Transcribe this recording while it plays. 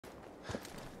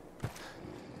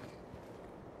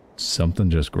Something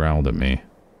just growled at me.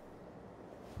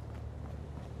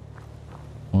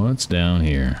 What's down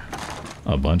here?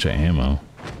 A bunch of ammo.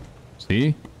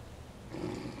 See?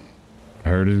 I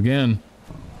heard it again.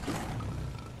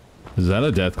 Is that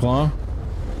a death claw?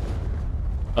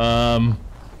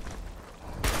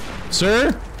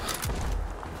 Sir?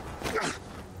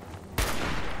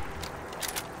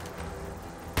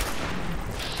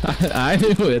 I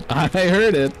knew it. I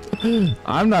heard it.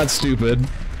 I'm not stupid.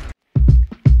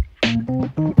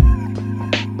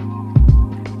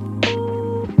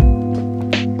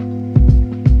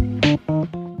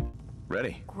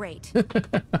 Ready. Great.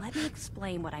 Let me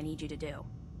explain what I need you to do.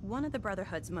 One of the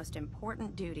Brotherhood's most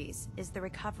important duties is the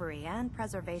recovery and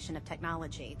preservation of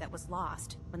technology that was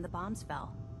lost when the bombs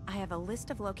fell. I have a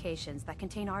list of locations that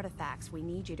contain artifacts we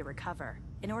need you to recover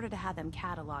in order to have them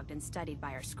cataloged and studied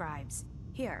by our scribes.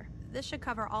 Here, this should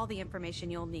cover all the information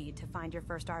you'll need to find your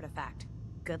first artifact.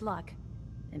 Good luck,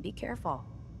 and be careful.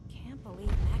 Can't believe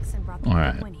Maxon brought the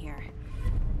penguin here.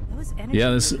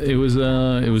 Yeah,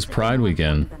 it was Pride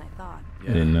weekend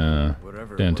in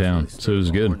downtown, so it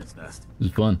was good. It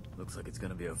was fun. Looks like it's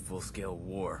gonna be a full-scale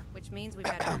war. Which means we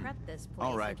better prep this place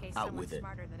All right, in case out someone with it.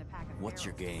 smarter than a pack of What's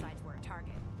your ferals game? decides we're a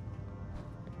target.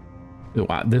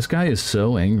 Wow, this guy is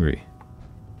so angry.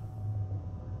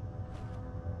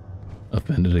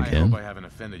 Offended I again? hope I haven't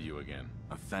offended you again.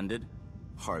 Offended?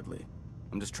 Hardly.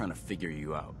 I'm just trying to figure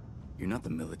you out. You're not the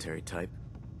military type.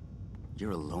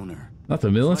 You're a loner. Not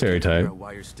the military So I can't figure type. out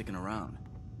why you're sticking around.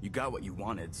 You got what you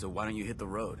wanted, so why don't you hit the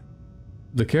road?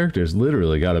 The character's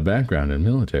literally got a background in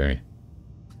military.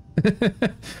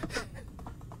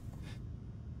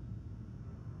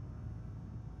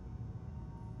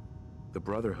 The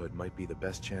Brotherhood might be the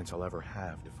best chance I'll ever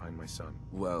have to find my son.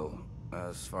 Well,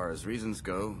 as far as reasons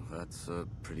go, that's a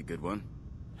pretty good one.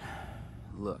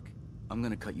 Look, I'm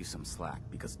gonna cut you some slack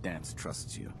because Danse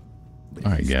trusts you. But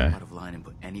All if right, you step guy. out of line and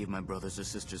put any of my brothers or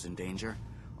sisters in danger,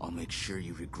 I'll make sure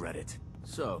you regret it.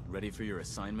 So, ready for your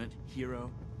assignment,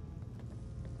 hero?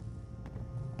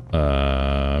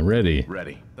 Ready.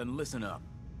 Ready. Then listen up.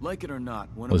 Like it or not,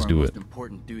 one Let's of our do most it.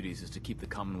 important duties is to keep the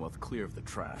Commonwealth clear of the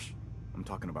trash. I'm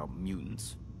talking about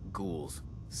mutants, ghouls,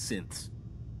 synths.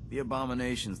 The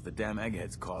abominations the damn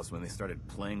eggheads caused when they started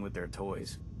playing with their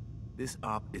toys. This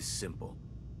op is simple.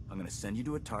 I'm gonna send you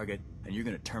to a target, and you're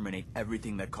gonna terminate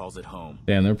everything that calls it home.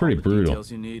 Damn, they're pretty All the brutal.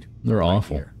 details you need, They're right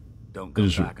awful. here. Don't go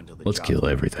Just, back until the let's job's kill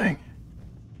done. everything.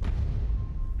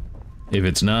 If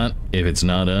it's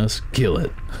not us, kill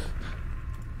it.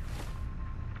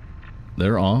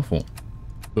 They're awful.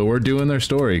 But we're doing their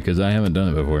story because I haven't done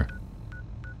it before.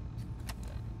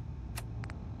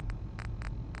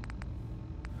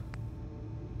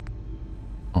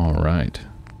 Alright.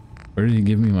 Where did he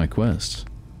give me my quests?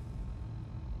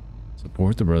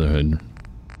 Support the Brotherhood.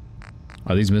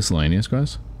 Are these miscellaneous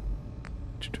quests?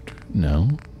 No.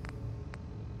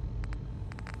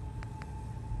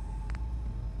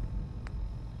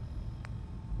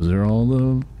 Those are all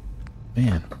the...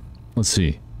 Man. Let's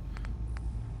see.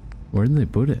 Where did they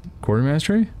put it?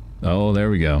 Quartermastery? Oh,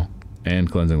 there we go. And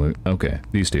cleansing loot. Okay,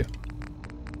 these two.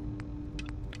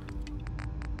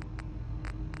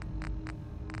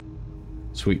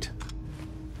 Sweet.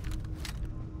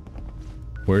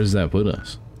 Where does that put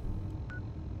us?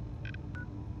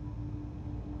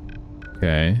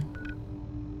 Okay.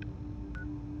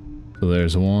 So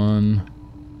there's one.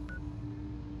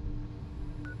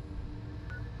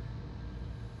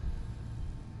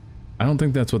 I don't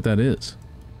think that's what that is.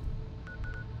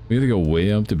 We have to go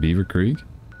way up to Beaver Creek?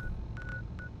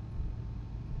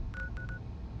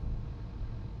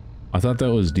 I thought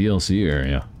that was DLC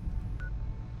area.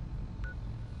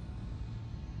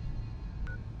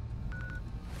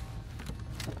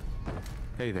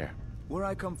 Hey there. Where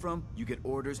I come from, you get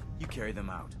orders, you carry them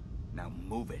out. Now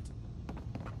move it.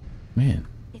 Man.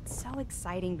 It's so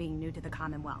exciting being new to the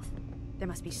Commonwealth. There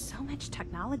must be so much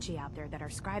technology out there that our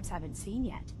scribes haven't seen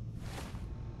yet.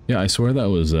 Yeah, I swear that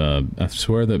was, I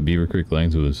swear that Beaver Creek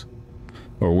Lanes was,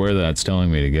 or where that's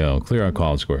telling me to go. Clear out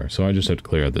College Square, so I just have to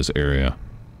clear out this area.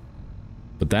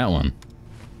 But that one.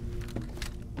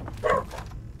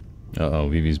 Uh-oh,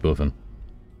 Vivi's boofing.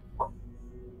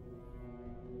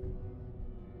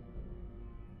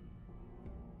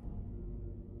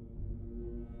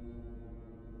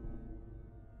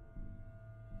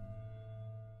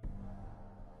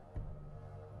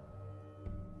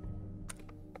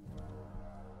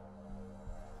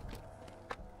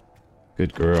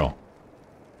 Good girl.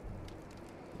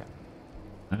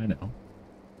 I know.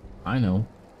 I know.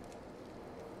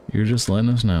 You're just letting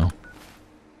us know.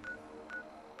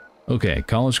 Okay,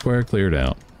 College Square cleared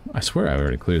out. I swear I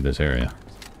already cleared this area.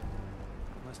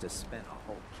 Must have spent a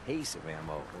whole case of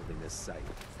ammo holding this site.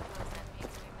 Suppose that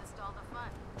means we missed all the fun.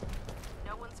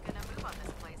 No one's gonna move on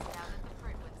this place now that the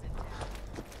Brentwood's in town.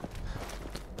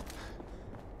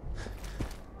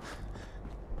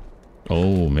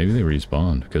 Oh, maybe they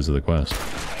respawned because of the quest.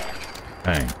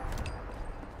 Bang.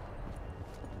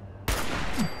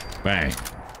 Bang.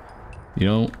 You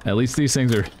know, at least these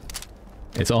things are...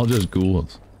 It's all just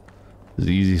ghouls. This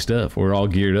is easy stuff. We're all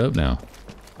geared up now.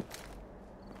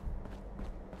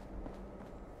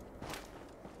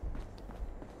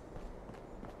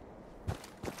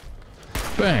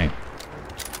 Bang.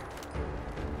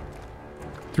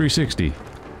 360.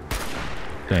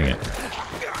 Dang it.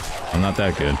 I'm not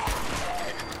that good.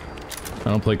 I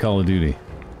don't play Call of Duty.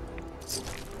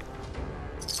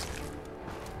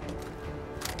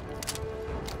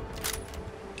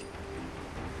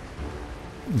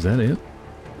 Is that it?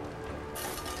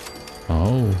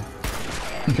 Oh.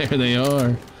 There they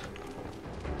are.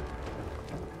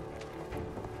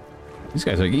 These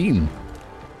guys are eating.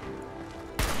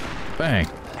 Bang.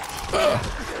 Ugh.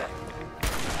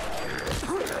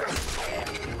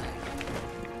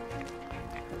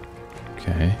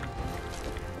 Okay.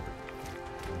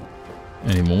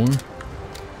 Any more?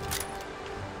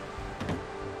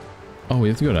 Oh, we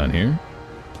have to go down here?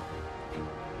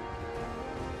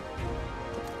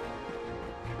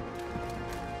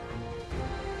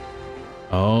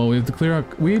 Oh, we have to clear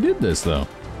out... We did this, though.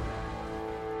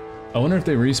 I wonder if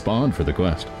they respawned for the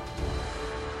quest.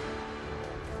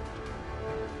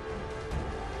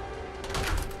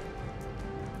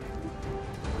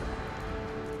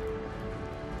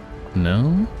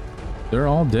 No? They're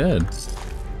all dead.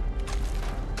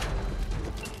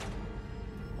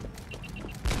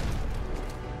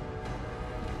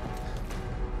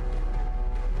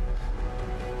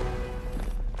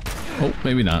 Oh,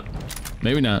 maybe not.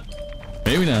 Maybe not.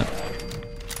 Maybe not.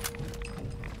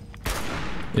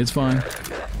 It's fine.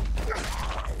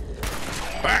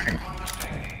 Bang!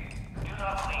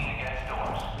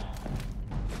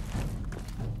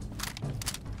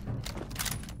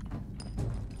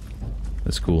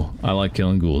 That's cool. I like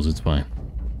killing ghouls. It's fine.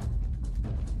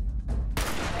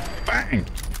 Bang!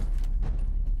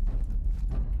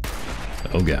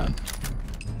 Oh god.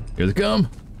 Here they come.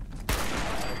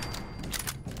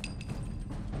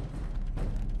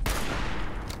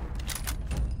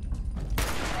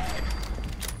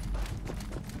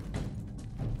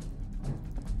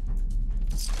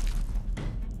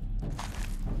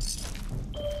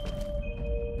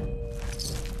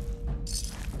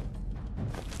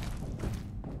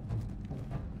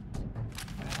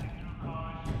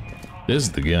 This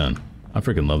is the gun. I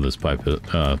freaking love this pipe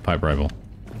rifle.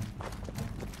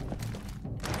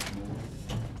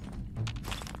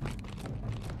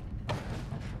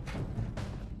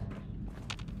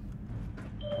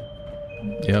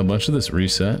 Yeah, a bunch of this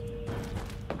reset.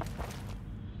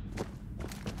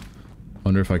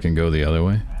 Wonder if I can go the other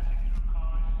way.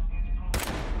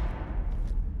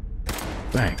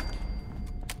 Bang.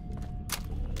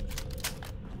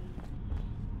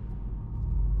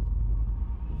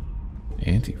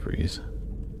 Antifreeze.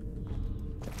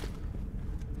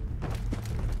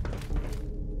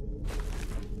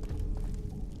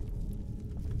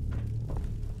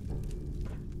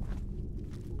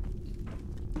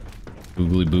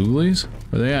 Boogly booglies?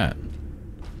 Where they at?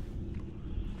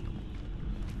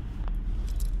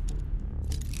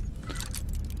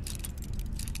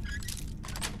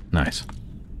 Nice.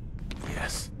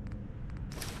 Yes.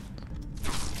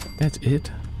 That's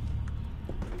it?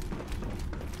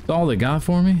 That's all they got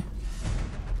for me?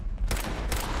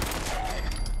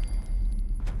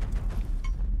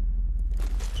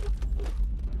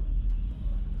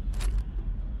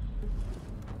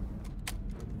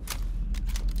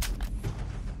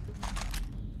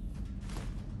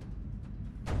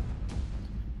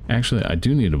 Actually, I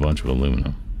do need a bunch of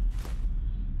aluminum.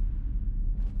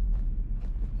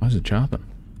 Why is it chopping?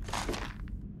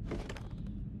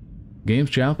 Game's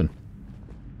chopping.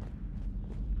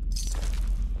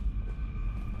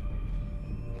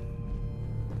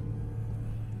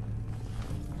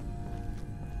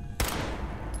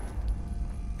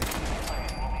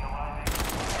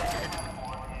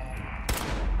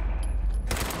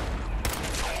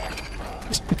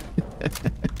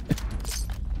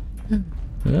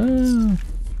 Ah.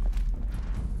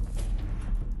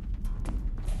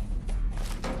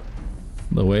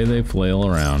 The way they flail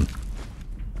around.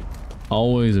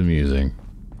 Always amusing.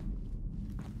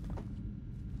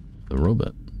 The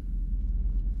robot.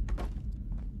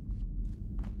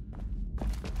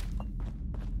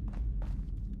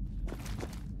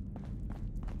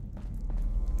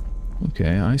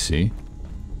 Okay, I see.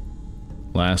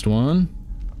 Last one.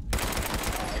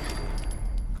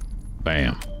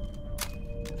 Bam.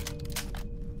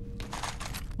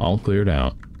 All cleared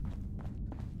out.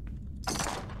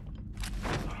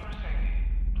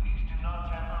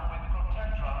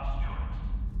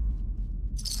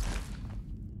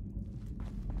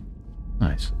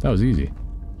 Nice. That was easy.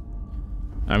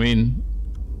 I mean,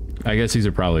 I guess these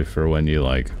are probably for when you,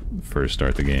 like, first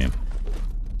start the game.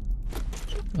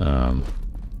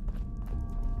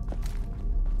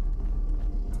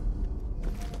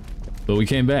 But we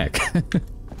came back.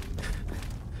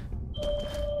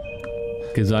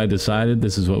 Because I decided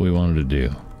this is what we wanted to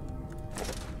do.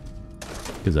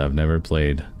 Because I've never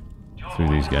played through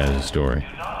these guys' story.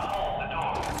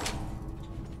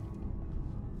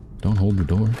 Don't hold the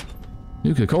door.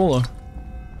 Nuka-Cola.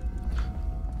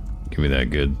 Give me that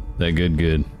good. That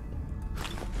good.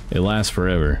 It lasts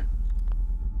forever.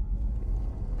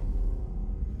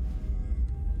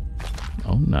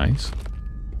 Oh, nice.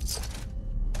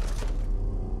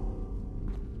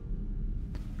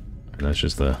 That's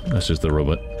just the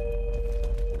robot.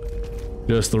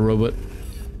 Just the robot.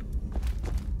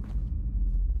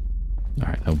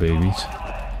 Alright, no babies.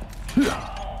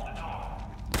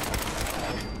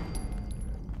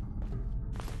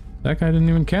 That guy didn't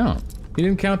even count. He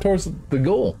didn't count towards the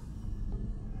goal.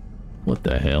 What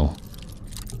the hell?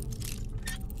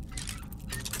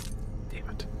 Damn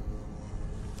it.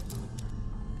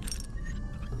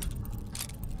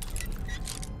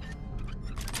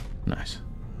 Nice.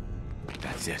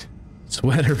 That's it.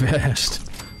 Sweater vest.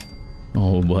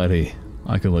 Oh, buddy.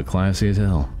 I could look classy as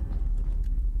hell.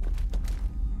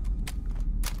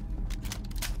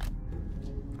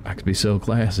 I could be so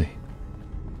classy.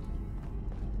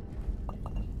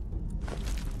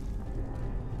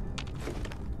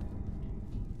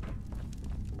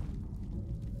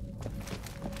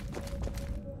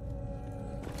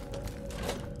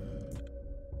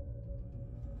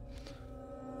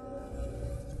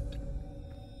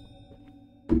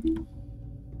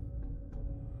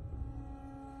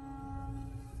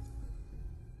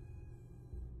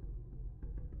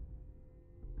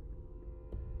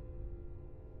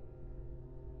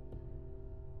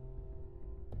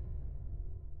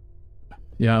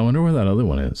 Yeah, I wonder where that other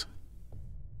one is.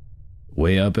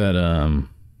 Way up at, the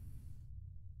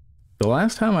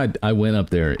last time I went up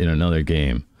there in another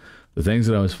game, the things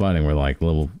that I was fighting were like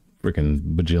level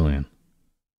freaking bajillion.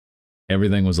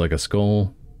 Everything was like a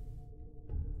skull.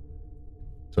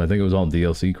 So I think it was all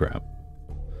DLC crap.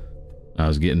 I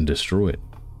was getting destroyed.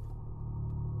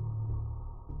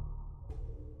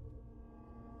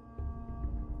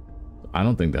 I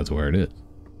don't think that's where it is.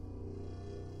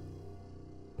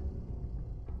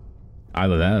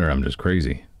 Either that or I'm just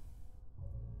crazy.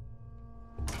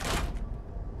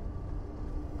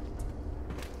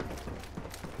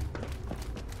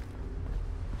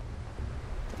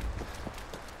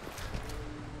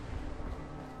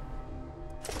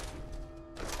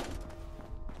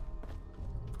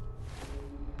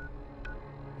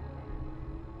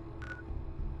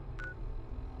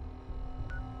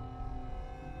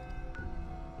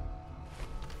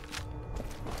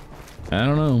 I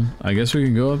don't know. I guess we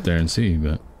can go up there and see,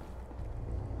 but...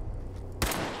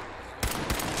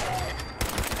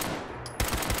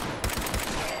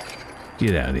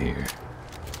 Get out of here.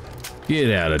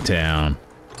 Get out of town.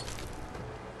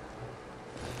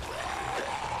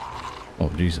 Oh,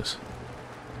 Jesus.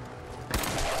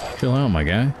 Chill out, my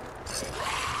guy.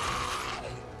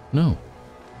 No.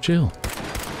 Chill.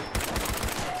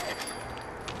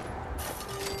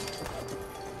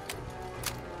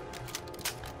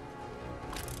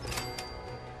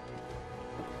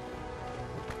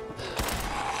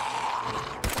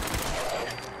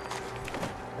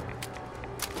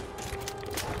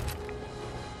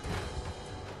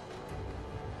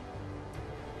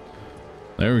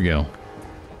 There we go.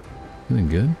 Anything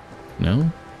good?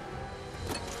 No?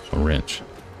 A wrench.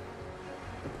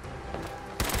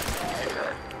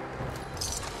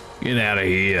 Get out of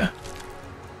here.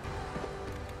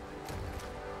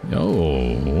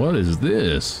 Yo, what is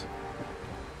this?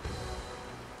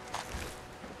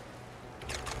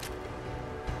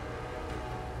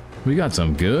 We got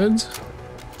some goods?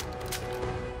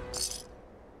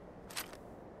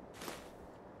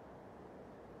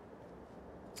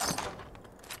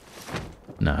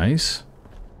 Nice.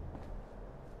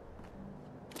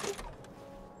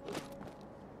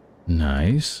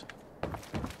 Nice.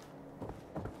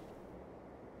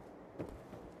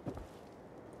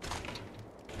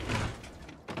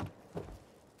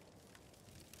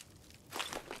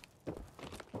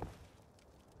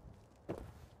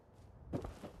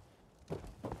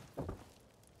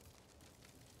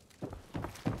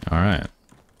 All right.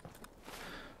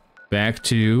 Back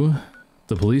to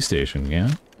The police station, yeah?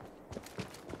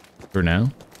 For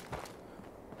now?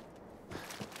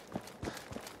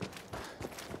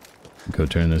 Go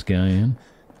turn this guy in.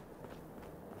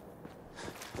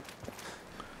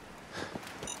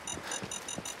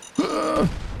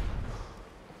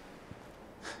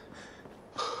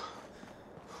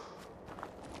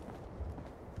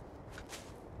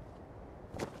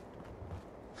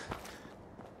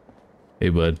 Hey,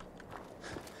 bud.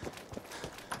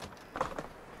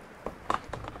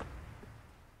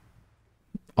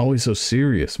 Always so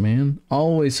serious, man.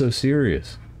 Always so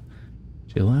serious.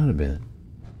 Chill out a bit.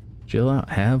 Chill out.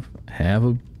 Have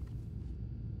a...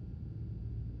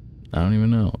 I don't even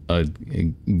know. A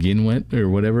ginwet or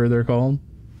whatever they're called.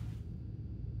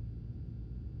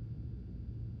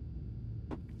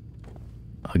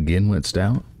 A ginwet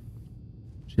stout.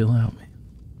 Chill out, man.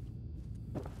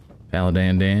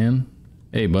 Paladin Dan.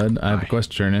 Hey, bud. I have a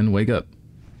quest to turn in. Wake up.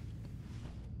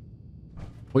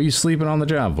 What are you sleeping on the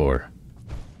job for?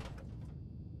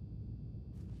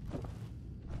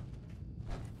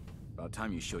 About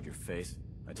time you showed your face.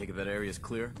 I take it that area's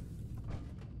clear?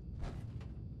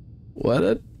 What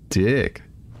a dick.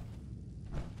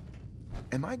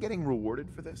 Am I getting rewarded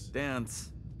for this?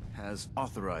 Danse has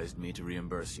authorized me to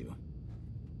reimburse you.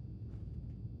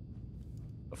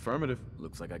 Affirmative.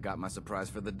 Looks like I got my surprise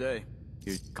for the day.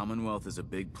 Your Commonwealth is a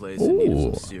big place in need of Ooh.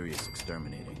 some serious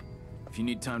exterminating. If you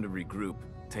need time to regroup,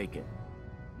 take it.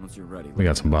 Once you're ready. We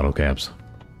got some bottle caps.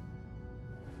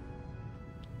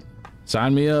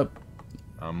 Sign me up.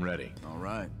 I'm ready. All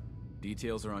right.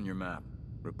 Details are on your map.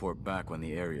 Report back when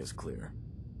the area's clear.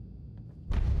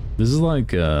 This is like,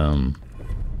 go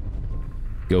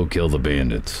kill the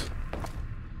bandits.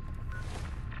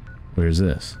 Where's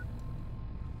this?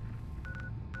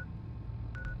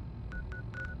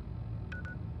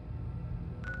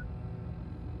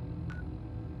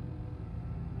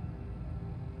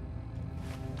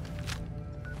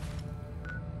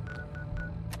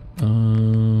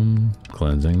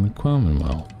 Cleansing the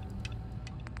Commonwealth.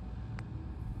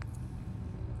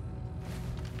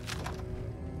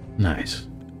 Nice.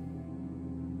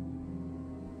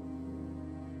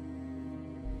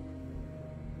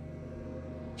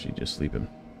 She's just sleeping.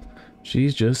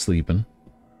 She's just sleeping.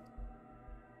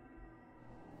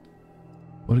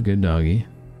 What a good doggy.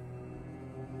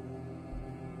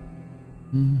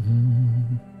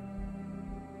 Mm-hmm.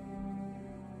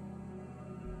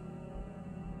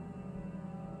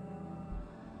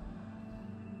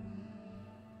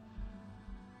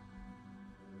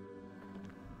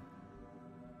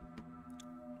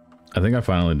 I think I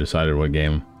finally decided what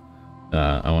game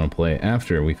I want to play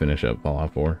after we finish up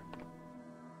Fallout 4.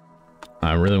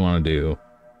 I really want to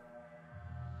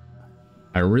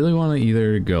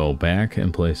either go back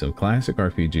and play some classic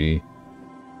RPG,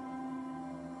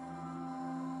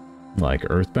 like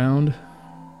Earthbound.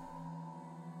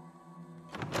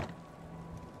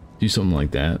 Do something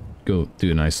like that. Go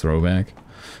do a nice throwback.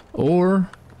 Or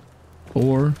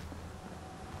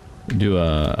do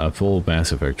a full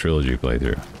Mass Effect trilogy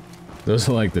playthrough. Those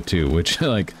are like the two, which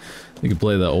like you could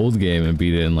play the old game and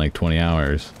beat it in like 20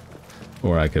 hours,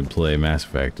 or I could play Mass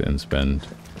Effect and spend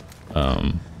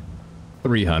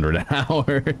 300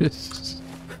 hours.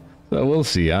 So we'll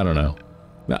see. I don't know.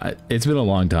 It's been a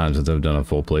long time since I've done a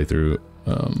full playthrough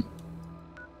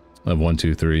of 1,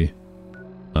 2, 3.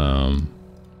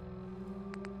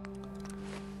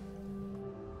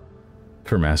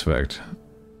 For Mass Effect.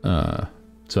 So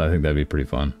I think that'd be pretty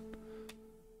fun.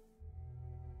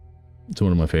 It's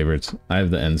one of my favorites. I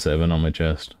have the N7 on my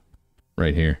chest.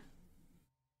 Right here.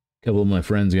 A couple of my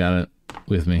friends got it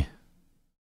with me.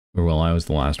 Or well, I was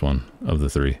the last one of the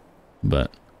 3. But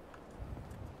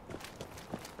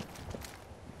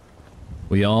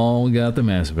we all got the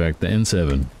Mass Effect, the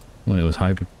N7, when it was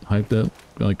hyped up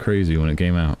like crazy when it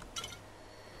came out.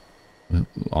 We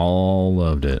all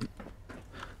loved it.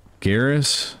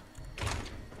 Garrus.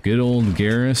 Good old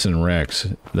Garrus and Rex.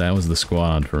 That was the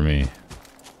squad for me.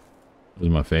 Those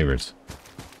are my favorites.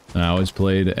 And I always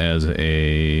played as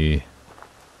a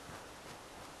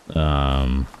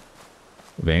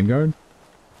Vanguard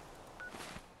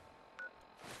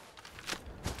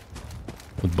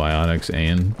with biotics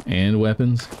and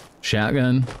weapons.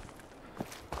 Shotgun.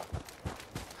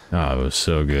 Oh, it was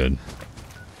so good.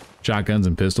 Shotguns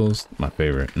and pistols, my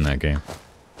favorite in that game.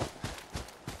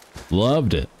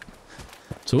 Loved it.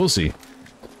 So we'll see.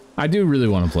 I do really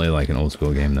want to play like an old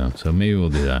school game though, so maybe we'll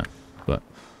do that. But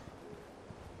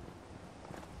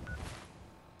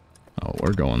oh,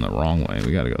 we're going the wrong way.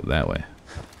 We gotta go that way.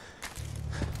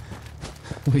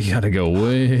 We gotta go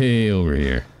way over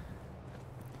here.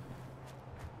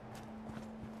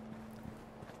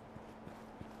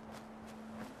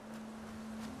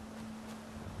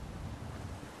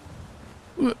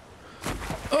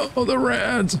 Oh, the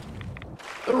rats!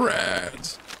 The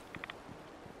rats!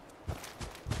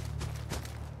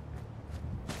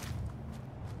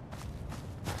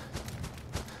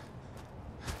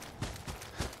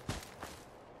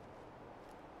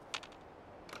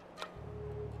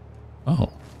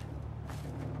 Oh.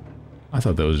 I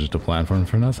thought that was just a platform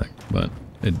for nothing, but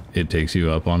it takes you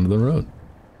up onto the road.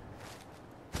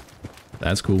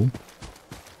 That's cool.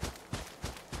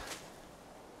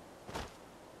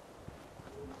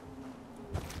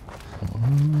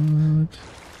 What?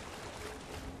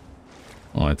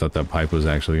 Oh, I thought that pipe was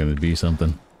actually going to be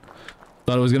something.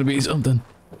 Thought it was going to be something.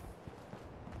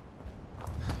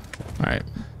 Alright.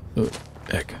 Oh,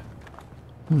 heck.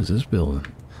 What is this building?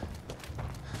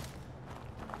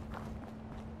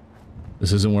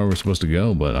 This isn't where we're supposed to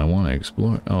go, but I want to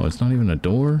explore. Oh, it's not even a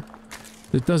door?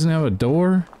 It doesn't have a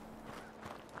door?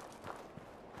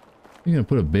 You're gonna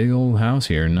put a big old house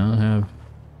here and not have...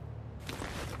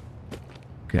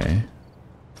 Okay.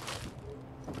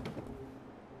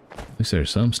 At least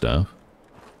there's some stuff.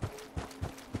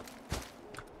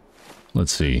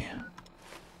 Let's see.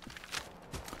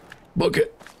 Book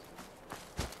it!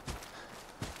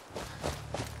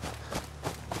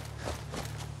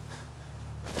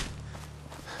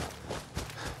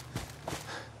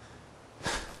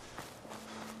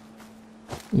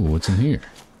 Ooh, what's in here?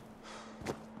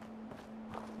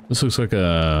 This looks like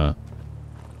a...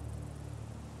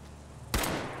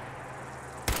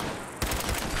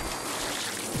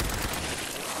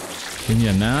 Can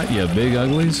you not, you big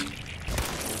uglies?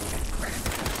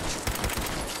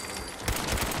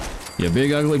 You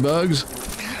big ugly bugs?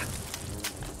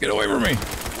 Get away from me!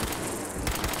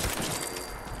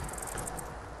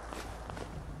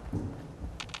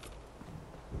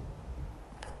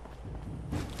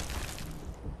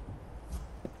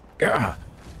 God.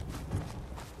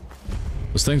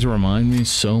 Those things remind me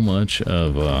so much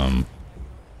of,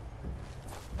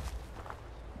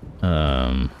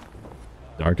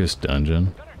 Darkest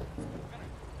Dungeon.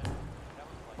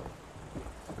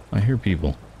 I hear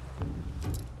people.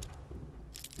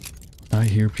 I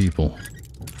hear people.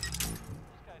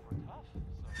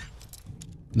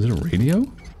 Is it a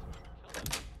radio?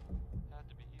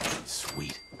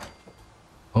 Sweet.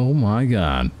 Oh my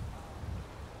god.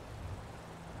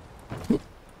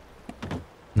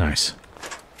 Nice.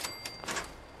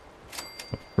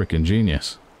 Freaking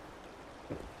genius.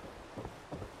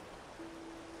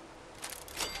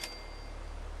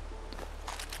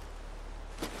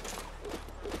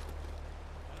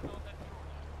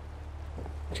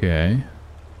 Okay.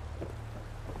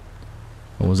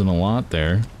 There wasn't a lot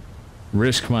there.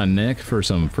 Risk my neck for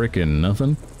some freaking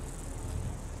nothing.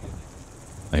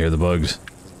 I hear the bugs.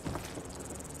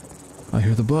 I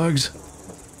hear the bugs.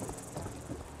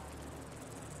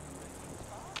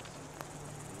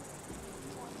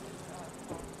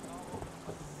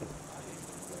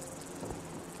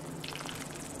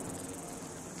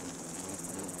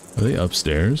 Are they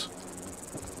upstairs?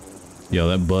 Yo,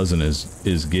 that buzzing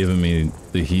is giving me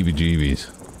the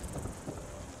heebie-jeebies.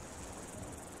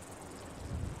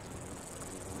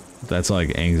 That's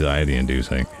like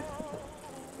anxiety-inducing.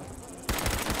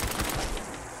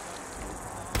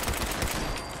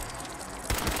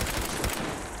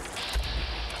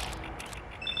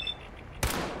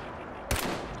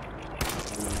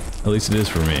 At least it is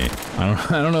for me.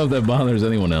 I don't know if that bothers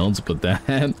anyone else, but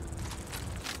that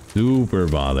super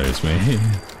bothers me.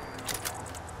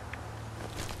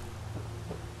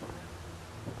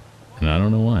 And I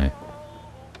don't know why.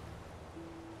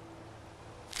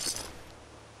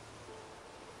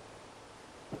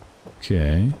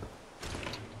 Okay.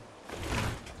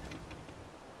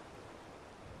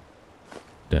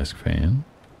 Desk fan.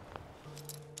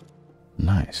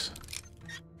 Nice.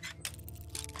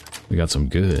 We got some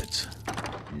goods.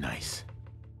 Nice.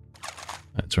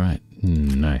 That's right.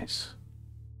 Nice.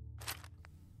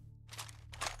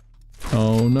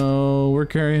 Oh no, we're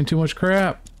carrying too much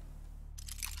crap.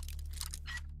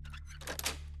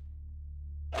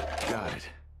 Got it.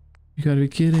 You gotta be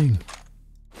kidding.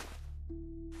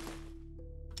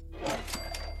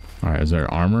 Alright, is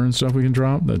there armor and stuff we can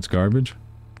drop? That's garbage.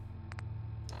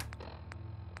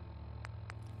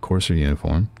 Courser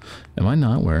uniform. Am I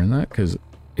not wearing that? Because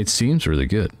it seems really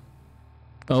good.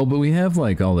 Oh, but we have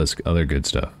like all this other good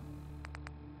stuff.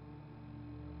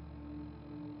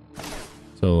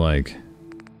 So like...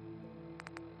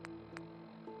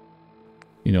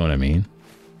 You know what I mean?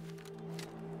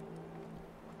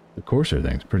 The Corsair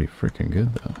thing's pretty freaking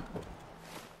good though.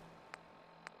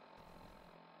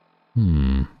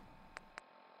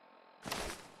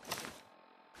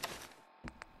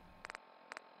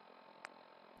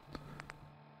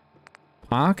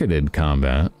 pocketed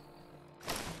combat.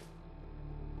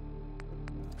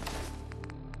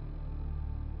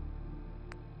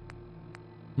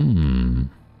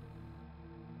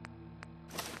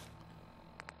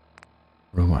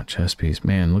 Robot chest piece.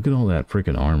 Man, look at all that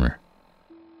freaking armor.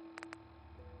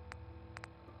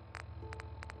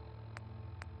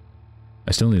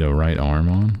 I still need a right arm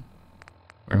on.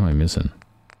 Where am I missing?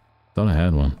 Thought I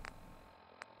had one.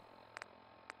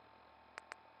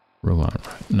 Robot.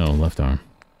 No, left arm.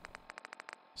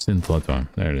 Synth left arm.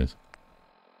 There it is.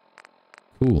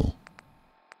 Cool.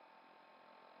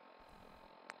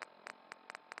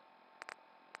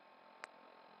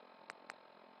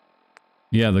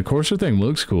 Yeah, the Corsair thing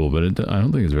looks cool, but I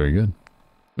don't think it's very good.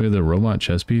 We have the robot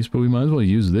chest piece, but we might as well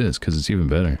use this because it's even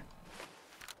better.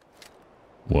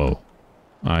 Whoa.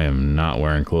 I am not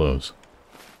wearing clothes.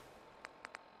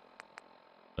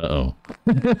 Uh-oh.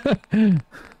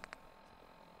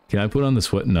 Can I put on the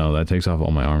sweat? No, that takes off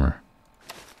all my armor.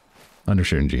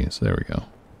 Undershirt and jeans. There we go.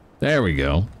 There we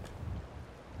go.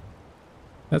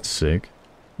 That's sick.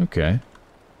 Okay.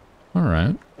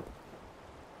 Alright.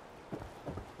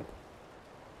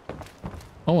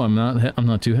 Oh, I'm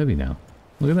not too heavy now.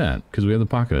 Look at that, because we have the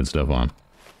pocketed stuff on.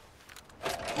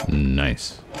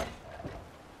 Nice.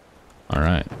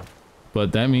 Alright.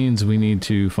 But that means we need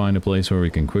to find a place where we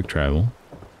can quick travel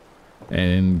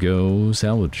and go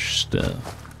salvage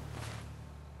stuff.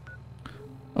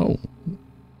 Oh.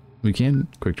 We can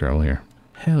quick travel here.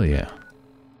 Hell yeah.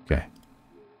 Okay.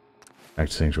 Back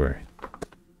to Sanctuary.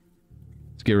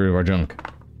 Let's get rid of our junk.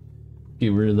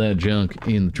 Get rid of that junk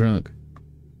in the trunk.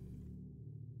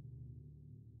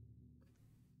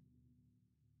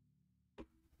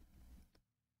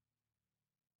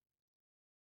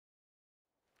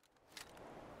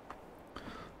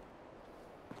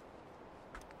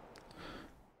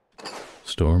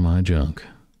 Store my junk.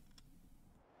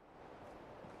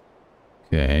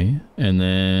 Okay, and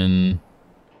then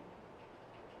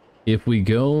if we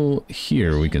go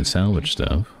here, we can salvage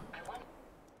stuff.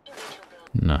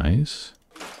 Nice.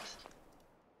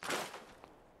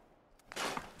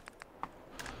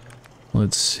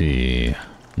 Let's see.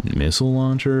 Missile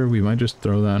launcher, we might just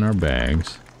throw that in our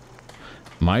bags.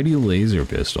 Mighty laser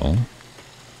pistol.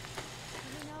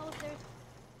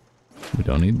 We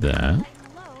don't need that.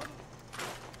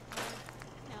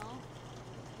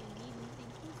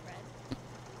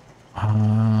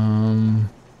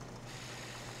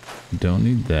 Don't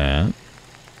need that.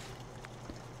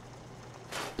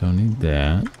 Don't need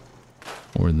that.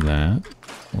 Or that.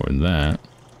 Or that.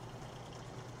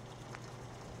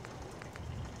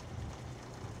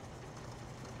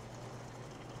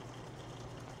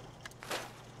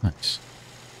 Nice.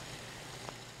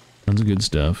 Tons of good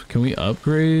stuff. Can we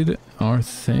upgrade our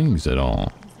things at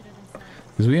all?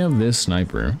 Because we have this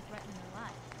sniper.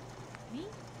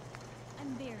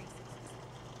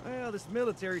 Well, this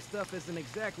military stuff isn't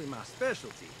exactly my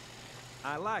specialty.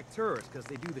 I like turrets because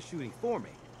they do the shooting for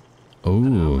me.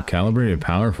 Oh, calibrated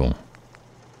powerful.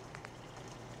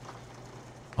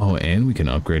 Oh, and we can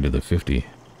upgrade to the 50.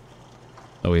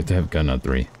 Oh, we have to have gun nut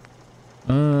 3.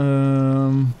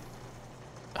 Oh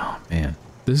man,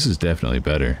 this is definitely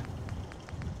better.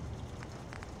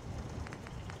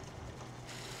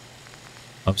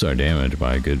 Ups our damage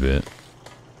by a good bit.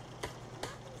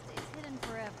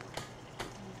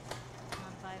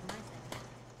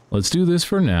 Let's do this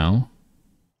for now.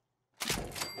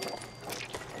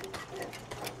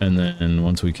 And then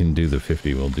once we can do the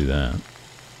 50, we'll do that.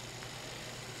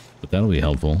 But that'll be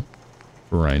helpful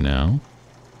for right now.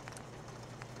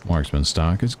 Marksman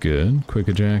stock is good. Quick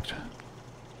eject.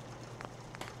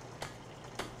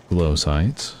 Glow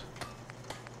sights.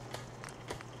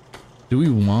 Do we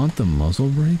want the muzzle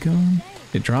brake on?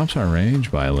 It drops our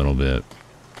range by a little bit,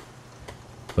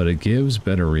 but it gives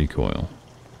better recoil.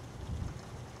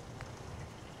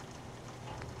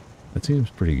 That seems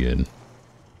pretty good.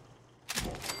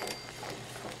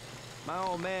 My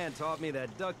old man taught me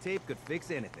that duct tape could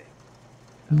fix anything.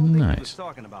 I don't think he was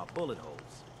talking about bullet holes.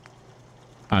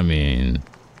 I mean,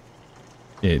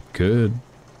 it could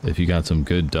if you got some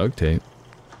good duct tape.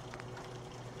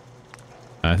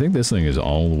 I think this thing is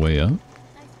all the way up. Nice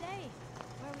day.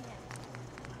 Where are we headed?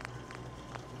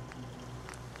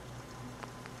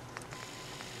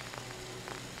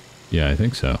 Yeah, I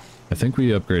think so. I think we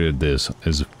upgraded this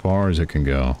as far as it can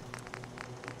go.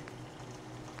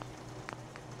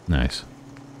 Nice.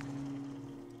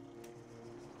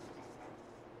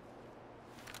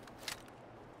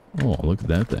 Oh, look at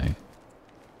that thing.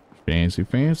 Fancy,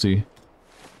 fancy.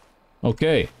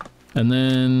 Okay. And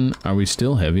then, are we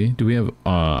still heavy? Do we have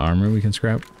armor we can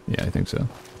scrap? Yeah, I think so.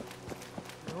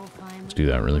 Let's do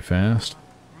that really fast.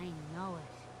 I know it.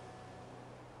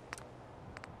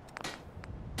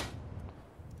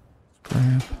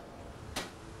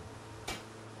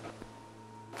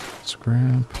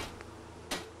 Scrap.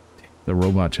 The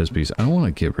robot chest piece. I don't want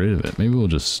to get rid of it. Maybe we'll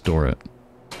just store it.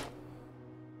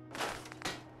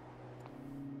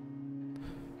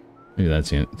 Maybe that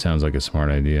sounds like a smart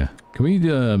idea. Can we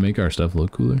make our stuff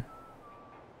look cooler?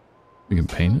 We can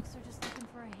paint it.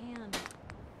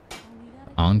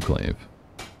 Enclave.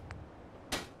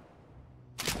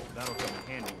 That'll come in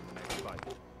handy in the next fight.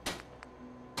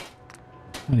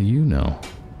 How do you know?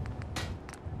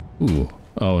 Ooh.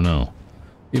 Oh no.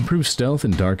 Improve stealth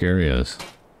in dark areas.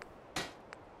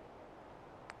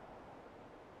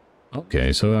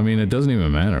 Okay, so I mean it doesn't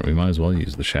even matter. We might as well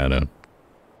use the shadow.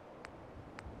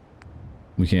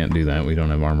 We can't do that. We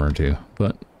don't have armor too.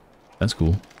 But that's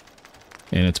cool.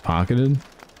 And it's pocketed.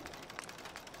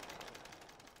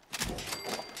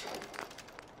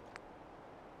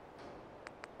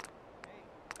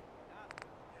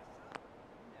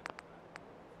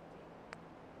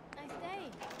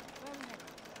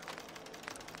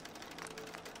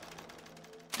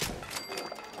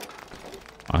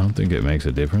 I don't think it makes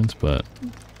a difference, but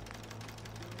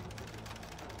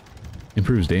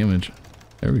improves damage.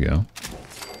 There we go.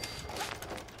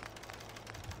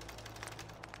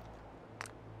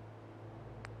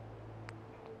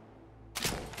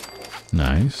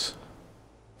 Nice.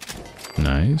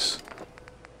 Nice.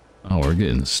 Oh, we're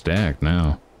getting stacked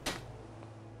now.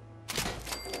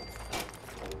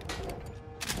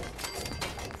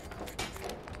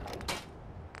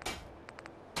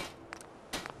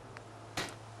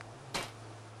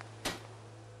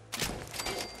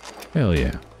 Hell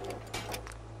yeah.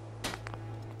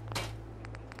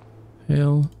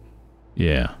 Hell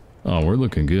yeah. Oh, we're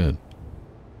looking good.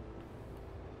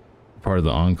 Part of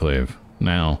the Enclave.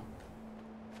 Now.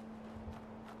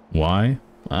 Why?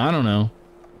 I don't know.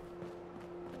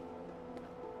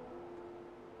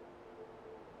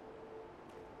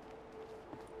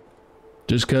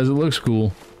 Just because it looks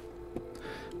cool.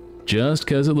 Just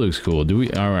because it looks cool. Do we?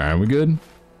 Alright, are we good?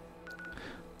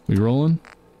 We rolling?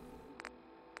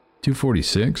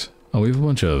 246? Oh, we have a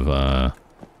bunch of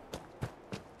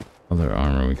other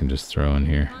armor we can just throw in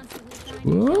here.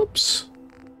 Whoops.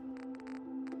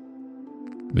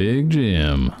 Big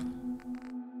Jim.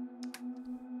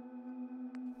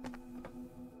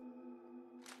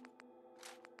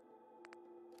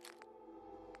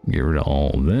 Get rid of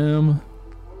all of them.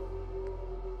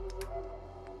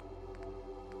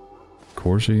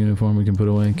 Corsair uniform we can put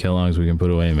away. Kellogg's we can put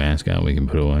away. Mascot we can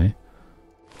put away.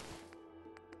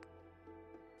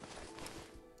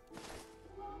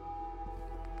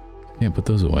 Can't put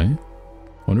those away.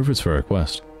 Wonder if it's for our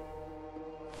quest.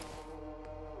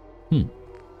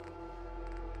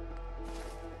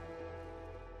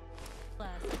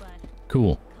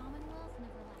 Cool.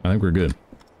 I think we're good.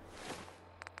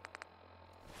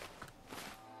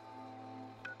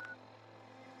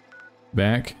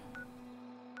 Back.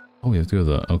 Oh, we have to go to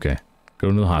the... Okay. Go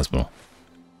to the hospital.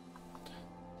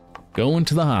 Going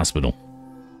to the hospital.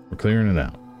 We're clearing it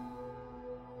out.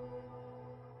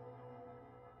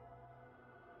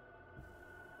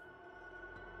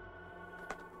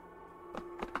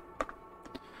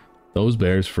 Those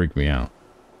bears freak me out.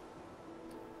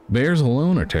 Bears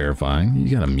alone are terrifying. You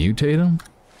gotta mutate them?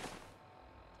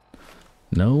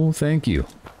 No, thank you.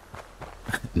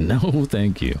 No,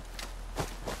 thank you.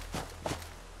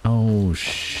 Oh,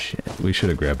 shit. We should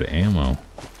have grabbed ammo.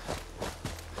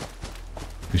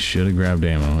 We should have grabbed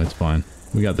ammo. It's fine.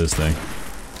 We got this thing.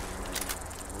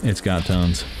 It's got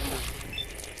tons.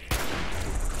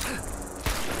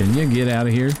 Can you get out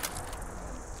of here?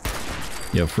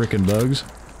 You frickin' bugs.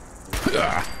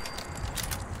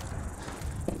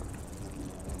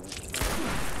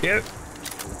 Get.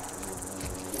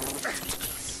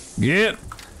 Get.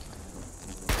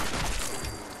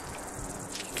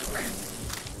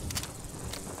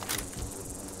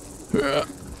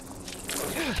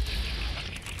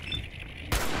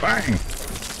 Bang.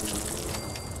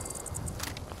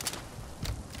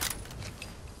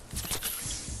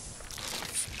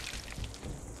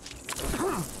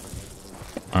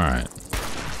 All right.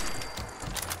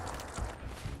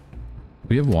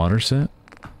 We have water set?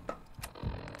 I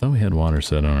thought we had water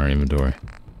set on our inventory.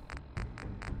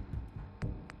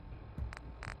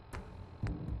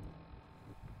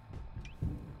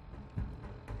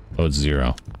 Oh, it's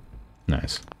 0.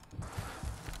 Nice.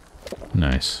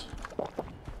 Nice.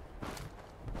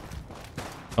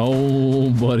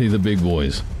 Oh, buddy, the big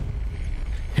boys.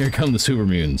 Here come the super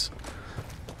mutants.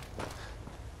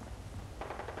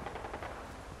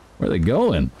 Where are they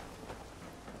going?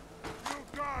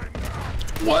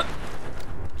 What?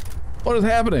 What is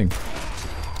happening?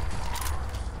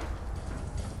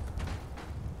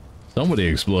 Somebody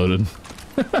exploded.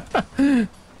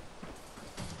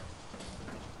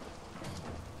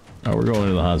 we're going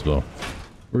to the hospital.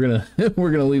 We're gonna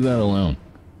we're gonna leave that alone.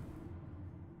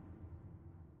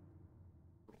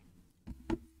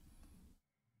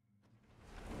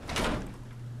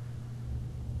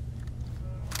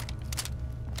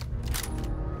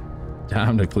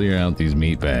 Time to clear out these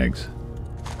meat bags.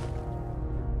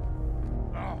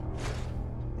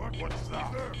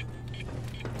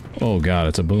 Oh god,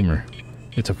 it's a boomer.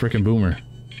 It's a freaking boomer.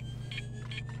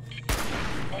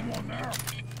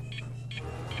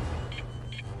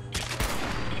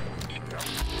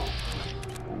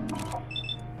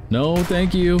 No,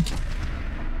 thank you.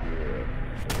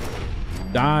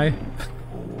 Die.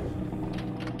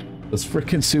 Those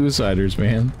freaking suiciders,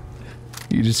 man.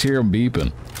 You just hear them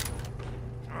beeping.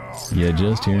 You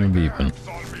just hear them beeping.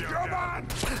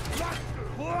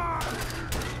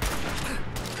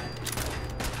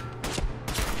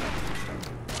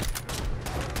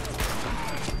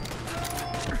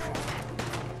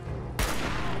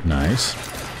 Nice.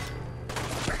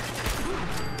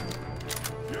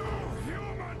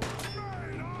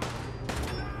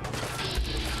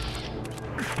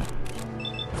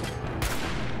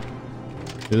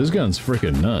 Dude, this gun's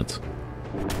freaking nuts.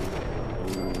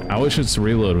 I wish its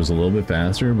reload was a little bit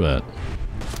faster, but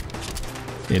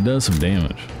it does some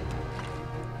damage.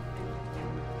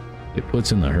 It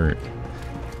puts in the hurt.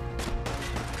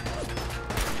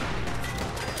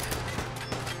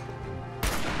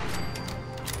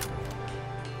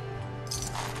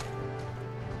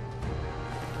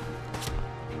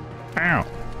 Ow!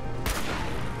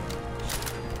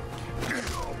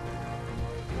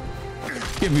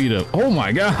 Get beat up. Oh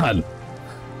my god!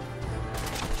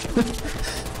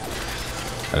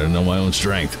 I don't know my own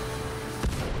strength.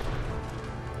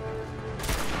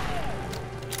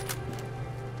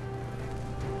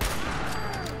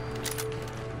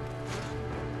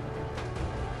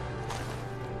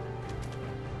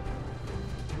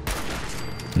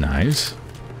 Nice.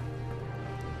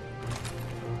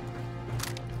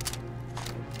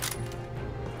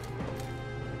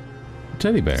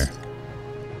 Teddy bear.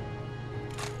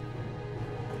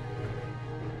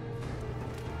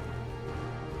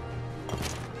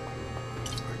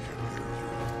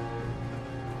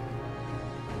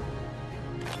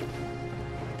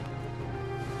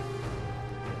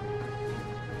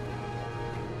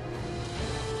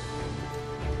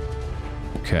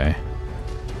 Okay.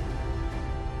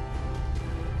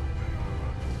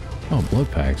 Oh,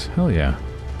 blood packs. Hell yeah.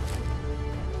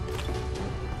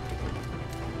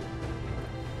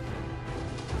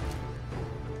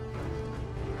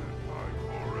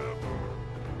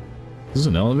 Is this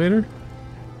an elevator?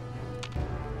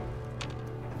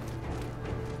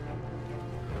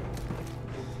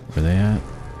 Where are they at?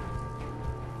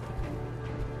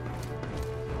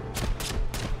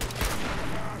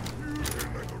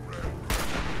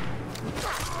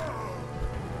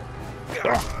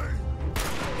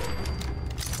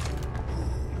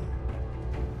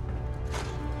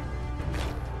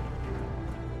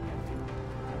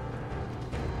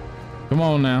 Come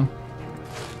on now.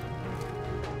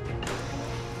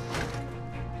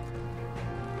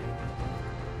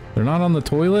 They're not on the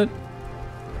toilet?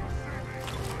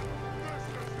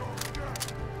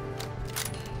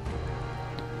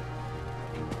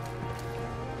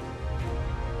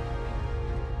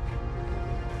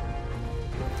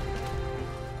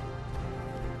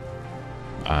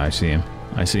 I see him.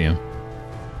 I see him.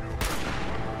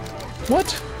 What?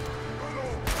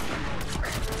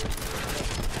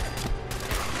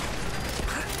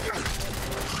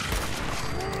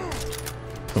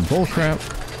 Some bull crap.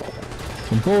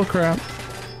 Some bull crap.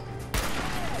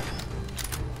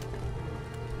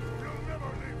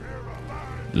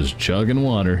 Just chugging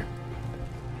water.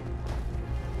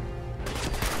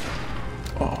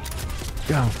 Oh,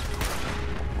 God.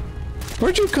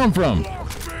 Where'd you come from?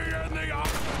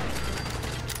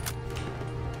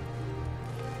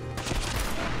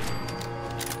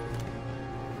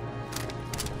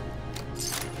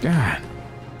 God.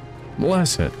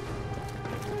 Bless it.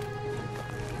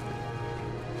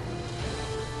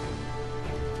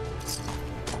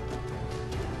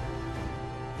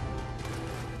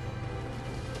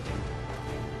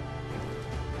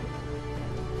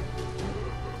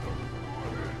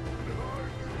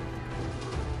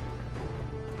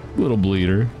 Little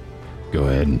bleeder. Go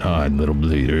ahead and hide, little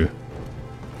bleeder.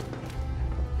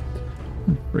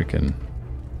 Frickin'.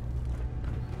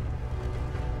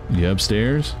 You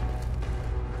upstairs?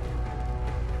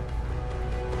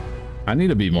 I need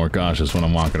to be more cautious when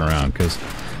I'm walking around, because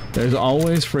there's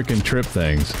always frickin' trip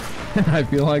things. And I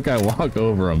feel like I walk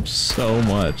over them so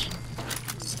much.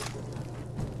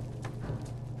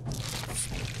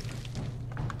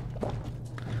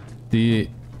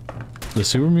 The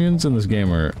super mutants in this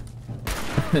game are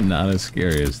not as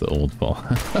scary as the old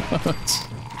Fallouts.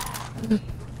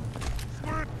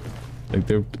 Like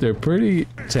they're pretty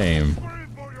tame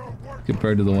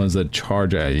compared to the ones that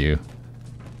charge at you.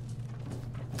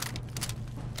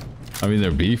 I mean,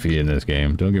 they're beefy in this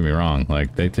game, don't get me wrong.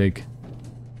 Like they take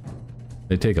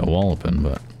a walloping,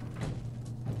 but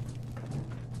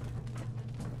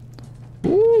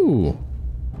ooh.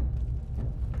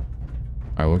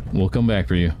 Alright, we'll come back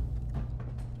for you.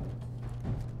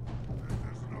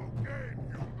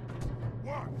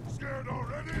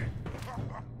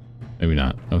 Maybe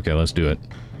not. Okay, let's do it.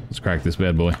 Let's crack this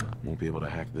bad boy. Won't be able to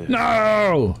hack this.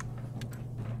 No!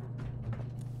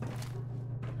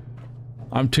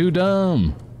 I'm too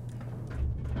dumb.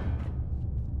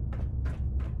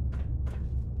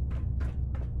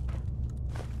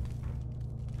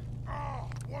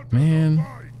 Man.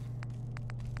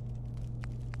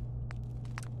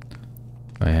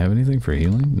 Do I have anything for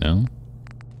healing? No.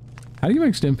 How do you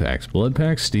make stim packs? Blood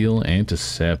pack, steel,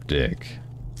 antiseptic.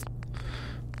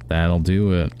 That'll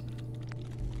do it.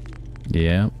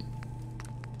 Yeah.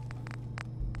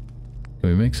 Can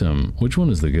we make some... Which one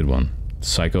is the good one?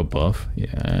 Psycho buff?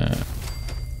 Yeah.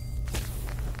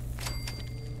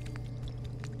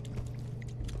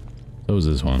 So is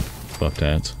this one. Buff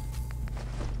tats.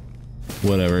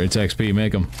 Whatever, it's XP,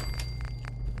 make them.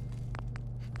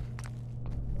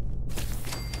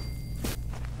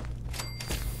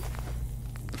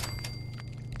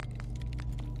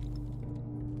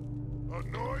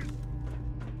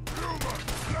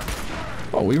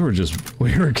 Oh, we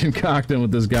were concocting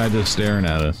with this guy just staring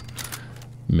at us.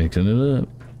 Mixing it up.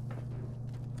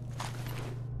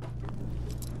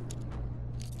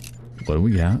 What do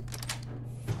we got?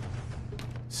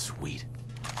 Sweet.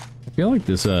 I feel like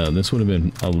this would have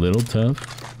been a little tough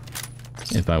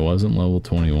if I wasn't level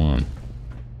 21.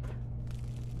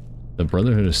 The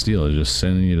Brotherhood of Steel is just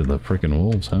sending you to the frickin'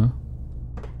 wolves, huh?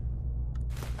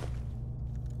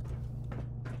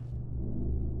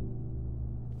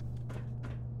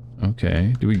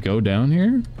 Okay, do we go down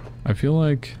here? I feel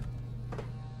like...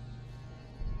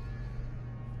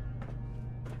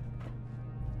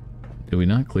 Did we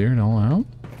not clear it all out?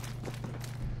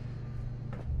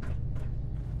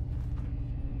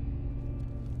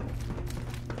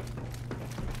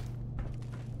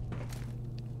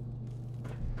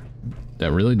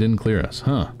 That really didn't clear us,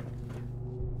 huh?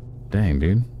 Dang,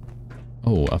 dude.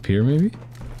 Oh, up here maybe?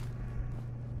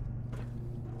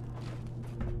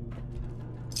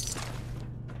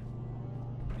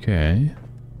 Okay.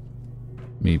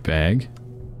 Meat bag.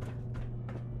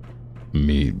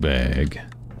 Meat bag.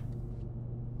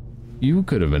 You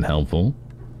could have been helpful.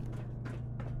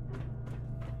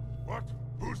 What?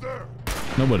 Who's there?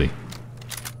 Nobody.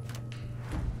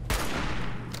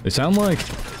 They sound like...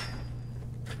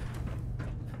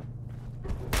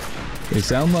 They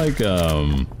sound like,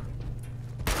 God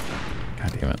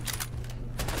damn it.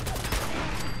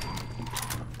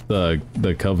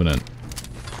 The Covenant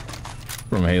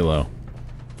from Halo.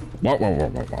 Wow, wow, wow,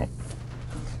 wow, wow.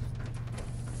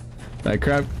 That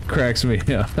crap cracks me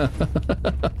up.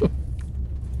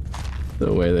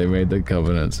 The way they made the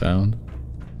Covenant sound.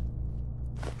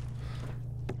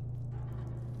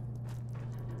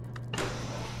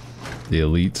 The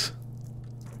elites.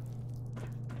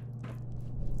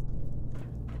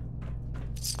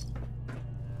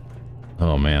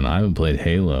 Oh man, I haven't played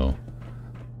Halo.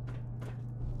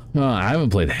 Oh, I haven't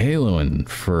played Halo in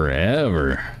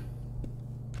forever.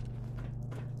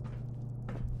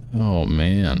 Oh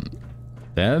man.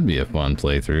 That'd be a fun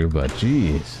playthrough, but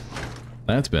geez.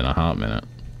 That's been a hot minute.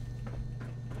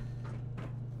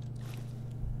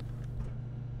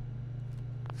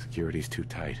 Security's too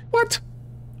tight. What?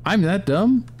 I'm that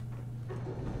dumb?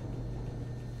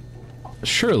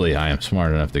 Surely I am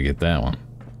smart enough to get that one.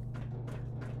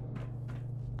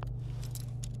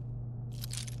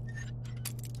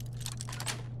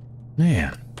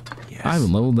 Man, yes. I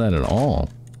haven't leveled that at all.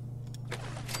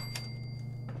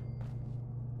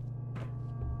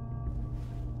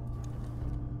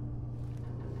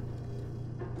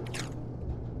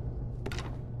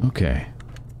 Okay.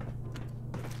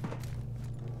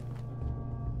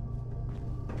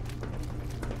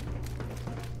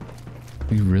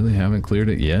 We really haven't cleared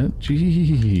it yet?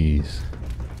 Jeez.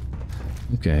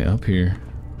 Okay, up here.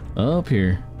 Up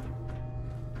here.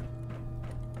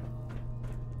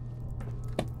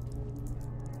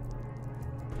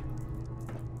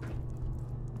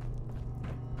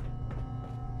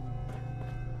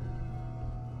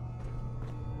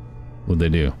 What'd they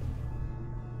do?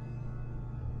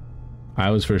 I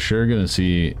was for sure gonna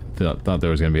see, thought there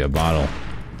was gonna be a bottle.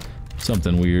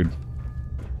 Something weird.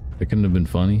 That couldn't have been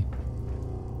funny.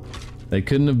 They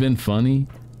couldn't have been funny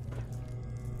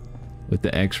with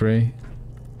the X-ray.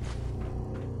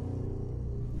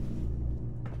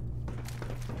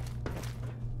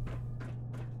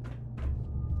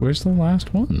 Where's the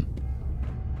last one?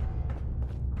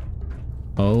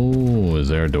 Oh, is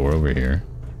there a door over here?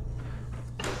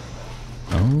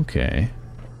 Okay.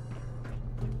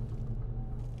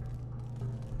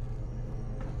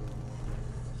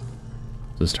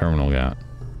 What's this terminal got?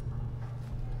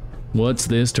 What's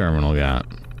this terminal got?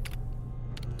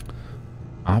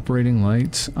 Operating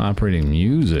lights, operating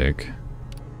music.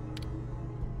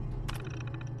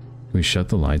 Can we shut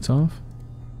the lights off?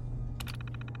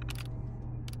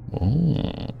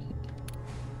 Oh.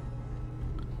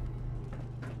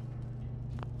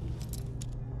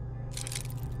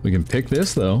 We can pick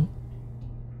this though.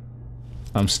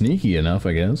 I'm sneaky enough,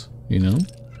 I guess, you know?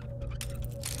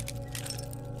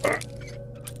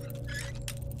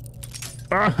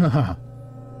 Ah!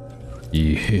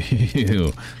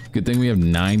 Ew. Good thing we have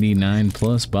 99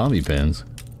 plus bobby pins.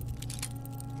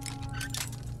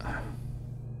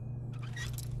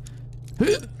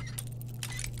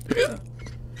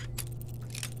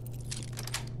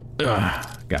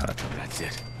 Got it. That's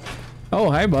it. Oh,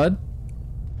 hi, bud.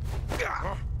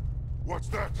 What's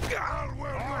that?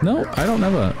 No, I don't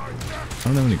have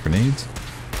any grenades.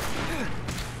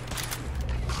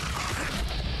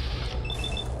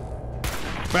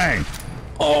 Bang!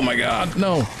 Oh my god,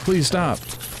 no, please stop.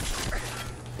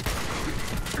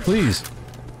 Please.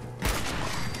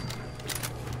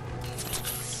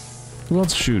 Who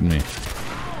else is shooting me?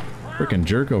 Frickin'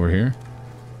 jerk over here.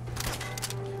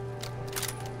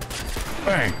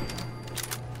 Bang!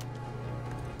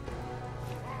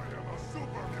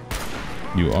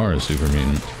 You are a super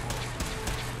mutant.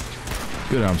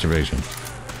 Good observation.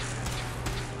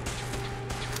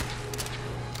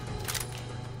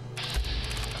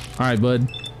 Alright, bud.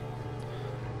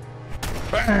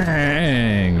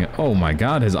 Bang! Oh my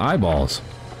god, his eyeballs.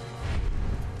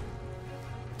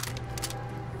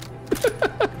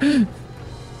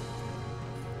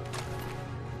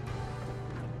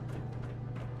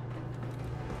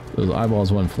 Those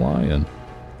eyeballs went flying.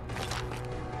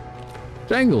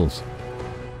 Jangles!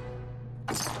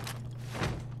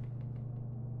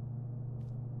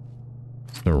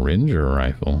 Syringer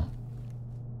rifle.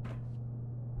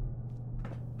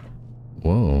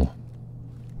 Whoa.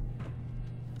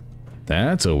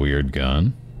 That's a weird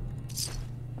gun.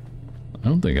 I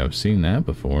don't think I've seen that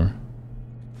before.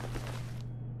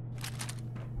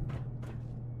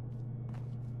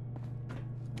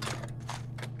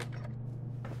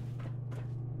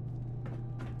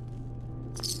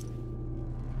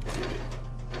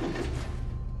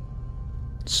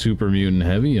 Super mutant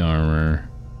heavy armor.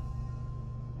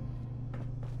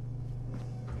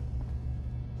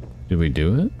 Did we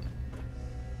do it?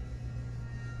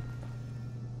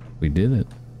 We did it.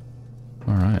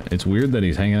 Alright. It's weird that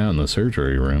he's hanging out in the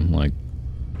surgery room, like...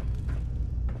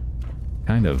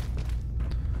 Kind of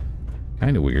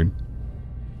weird.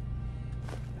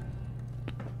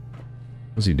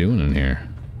 What's he doing in here?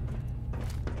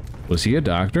 Was he a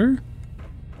doctor?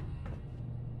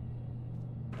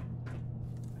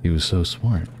 He was so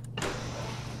smart.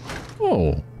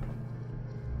 Oh!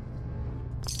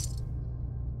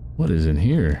 What is in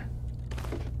here?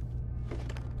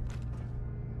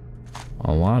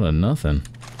 A lot of nothing.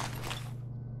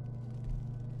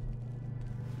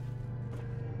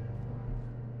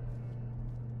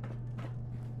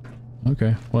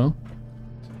 Okay, well,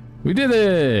 we did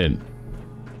it!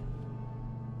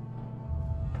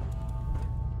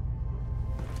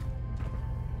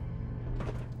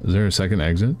 Is there a second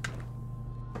exit?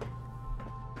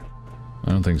 I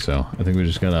don't think so. I think we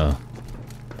just gotta...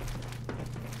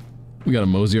 We gotta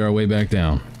mosey our way back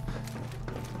down.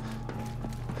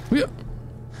 Yeah.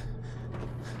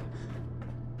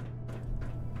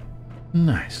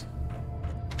 Nice.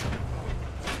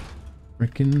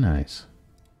 Freaking nice.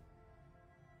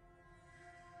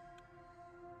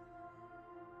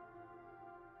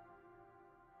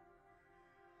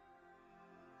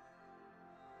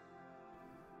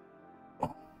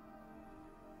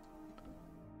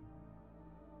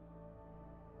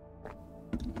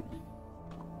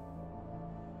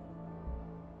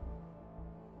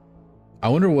 I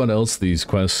wonder what else these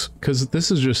quests, because this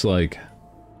is just like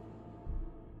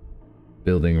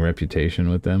building reputation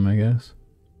with them, I guess.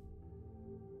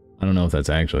 I don't know if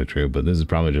that's actually true, but this is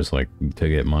probably just like to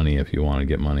get money if you want to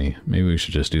get money. Maybe we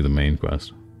should just do the main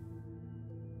quest.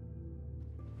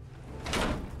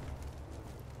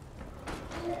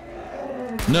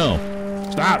 No!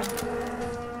 Stop!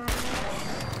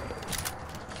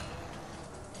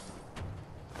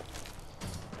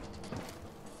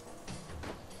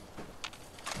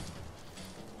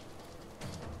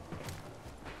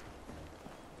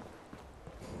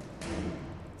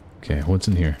 Okay, what's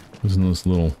in here? What's in this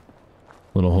little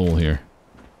hole here?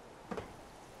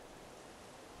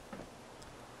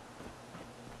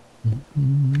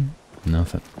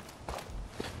 Nothing.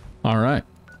 All right.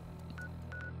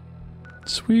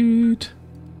 Sweet.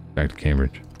 Back to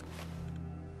Cambridge.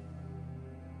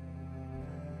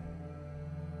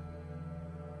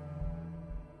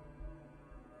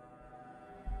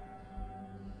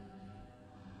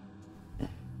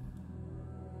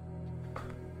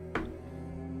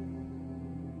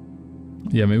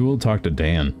 Yeah, maybe we'll talk to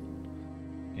Dan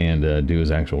and do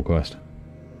his actual quest.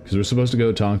 Because we're supposed to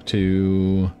go talk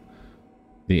to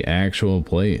the actual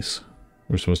place.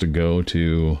 We're supposed to go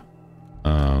to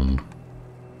the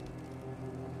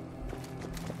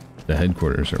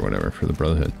headquarters or whatever for the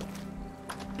Brotherhood.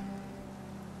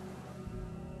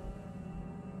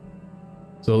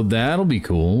 So that'll be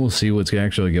cool. We'll see what's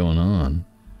actually going on.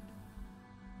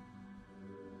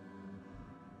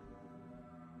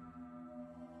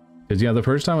 Because, yeah, the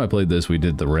first time I played this, we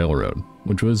did the railroad,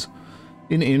 which was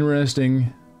an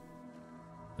interesting...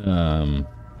 that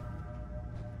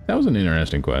was an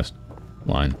interesting quest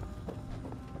line.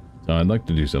 So I'd like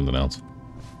to do something else.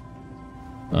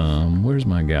 Where's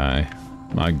my guy?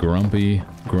 My grumpy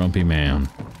man.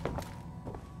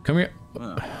 Come here.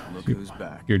 Look who's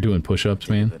back. You're doing push-ups,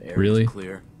 man? Really?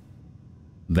 Clear.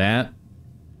 That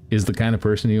is the kind of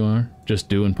person you are? Just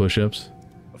doing push-ups?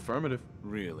 Affirmative.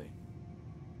 Really?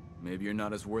 Maybe you're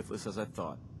not as worthless as I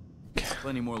thought.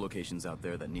 Plenty more locations out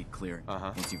there that need clearing.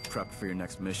 Once you've prepped for your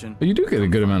next mission. But you do get a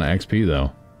good amount of XP,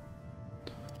 though.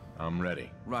 I'm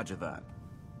ready. Roger that.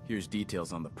 Here's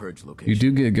details on the purge location. You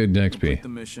do get good XP. Complete the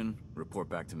mission, report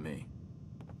back to me.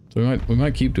 So we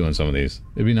might keep doing some of these.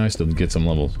 It'd be nice to get some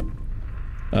levels.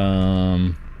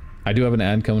 I do have an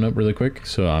ad coming up really quick,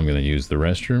 so I'm gonna use the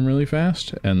restroom really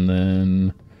fast, and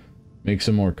then make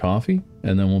some more coffee,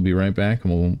 and then we'll be right back,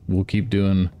 and we'll keep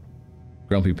doing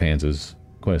Grumpy Pants'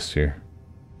 quests here.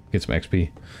 Get some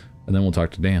XP, and then we'll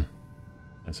talk to Dan.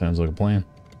 That sounds like a plan.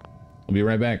 We'll be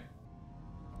right back.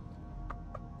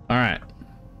 Alright,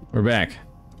 we're back.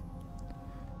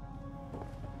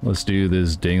 Let's do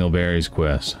this Dingleberry's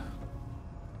quest.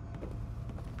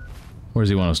 Where does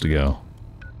he want us to go?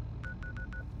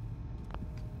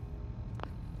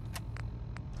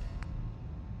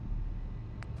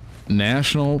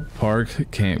 National Park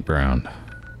Campground.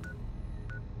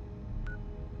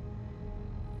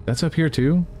 That's up here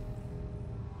too?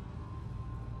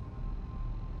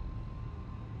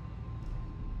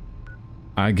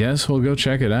 I guess we'll go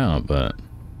check it out, but...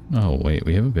 Oh, wait,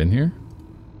 we haven't been here?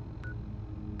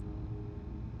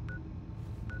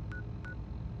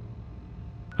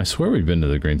 I swear we've been to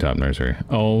the Green Top Nursery.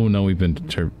 Oh, no, we've been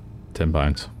to 10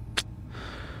 Pines.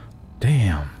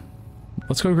 Damn.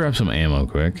 Let's go grab some ammo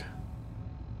quick.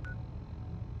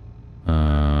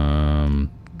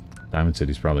 Diamond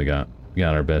City's probably got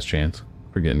our best chance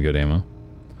for getting good ammo.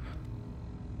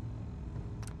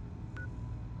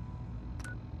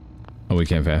 Oh, we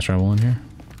can't fast travel in here?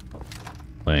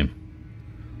 Lame.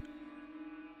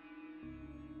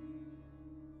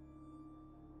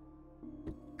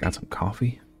 Got some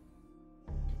coffee.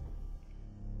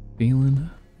 Feeling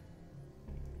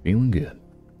good.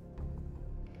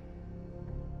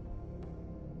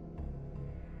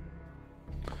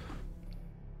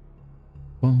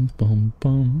 Bum bum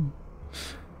bum.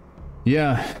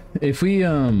 Yeah, if we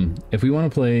want to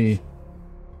play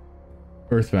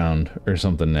Earthbound or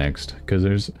something next, because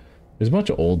there's a bunch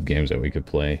of old games that we could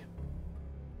play.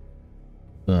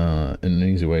 And an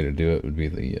easy way to do it would be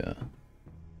the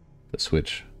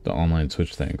Switch, the online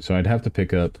Switch thing. So I'd have to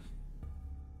pick up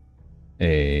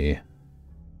I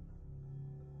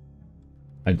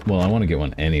want to get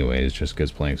one anyways, just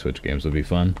because playing Switch games would be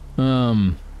fun.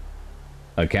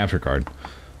 A capture card.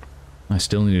 I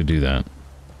still need to do that.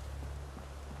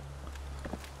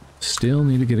 Still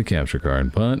need to get a capture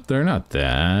card, but they're not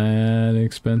that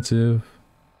expensive.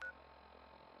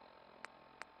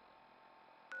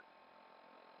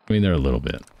 I mean, they're a little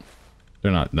bit.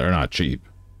 They're not cheap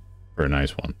for a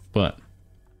nice one, but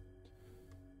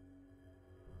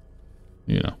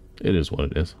you know, it is what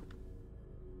it is.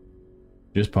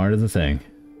 Just part of the thing.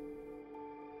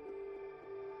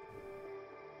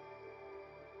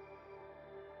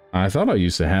 I thought I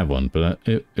used to have one, but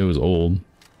it was old.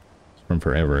 It's from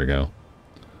forever ago.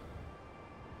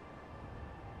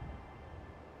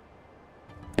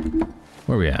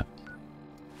 Where are we at?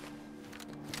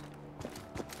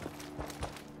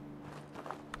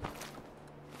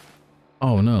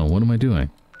 Oh no, what am I doing?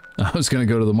 I was gonna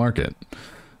go to the market.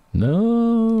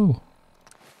 No!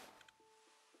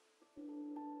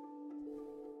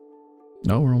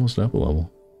 Oh, we're almost up a level.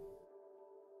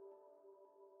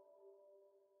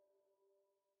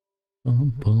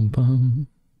 Bum, bum, bum.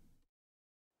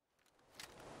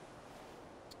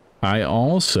 I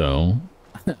also,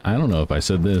 I don't know if I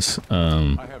said this,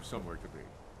 I have somewhere to be.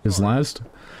 because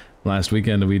last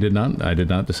weekend I did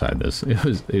not decide this.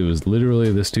 It was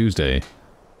literally this Tuesday.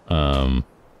 I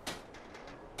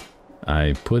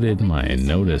put in my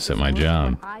notice at my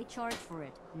job. I charge for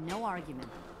it. No argument.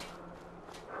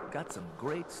 Got some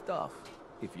great stuff,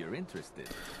 if you're interested.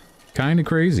 Kind of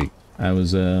crazy. It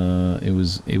was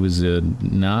a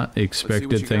not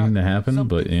expected thing to happen,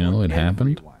 but you know, it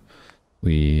happened.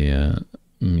 Me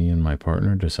and my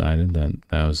partner decided that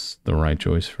that was the right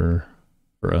choice for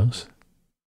us.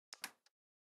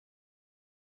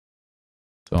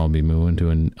 So I'll be moving to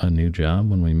a new job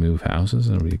when we move houses.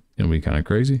 It'll be kind of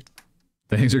crazy.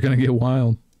 Things are gonna get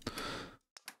wild.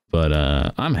 But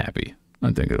I'm happy.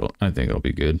 I think it'll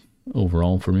be good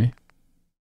overall for me.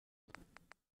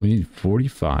 We need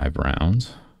 45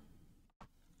 rounds.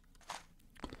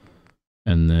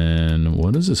 And then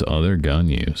what does this other gun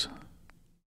use?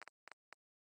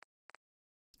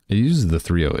 It uses the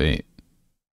 308.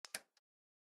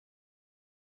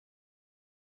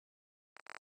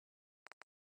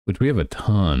 Which we have a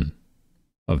ton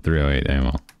of 308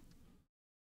 ammo.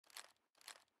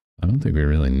 I don't think we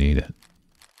really need it.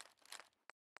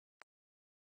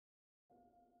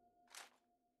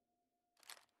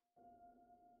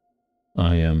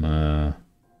 I am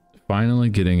finally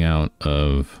getting out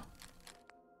of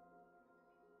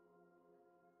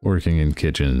working in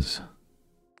kitchens.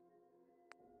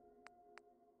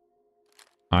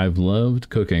 I've loved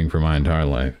cooking for my entire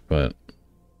life, but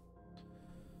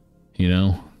you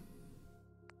know,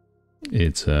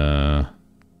 it's damn,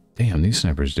 these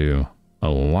snipers do a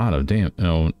lot of damage.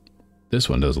 Oh, this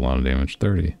one does a lot of damage,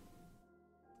 30.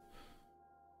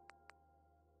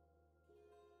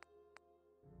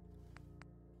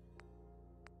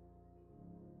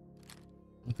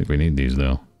 I think we need these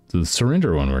though. So the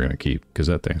syringer one we're gonna keep because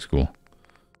that thing's cool.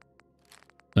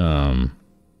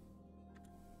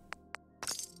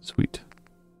 Sweet.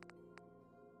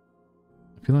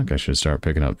 I feel like I should start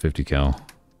picking up 50 cal.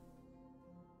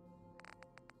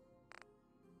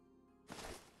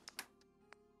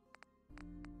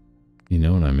 You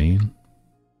know what I mean?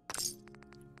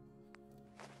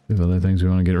 We have other things we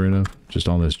want to get rid of? Just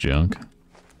all this junk?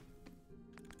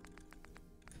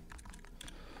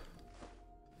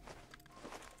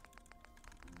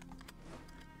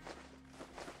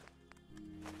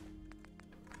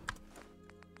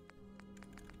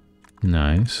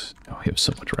 Nice. Oh, we have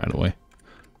so much right away.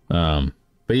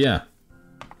 But yeah,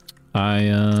 I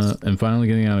am finally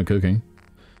getting out of cooking,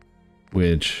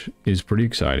 which is pretty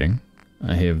exciting.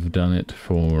 I have done it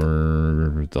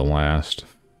for the last,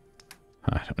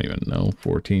 I don't even know,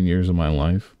 14 years of my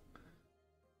life.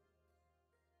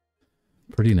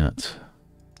 Pretty nuts.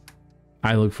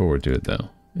 I look forward to it though.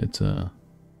 It's it'll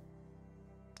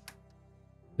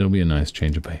be a nice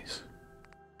change of pace.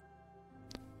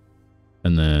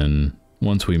 And then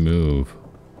once we move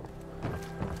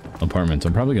apartments,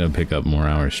 I'm probably going to pick up more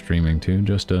hours streaming too,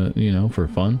 just to, you know, for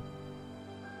fun.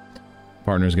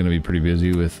 Partner's going to be pretty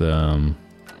busy with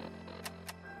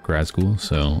grad school,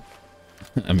 so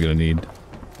I'm going to need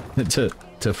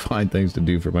to find things to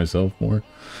do for myself more.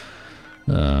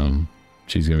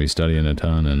 She's going to be studying a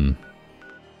ton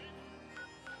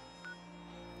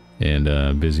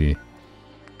and busy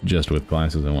just with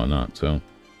classes and whatnot, so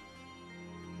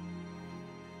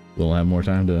we'll have more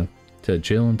time to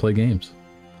chill and play games.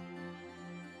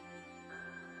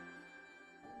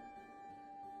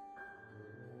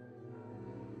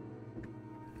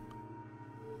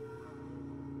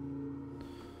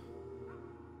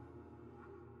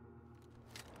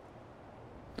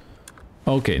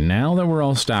 Okay, now that we're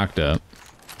all stocked up,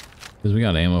 because we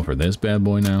got ammo for this bad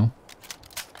boy now,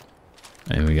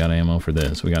 and we got ammo for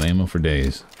this, we got ammo for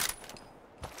days.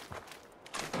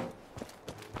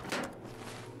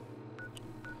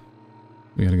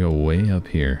 We gotta go way up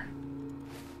here.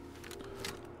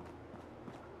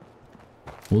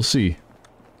 We'll see.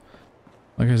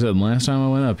 Like I said, last time I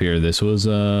went up here, this was,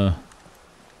 Welcome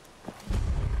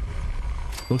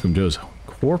Joe's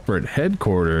corporate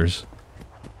headquarters.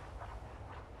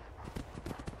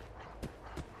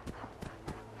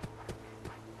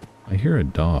 I hear a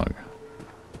dog.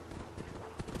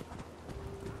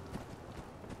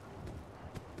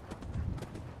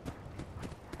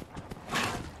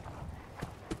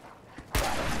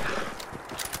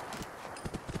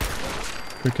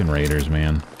 Frickin' raiders,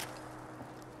 man.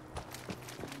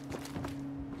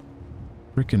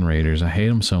 Frickin' raiders, I hate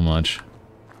them so much.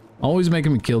 Always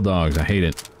making me kill dogs, I hate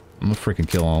it. I'm gonna frickin'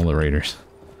 kill all the raiders.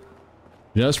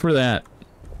 Just for that.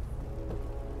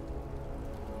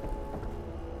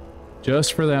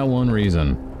 Just for that one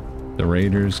reason, the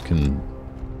raiders can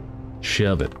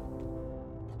shove it.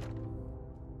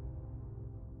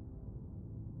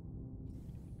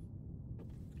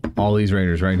 All these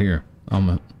raiders right here.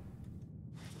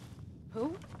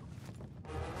 Who?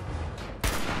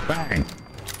 Bang!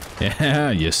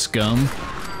 Yeah, you scum.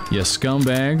 You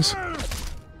scumbags.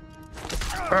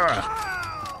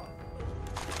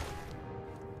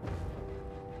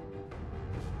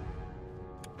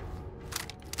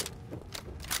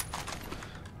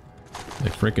 They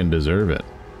frickin' deserve it.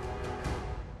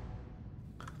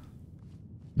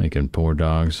 Making poor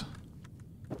dogs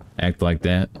act like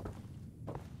that.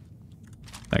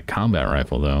 That combat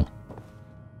rifle, though.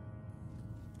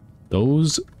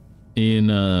 Those in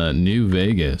New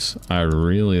Vegas, I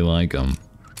really like them.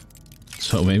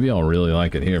 So maybe I'll really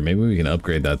like it here. Maybe we can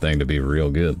upgrade that thing to be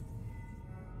real good.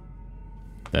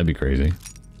 That'd be crazy.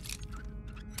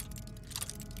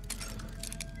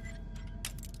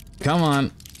 Come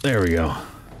on. There we go.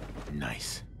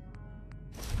 Nice.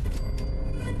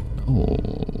 Oh,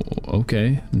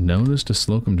 okay. Notice to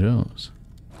Slocum Joe's.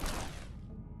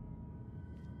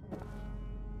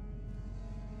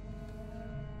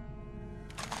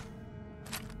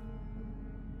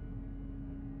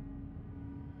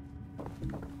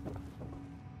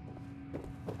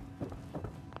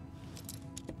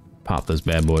 Pop this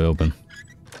bad boy open.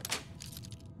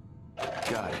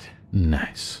 Got it.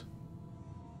 Nice.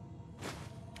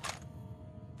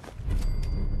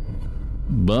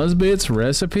 Buzzbits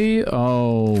recipe?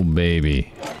 Oh,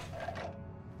 baby.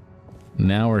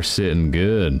 Now we're sitting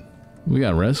good. We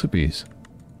got recipes.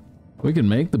 We can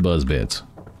make the Buzzbits.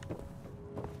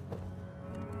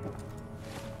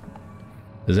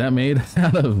 Is that made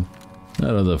out of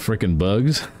the frickin'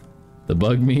 bugs? The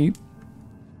bug meat?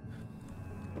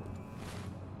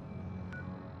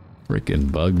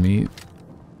 Frickin' bug meat.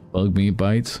 Bug meat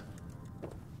bites.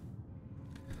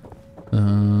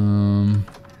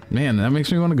 Man, that makes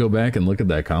me want to go back and look at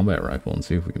that combat rifle and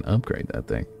see if we can upgrade that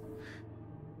thing.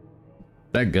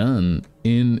 That gun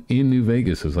in New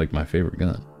Vegas is like my favorite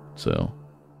gun. So,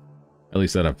 at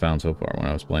least that I've found so far when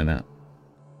I was playing that.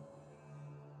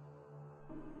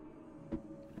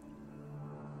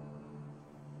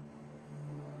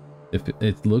 If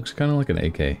it looks kind of like an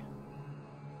AK,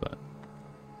 but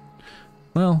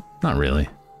well, not really.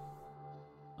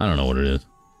 I don't know what it is.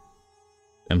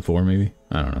 M4 maybe?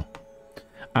 I don't know.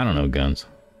 I don't know guns.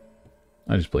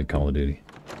 I just played Call of Duty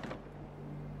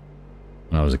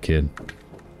when I was a kid.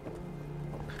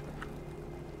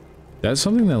 That's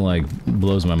something that like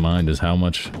blows my mind is how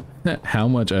much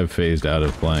I've phased out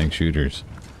of playing shooters,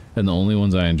 and the only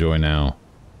ones I enjoy now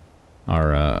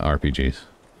are RPGs.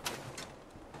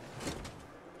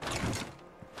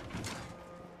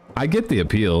 I get the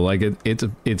appeal, like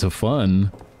it's a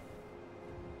fun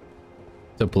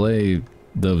to play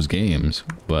those games,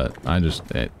 but I just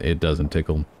it doesn't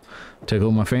tickle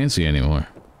my fancy anymore.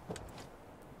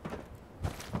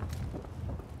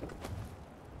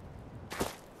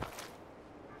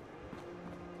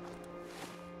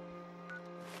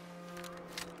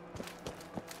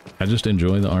 I just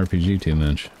enjoy the RPG too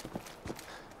much.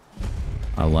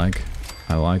 I like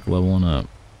leveling up.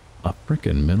 A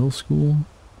frickin' middle school?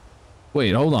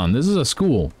 Wait, hold on. This is a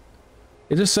school.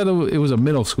 It just said it was a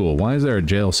middle school. Why is there a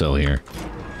jail cell here?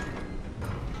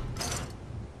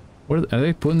 What are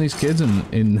they putting these kids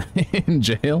in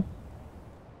jail?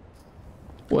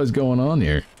 What's going on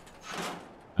here?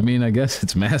 I mean, I guess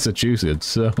it's Massachusetts,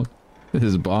 so this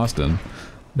is Boston.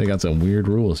 They got some weird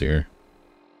rules here.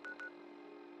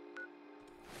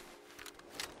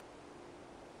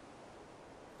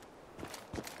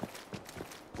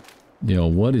 You know,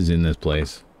 what is in this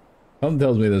place? Something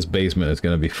tells me this basement is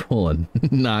going to be full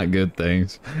of not good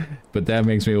things. But that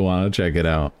makes me want to check it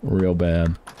out real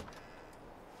bad.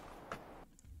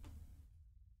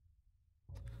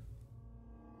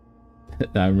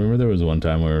 I remember there was one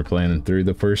time we were playing through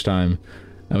the first time,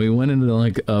 and we went into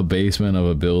like a basement of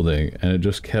a building, and it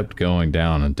just kept going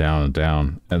down and down and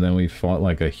down. And then we fought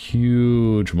like a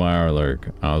huge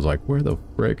Mirelurk. I was like, where the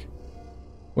frick?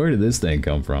 Where did this thing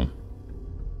come from?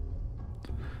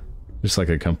 Just like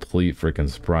a complete freaking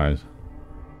surprise.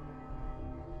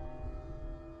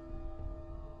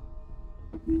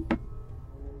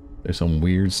 There's some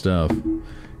weird stuff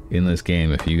in this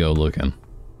game if you go looking.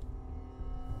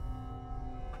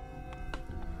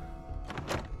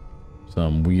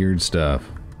 Some weird stuff.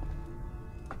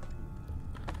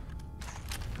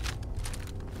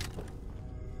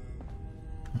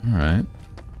 Alright.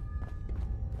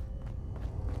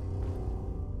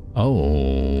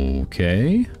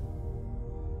 Okay.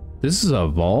 This is a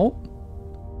vault?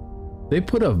 They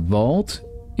put a vault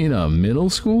In a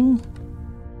middle school?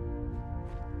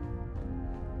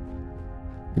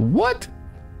 What?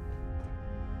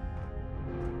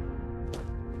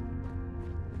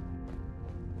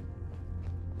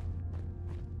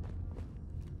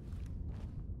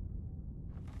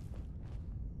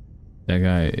 That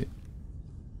guy,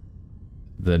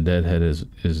 the deadhead is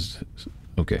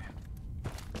okay.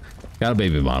 Got a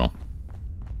baby bottle.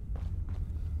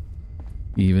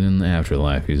 Even in the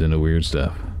afterlife, he's into weird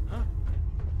stuff.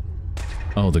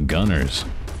 Oh, the gunners.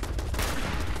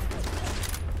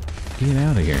 Get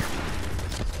out of here.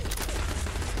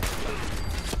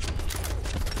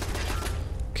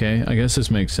 Okay, I guess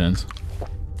this makes sense.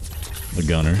 The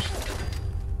gunners.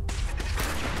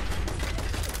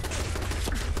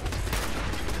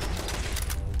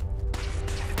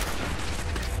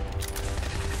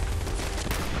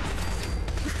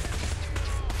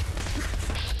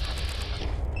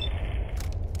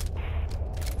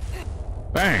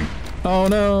 Bang! Oh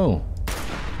no!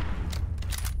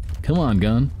 Come on,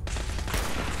 gun.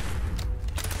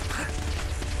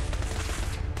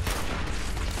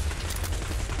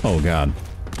 Oh god.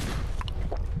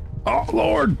 Oh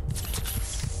lord!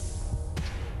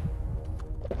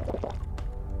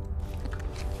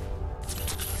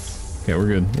 Okay, we're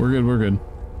good. We're good. We're good.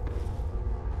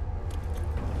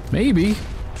 Maybe.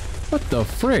 What the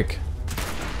frick?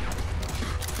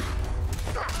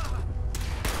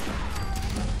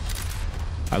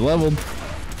 I leveled.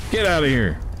 Get out of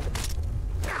here.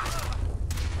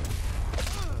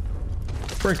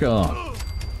 Frick off.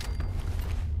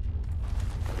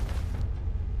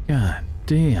 God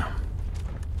damn.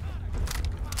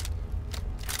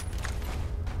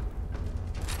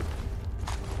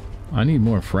 I need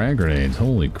more frag grenades.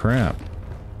 Holy crap.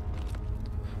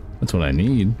 That's what I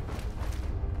need.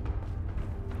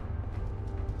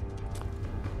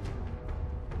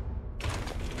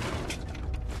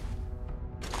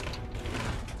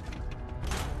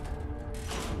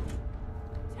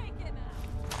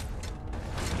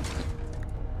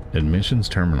 Admissions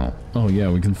terminal. Oh yeah,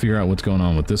 we can figure out what's going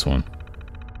on with this one.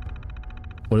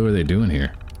 What are they doing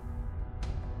here?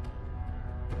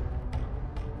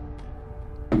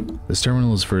 This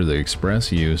terminal is for the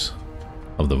express use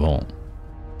of the vault.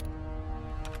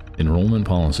 Enrollment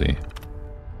policy.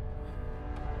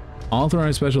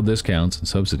 Authorize special discounts and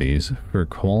subsidies for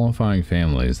qualifying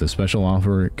families. The special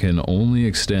offer can only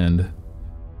extend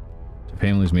to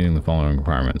families meeting the following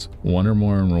requirements. One or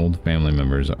more enrolled family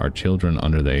members are children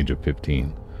under the age of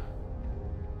 15.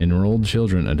 Enrolled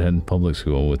children attend public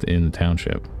school within the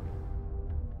township.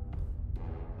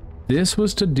 This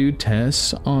was to do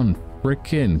tests on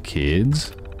frickin'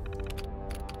 kids?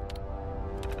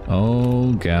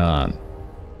 Oh god.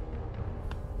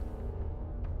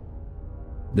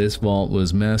 This vault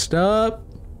was messed up.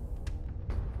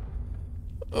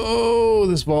 Oh,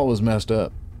 this vault was messed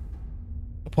up.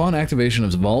 Upon activation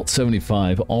of Vault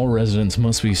 75, all residents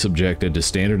must be subjected to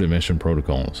standard admission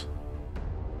protocols.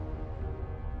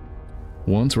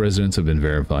 Once residents have been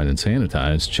verified and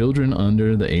sanitized, children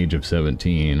under the age of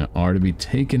 17 are to be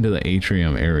taken to the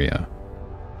atrium area.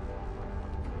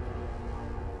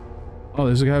 Oh,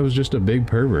 this guy was just a big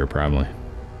pervert, probably.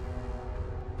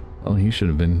 Well, he should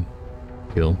have been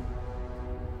killed.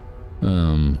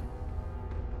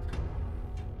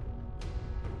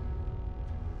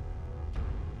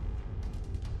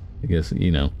 I guess,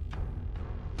 you know.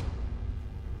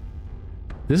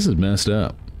 This is messed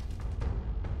up.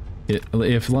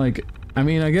 If like, I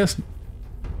mean, I guess,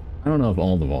 I don't know if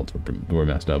all the vaults were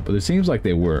messed up, but it seems like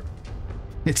they were.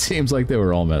 It seems like they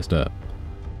were all messed up.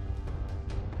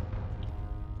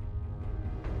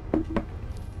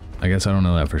 I guess I don't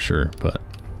know that for sure, but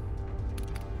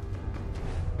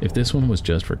if this one was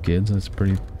just for kids, that's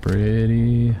pretty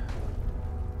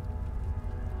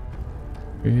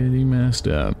messed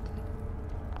up.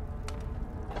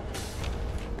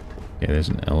 Okay, there's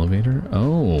an elevator.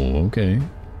 Oh, okay.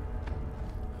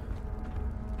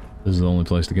 This is the only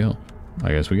place to go.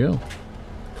 I guess we go.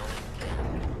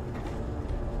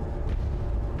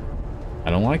 I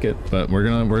don't like it, but we're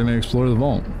gonna explore the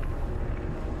vault.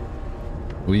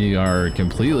 We are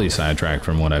completely sidetracked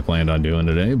from what I planned on doing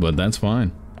today, but that's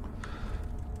fine.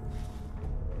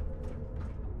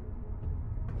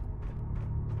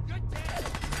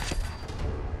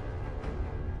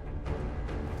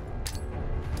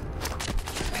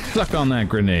 Suck on that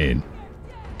grenade.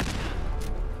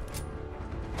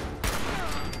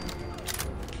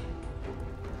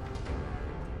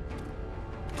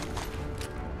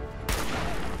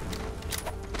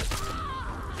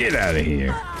 Get out of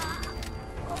here.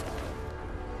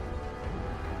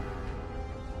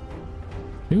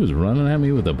 He was running at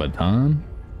me with a baton.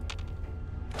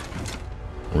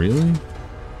 Really?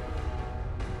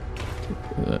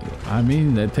 I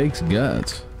mean, that takes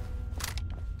guts.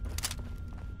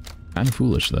 Kind of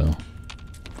foolish, though.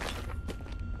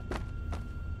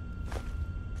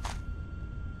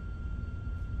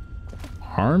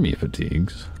 Army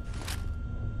fatigues.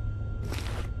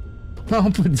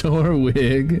 Pompadour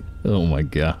wig. Oh my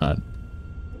god.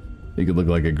 He could look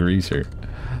like a greaser.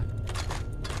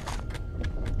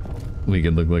 We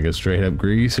could look like a straight up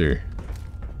greaser.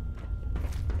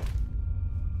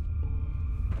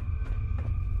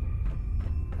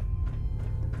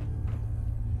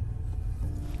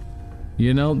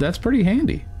 You know, that's pretty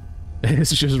handy.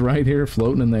 It's just right here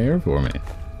floating in the air for me.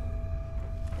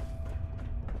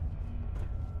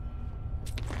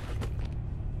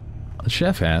 A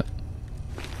chef hat.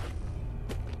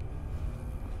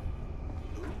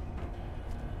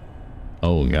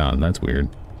 Oh god, that's weird.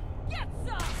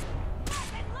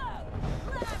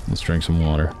 Let's drink some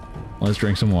water. Let's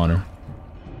drink some water.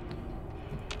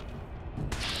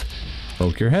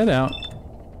 Poke your head out.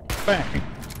 Bang!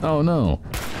 Oh no.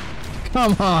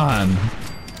 Come on!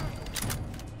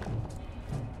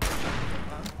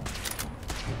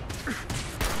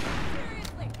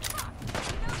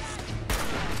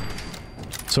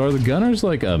 So are the gunners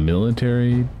like a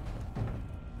military?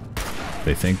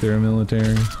 They think they're a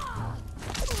military?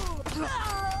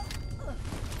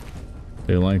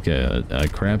 They're like a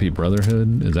crappy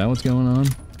Brotherhood? Is that what's going on?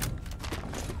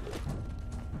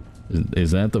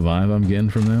 Is that the vibe I'm getting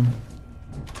from them?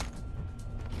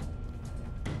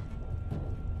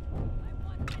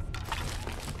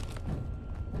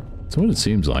 That's what it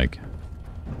seems like.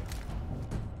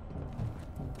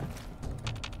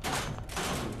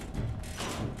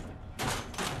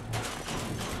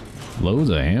 Loads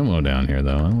of ammo down here,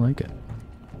 though. I like it.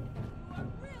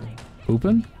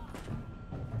 Pooping?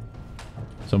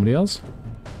 Somebody else?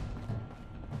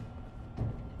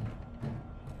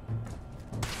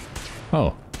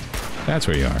 Oh, that's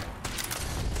where you are.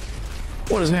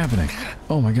 What is happening?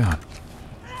 Oh my god.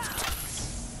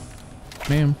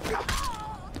 Ma'am.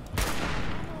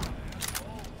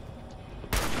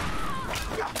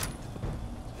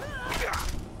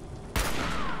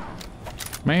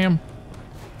 Ma'am.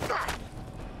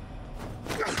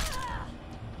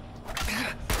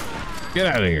 Get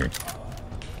out of here.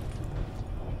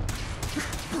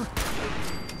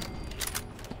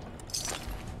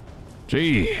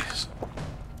 Jeez.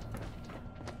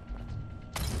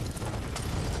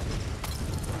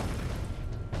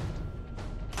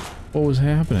 What was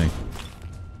happening?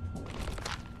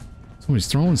 Somebody's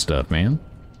throwing stuff, man.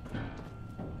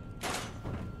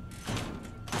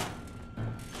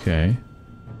 Okay.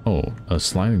 Oh, a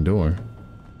sliding door.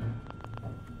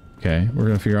 Okay, we're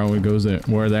gonna figure out what goes there,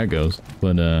 where that goes.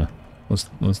 But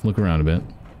let's look around a bit.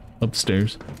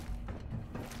 Upstairs.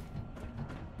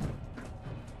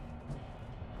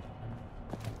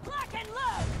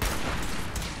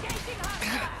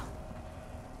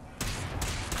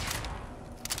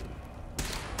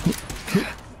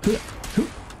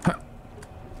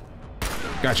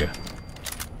 Gotcha.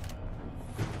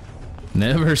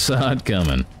 Never saw it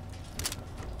coming.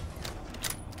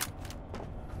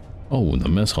 Oh, the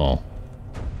mess hall.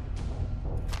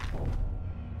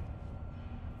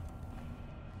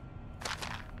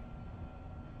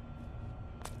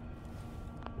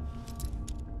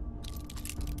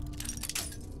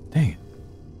 Dang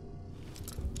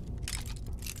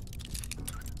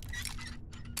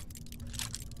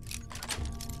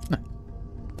it.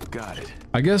 Got it.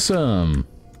 I guess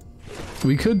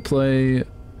we could play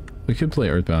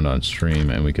Earthbound on stream,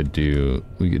 and we could do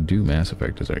Mass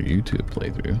Effect as our YouTube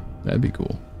playthrough. That'd be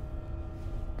cool.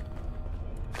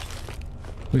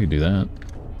 We could do that.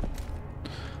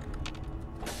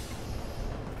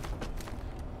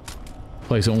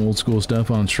 Play some old school stuff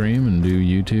on stream and do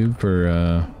YouTube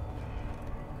for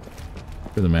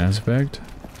the Mass Effect.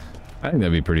 I think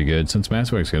that'd be pretty good, since Mass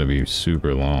Effect's gonna be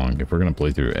super long. If we're gonna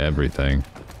play through everything,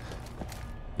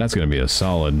 that's gonna be a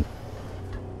solid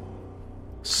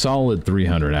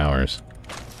 300 hours.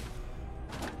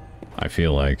 I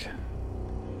feel like.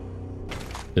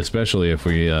 Especially if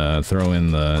we throw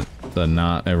in the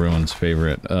not everyone's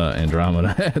favorite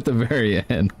Andromeda at the very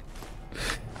end.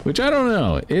 Which I don't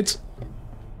know.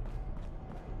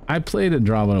 I played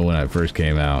Andromeda when I first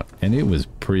came out, and it was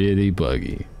pretty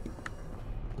buggy.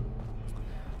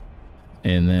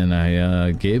 And then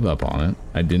I gave up on it.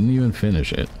 I didn't even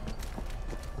finish it.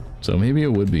 So maybe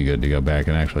it would be good to go back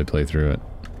and actually play through it.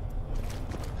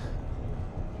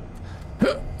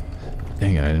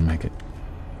 Dang it, I didn't make it.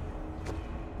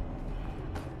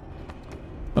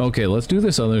 Okay, let's do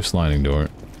this other sliding door.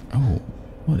 Oh,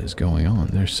 what is going on?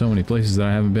 There's so many places that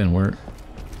I haven't been. Where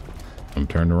I'm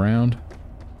turned around.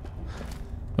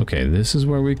 Okay, this is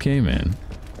where we came in.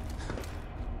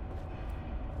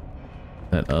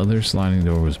 That other sliding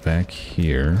door was back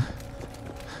here.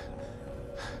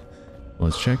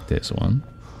 Let's check this one.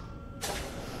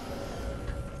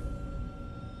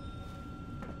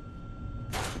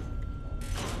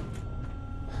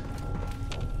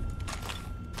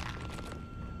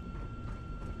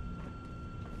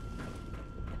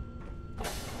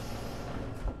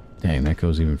 Dang, that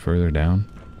goes even further down.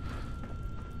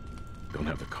 Don't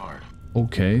have the card.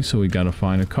 Okay, so we gotta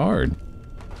find a card.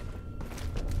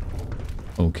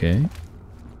 Okay.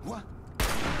 What?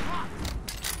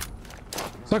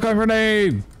 Suck on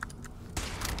grenade!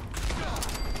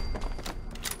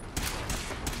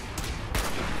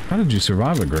 How did you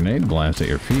survive a grenade blast at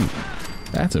your feet?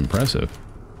 That's impressive.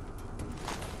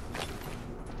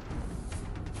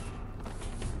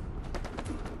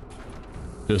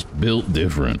 Just built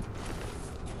different.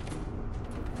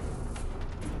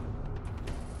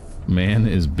 Man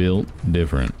is built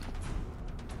different.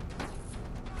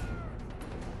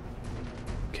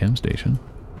 Chem station.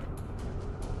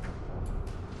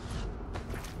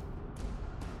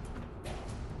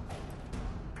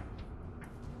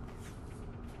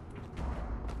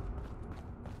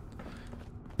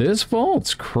 This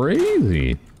vault's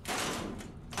crazy.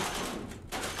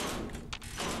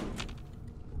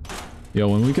 Yo,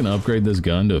 when we can upgrade this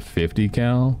gun to 50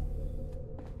 cal,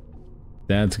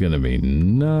 that's gonna be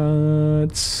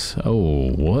nuts.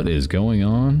 Oh, what is going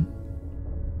on?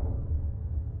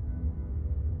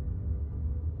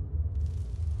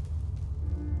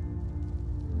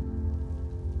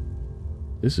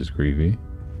 This is creepy.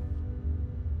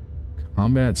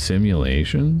 Combat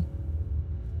simulation?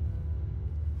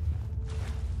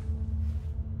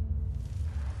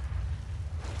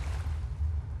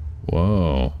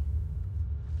 Whoa.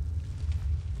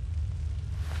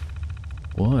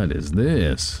 What is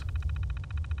this?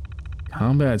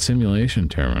 Combat simulation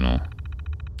terminal.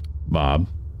 Bob.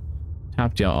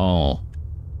 Tapped ya all.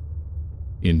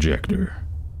 Injector.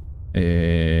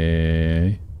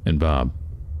 And Bob.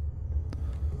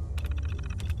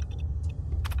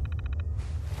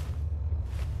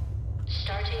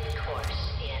 Starting course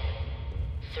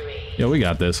in 3. Yo, we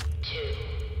got this.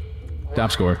 2.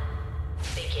 Top score.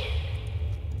 Begin.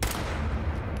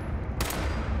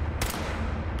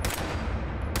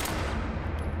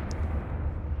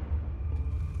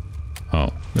 Oh,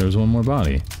 there's one more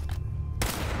body.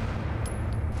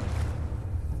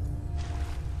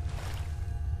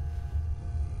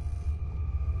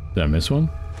 Did I miss one?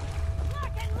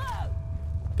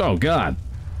 Oh god.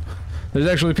 There's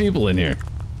actually people in here.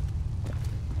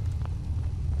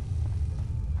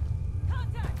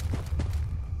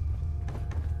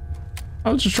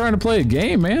 I was just trying to play a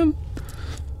game, man.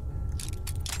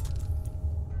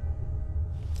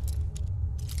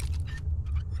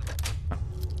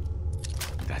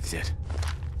 That's it.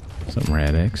 Some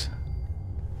Rad X.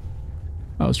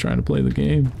 I was trying to play the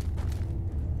game.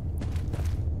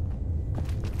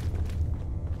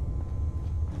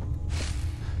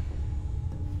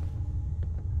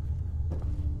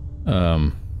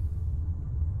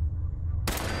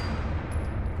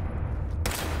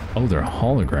 Oh, they're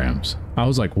holograms. I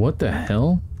was like, what the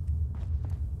hell?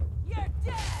 You're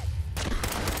dead.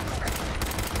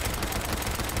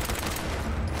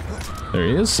 There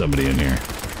is somebody in here.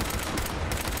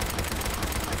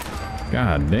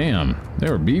 God damn. They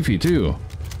were beefy too.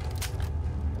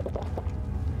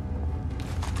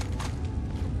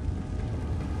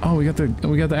 Oh, we got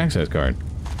the access card.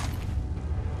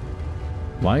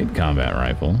 Light combat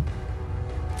rifle.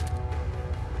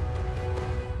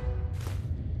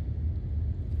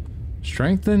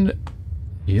 Strengthened.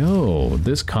 Yo,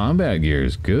 this combat gear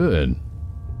is good.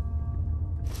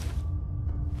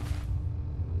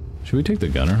 Should we take the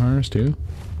gunner harness too?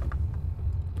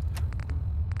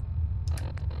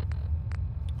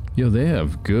 Yo, they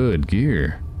have good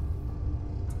gear.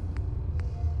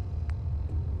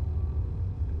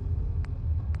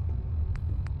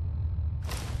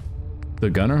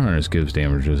 The gunner harness gives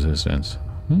damage resistance.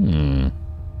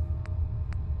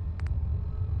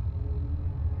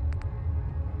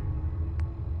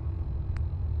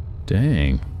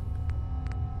 Dang.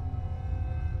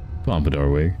 Pompadour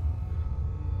wig.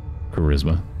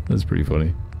 Charisma. That's pretty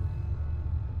funny.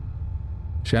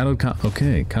 Shadowed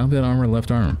okay, combat armor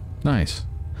left arm. Nice.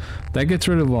 That gets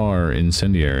rid of our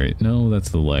incendiary. No, that's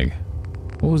the leg.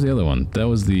 What was the other one? That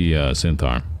was the synth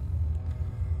arm.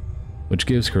 Which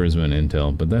gives charisma and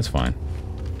intel, but that's fine.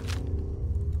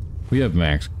 We have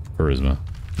max charisma.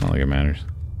 Not like it matters.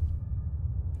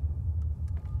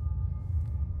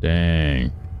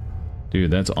 Dang. Dude,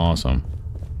 that's awesome.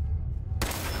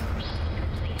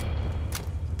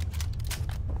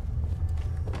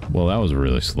 Well, that was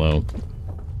really slow.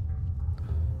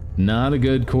 Not a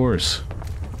good course.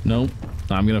 Nope.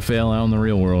 I'm gonna fail out in the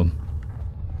real world.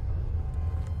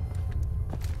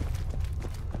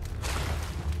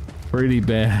 Pretty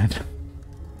bad.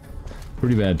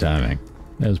 Pretty bad timing.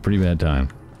 That was pretty bad time.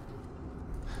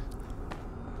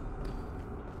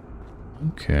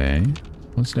 Okay.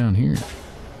 What's down here?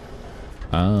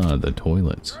 Ah, the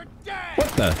toilets. What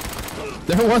the?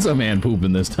 There was a man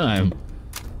pooping this time.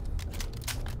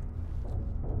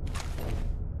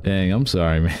 Dang, I'm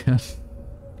sorry, man.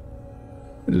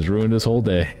 I just ruined this whole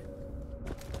day.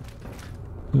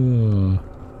 Ruined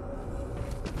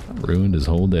his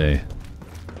whole day.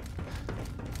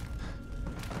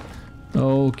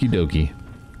 Okie dokie.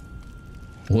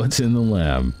 What's in the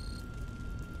lab?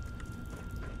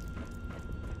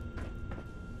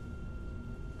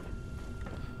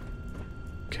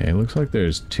 Okay, looks like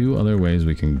there's 2 other ways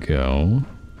we can go.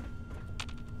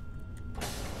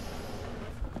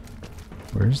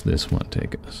 Where's this one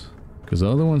take us? Because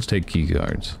the other ones take key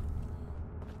cards.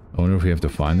 I wonder if we have to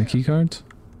find the key cards?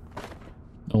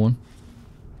 No one?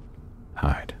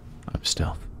 Hide. I'm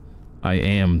stealth. I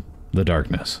am the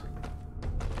darkness.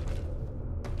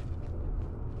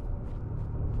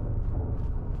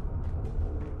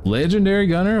 Legendary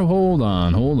gunner? Hold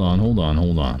on, hold on, hold on,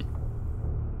 hold on.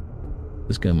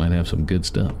 This guy might have some good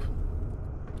stuff.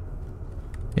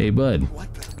 Hey, bud.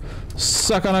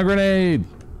 Suck on a grenade!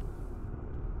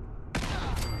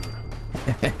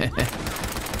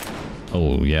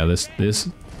 Oh, yeah, this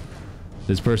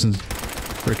person's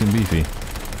freaking beefy.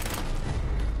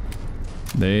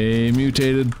 They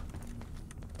mutated.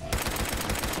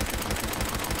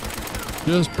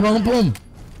 Just pump them!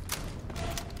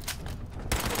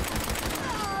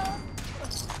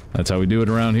 That's how we do it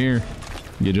around here.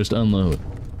 You just unload.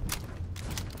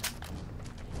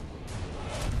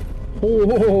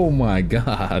 Oh my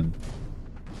god.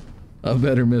 A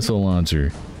better missile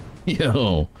launcher.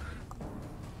 Yo.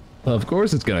 Of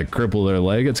course it's gonna cripple their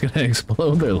leg. It's gonna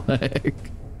explode their leg.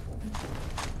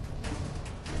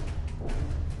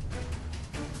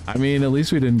 I mean, at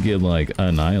least we didn't get, like,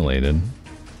 annihilated.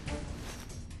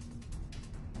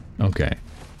 Okay.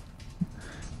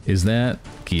 Is that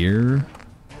gear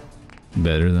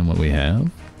better than what we have?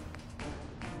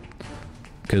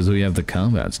 Because we have the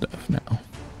combat stuff now.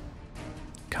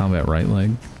 Combat right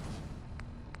leg.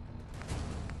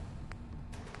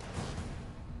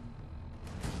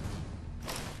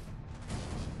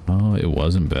 Oh, it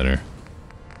wasn't better.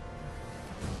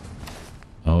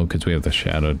 Oh, because we have the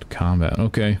shadowed combat.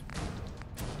 Okay.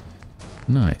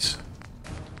 Nice.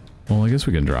 Well, I guess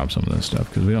we can drop some of this stuff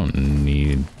because we don't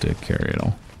need to carry it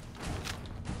all.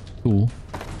 Cool.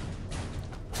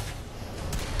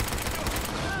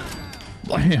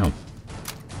 Blam!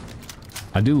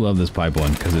 I do love this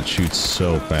pipeline because it shoots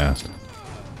so fast.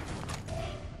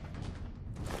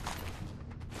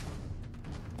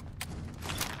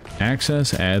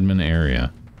 Access admin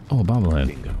area. Oh, a bobblehead.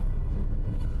 Bingo.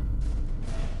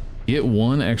 Get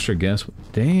 1 extra guess.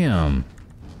 Damn.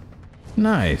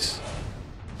 Nice.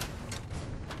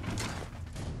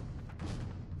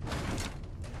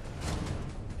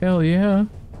 Hell yeah.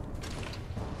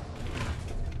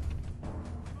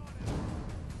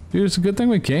 Dude, it's a good thing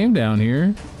we came down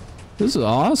here. This is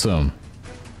awesome.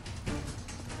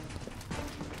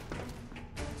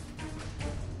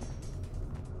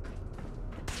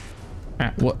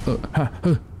 Ah, what?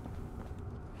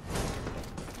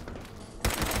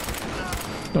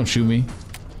 Don't shoot me.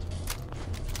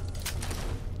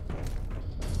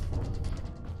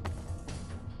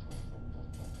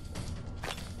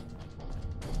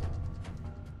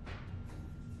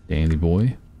 Dandy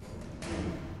boy.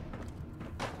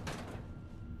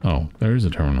 Oh, there is a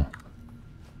terminal.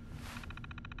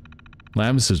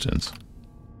 Lab assistance.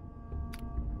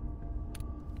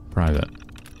 Private.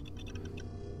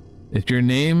 If your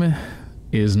name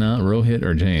is not Rohit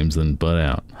or James, then butt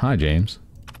out. Hi, James.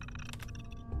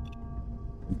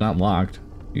 It's not locked.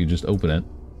 You just open it.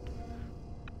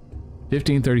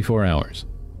 1534 hours.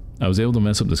 I was able to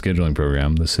mess up the scheduling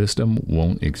program. The system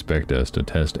won't expect us to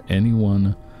test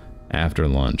anyone after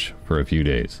lunch for a few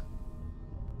days.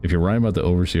 If you're right about the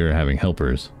overseer having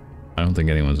helpers, I don't think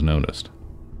anyone's noticed.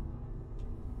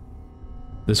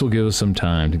 This will give us some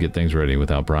time to get things ready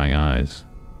without prying eyes.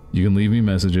 You can leave me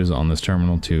messages on this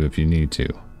terminal too if you need to.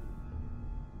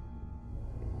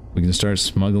 We can start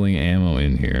smuggling ammo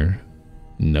in here.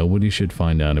 Nobody should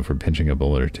find out if we're pinching a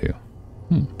bullet or two.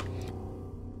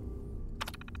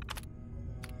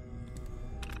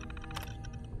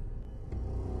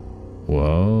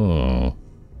 Whoa.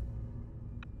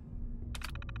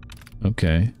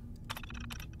 Okay.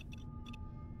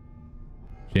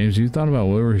 James, you thought about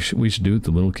what we should do with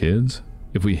the little kids?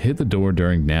 If we hit the door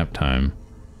during nap time,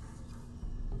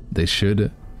 they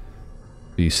should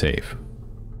be safe.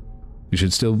 We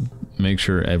should still make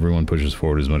sure everyone pushes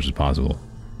forward as much as possible.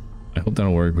 I hope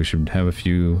that'll work. We should have a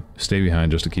few stay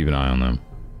behind just to keep an eye on them.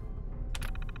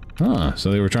 Huh,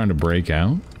 so they were trying to break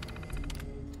out?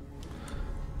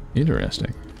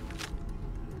 Interesting.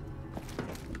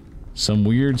 Some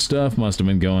weird stuff must have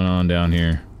been going on down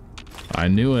here. I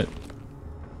knew it.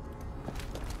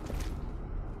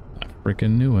 I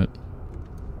freaking knew it.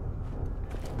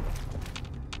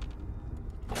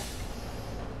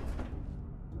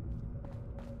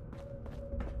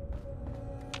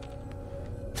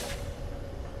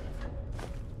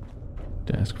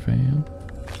 Desk fan.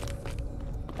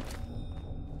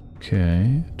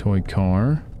 Okay, toy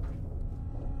car.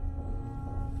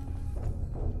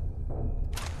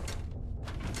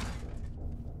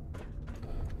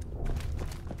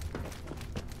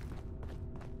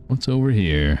 What's over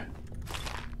here?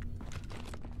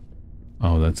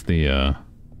 Oh, that's the,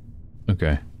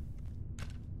 okay.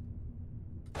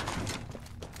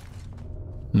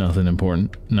 Nothing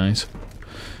important. Nice.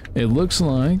 It looks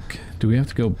like... Do we have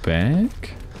to go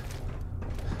back?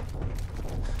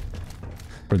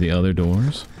 For the other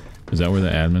doors? Is that where the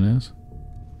admin is?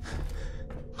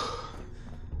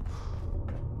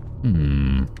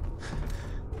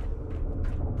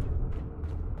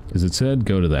 Because it said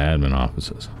go to the admin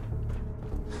offices.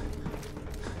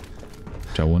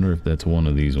 Which I wonder if that's one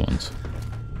of these ones.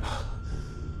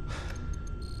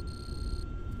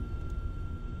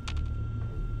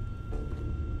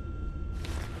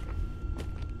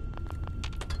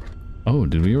 Oh,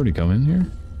 did we already come in here?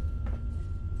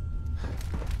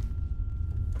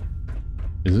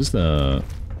 Is this the...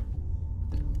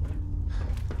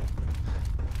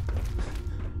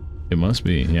 It must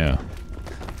be, yeah.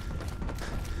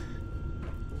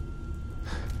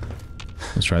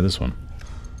 Let's try this one.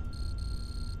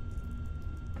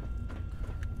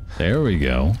 There we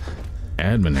go.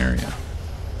 Admin area.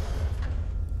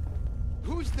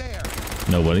 Who's there?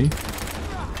 Nobody.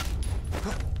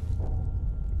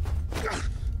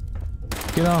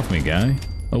 Get off me, guy.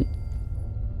 Oh.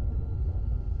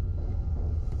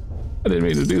 I didn't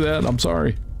mean to do that. I'm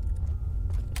sorry.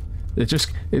 It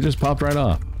just popped right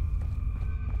off.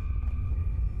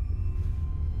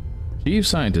 Chief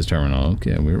Scientist Terminal.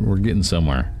 Okay, we're getting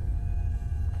somewhere.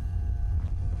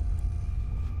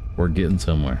 We're getting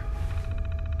somewhere.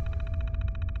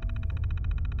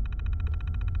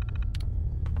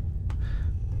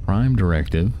 Prime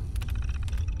Directive.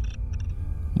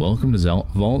 Welcome to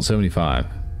Vault 75.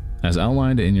 As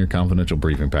outlined in your confidential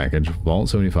briefing package, Vault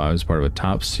 75 is part of a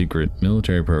top-secret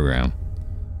military program.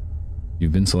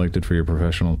 You've been selected for your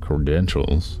professional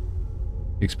credentials,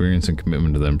 experience, and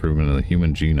commitment to the improvement of the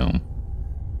human genome.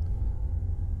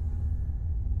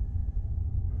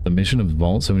 The mission of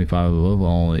Vault 75, above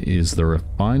all, is the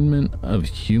refinement of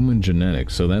human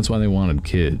genetics, so that's why they wanted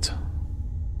kids.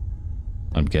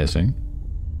 I'm guessing.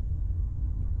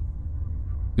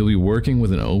 You'll be working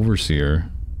with an overseer.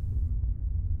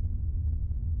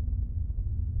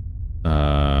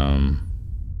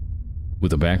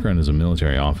 With a background as a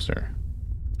military officer.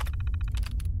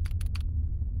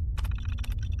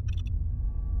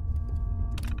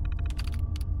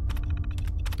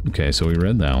 Okay, so we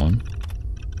read that one.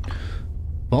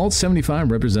 Vault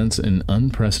 75 represents an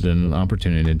unprecedented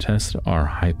opportunity to test our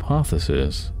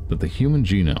hypothesis that the human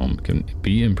genome can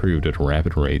be improved at a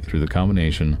rapid rate through the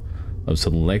combination of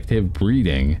selective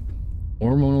breeding,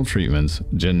 hormonal treatments,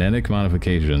 genetic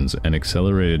modifications, and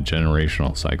accelerated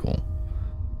generational cycle.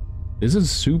 This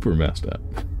is super messed up.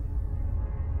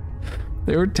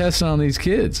 They were testing on these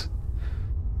kids.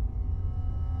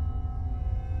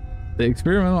 The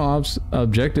experimental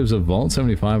objectives of Vault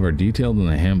 75 are detailed in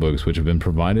the handbooks which have been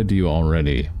provided to you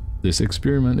already. This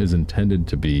experiment is intended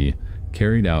to be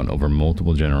carried out over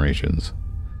multiple generations.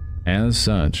 As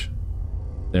such,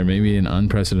 there may be an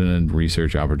unprecedented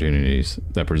research opportunities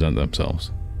that present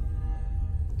themselves.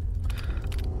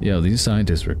 Yo, these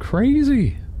scientists are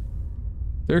crazy.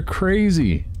 They're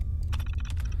crazy.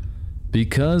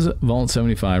 Because Vault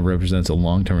 75 represents a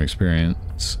long-term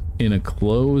experience in a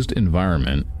closed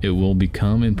environment, it will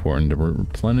become important to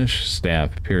replenish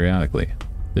staff periodically.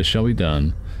 This shall be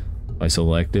done by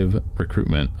selective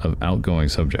recruitment of outgoing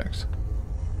subjects.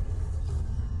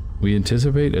 We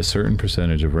anticipate a certain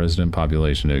percentage of resident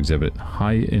population to exhibit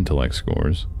high intellect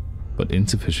scores, but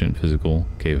insufficient physical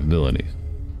capabilities.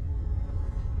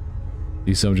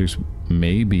 These subjects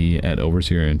may be at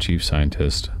Overseer and Chief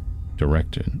Scientist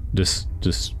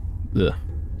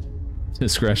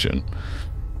discretion,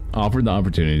 offered the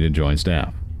opportunity to join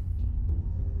staff.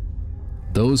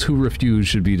 Those who refuse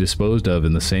should be disposed of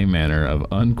in the same manner of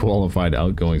unqualified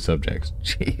outgoing subjects.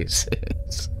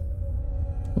 Jesus.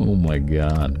 Oh my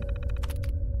god.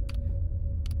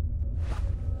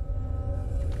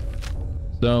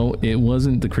 So, it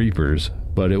wasn't the creepers,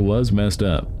 but it was messed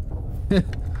up.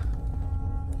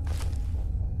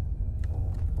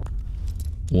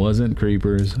 Wasn't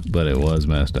creepers, but it was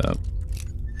messed up.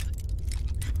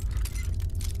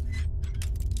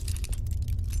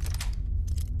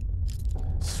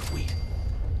 Sweet.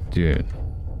 Dude.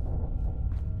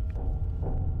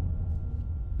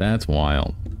 That's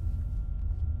wild.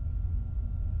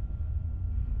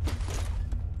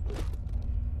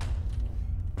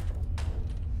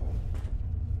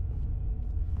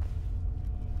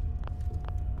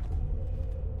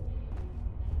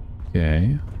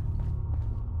 Okay.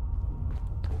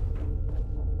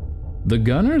 The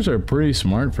gunners are pretty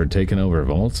smart for taking over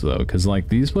vaults though, because like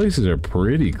these places are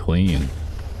pretty clean.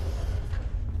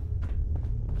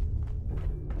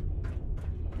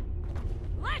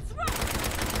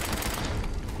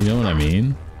 You know what I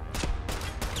mean?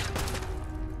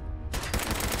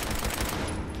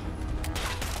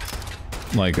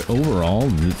 Like overall,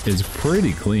 it's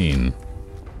pretty clean.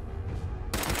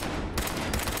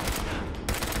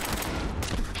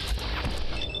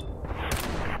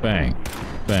 Bang,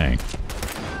 bang,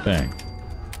 bang.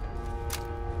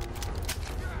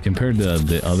 Compared to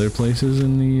the other places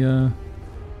in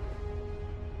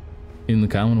the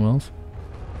Commonwealth,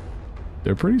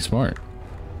 they're pretty smart.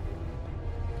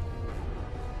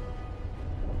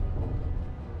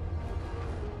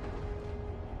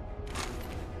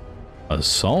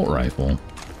 Assault rifle?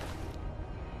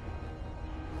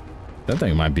 That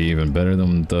thing might be even better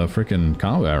than the freaking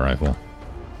combat rifle.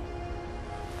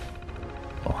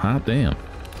 Oh, hot damn.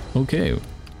 Okay.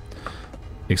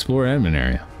 Explore admin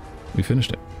area. We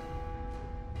finished it.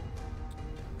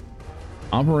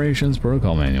 Operations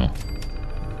Protocol Manual.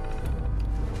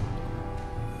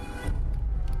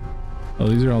 Oh,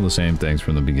 these are all the same things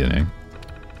from the beginning.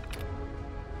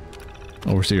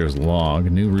 Overseer's log.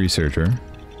 New researcher.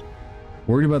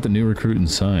 Worried about the new recruit in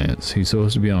science. He's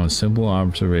supposed to be on simple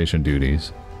observation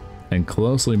duties and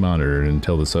closely monitored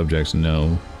until the subjects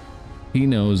he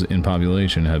knows in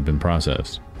population have been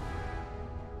processed.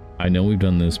 I know we've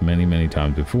done this many, many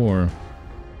times before,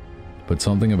 but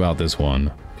something about this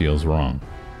one feels wrong.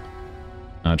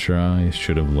 Not sure I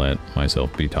should have let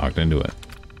myself be talked into it.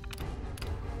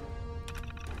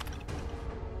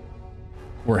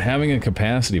 We're having a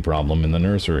capacity problem in the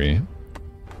nursery.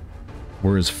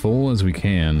 We're as full as we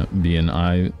can be in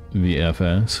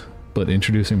IVFS, but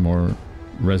introducing more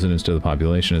residents to the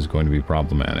population is going to be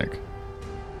problematic.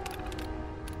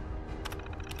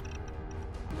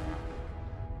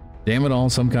 Damn it all,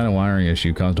 some kind of wiring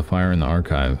issue caused a fire in the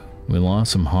archive. We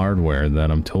lost some hardware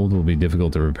that I'm told will be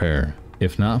difficult to repair.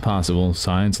 If not possible,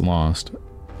 science lost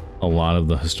a lot of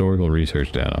the historical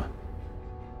research data.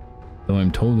 Though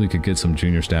I'm told we could get some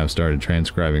junior staff started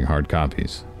transcribing hard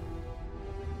copies.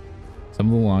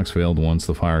 Some of the locks failed once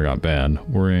the fire got bad,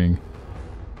 worrying,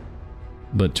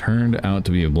 but turned out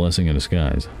to be a blessing in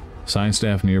disguise. Science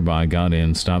staff nearby got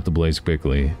in, stopped the blaze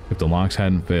quickly. If the locks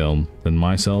hadn't failed, then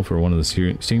myself or one of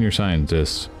the senior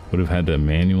scientists would have had to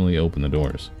manually open the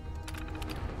doors.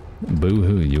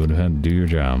 Boo-hoo, you would have had to do your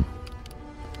job.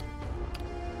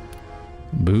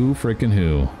 Boo frickin'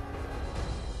 who.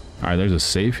 Alright, there's a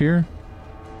safe here?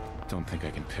 Don't think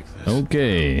I can pick this.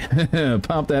 Okay.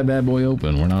 Pop that bad boy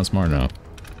open. We're not smart enough.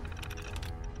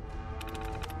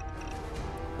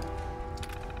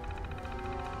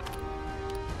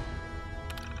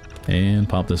 And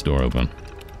pop this door open.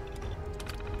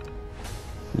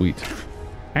 Sweet.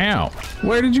 Ow!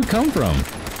 Where did you come from?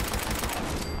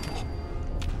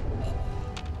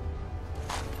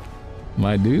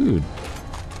 My dude.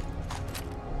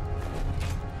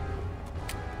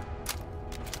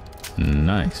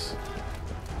 Nice.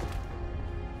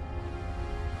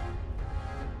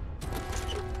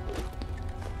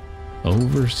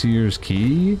 Overseer's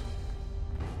key?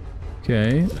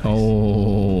 Okay.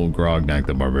 Oh, Grognak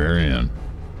the Barbarian.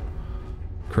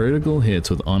 Critical hits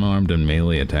with unarmed and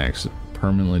melee attacks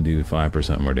permanently do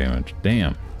 5% more damage.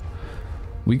 Damn.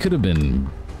 We could have been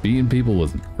beating people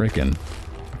with frickin'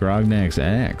 Grognak's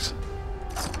axe.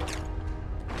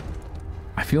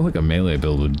 I feel like a melee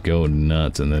build would go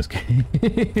nuts in this game.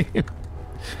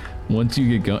 Once you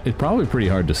get going, it's probably pretty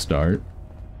hard to start.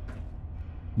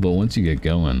 But once you get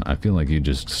going, I feel like you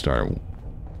just start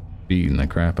beating the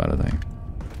crap out of things.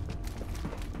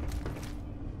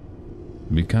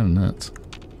 It'd be kind of nuts.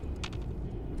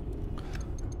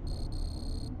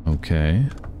 Okay.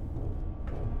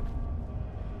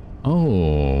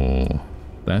 Oh.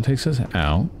 that takes us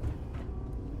out.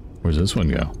 Where's this one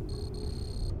go?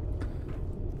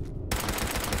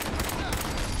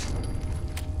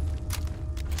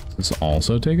 Does this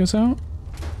also take us out?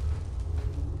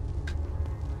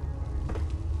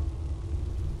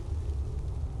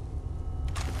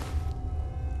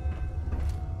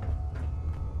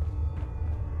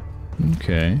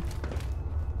 Okay.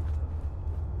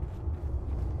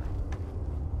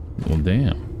 Well,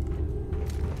 damn.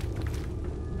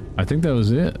 I think that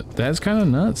was it. That's kind of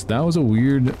nuts. That was a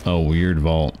weird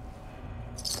vault.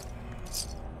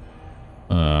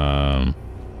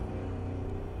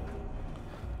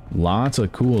 Lots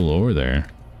of cool lore there.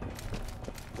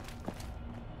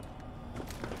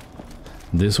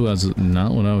 This was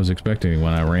not what I was expecting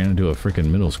when I ran into a freaking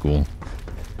middle school.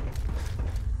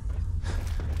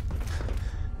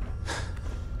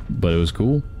 But it was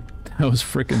cool. That was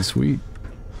freaking sweet.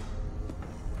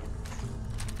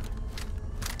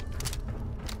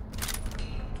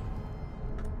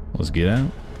 Let's get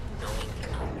out.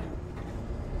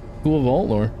 Cool vault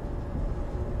lore.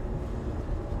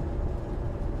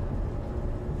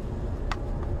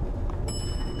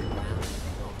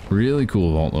 Really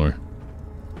cool vault lore.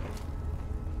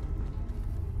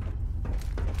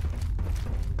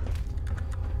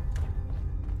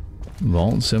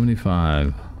 Vault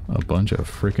 75. A bunch of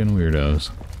freaking weirdos.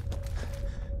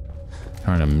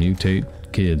 Trying to mutate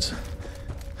kids.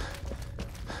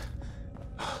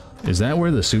 Is that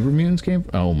where the super mutants came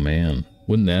from? Oh man.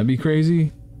 Wouldn't that be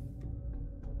crazy?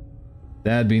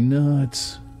 That'd be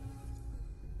nuts.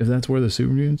 If that's where the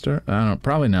super mutants start? I don't know.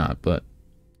 Probably not, but...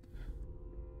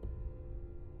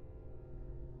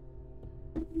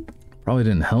 probably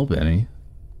didn't help any.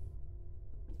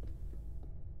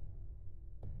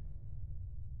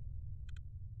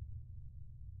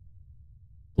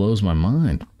 Blows my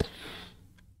mind.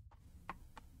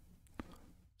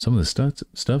 Some of the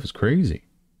stuff is crazy.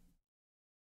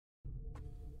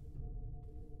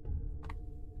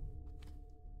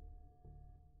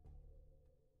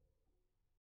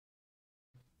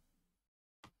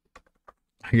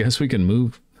 I guess we can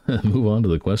move on to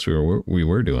the quest we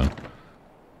were doing.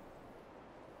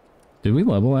 Did we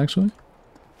level actually?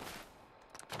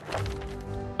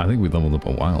 I think we leveled up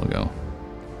a while ago.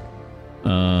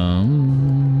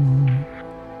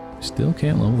 Still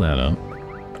can't level that up.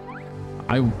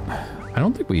 I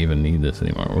don't think we even need this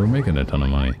anymore. We're making a ton of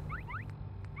money.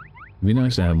 It'd be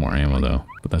nice to have more ammo though,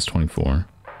 but that's 24.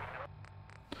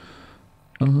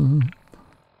 Can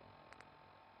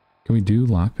we do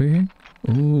lockpicking?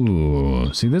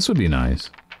 Ooh, see, this would be nice.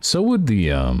 So would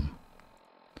the I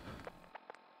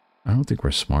don't think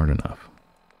we're smart enough.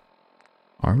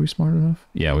 Are we smart enough?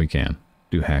 Yeah, we can.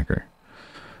 Do hacker.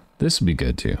 This would be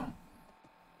good too.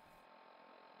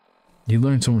 You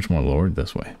learn so much more lore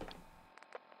this way.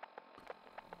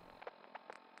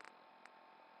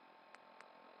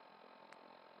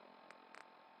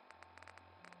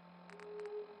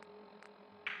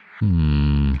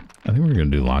 I think we're gonna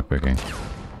do lockpicking.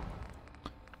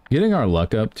 Getting our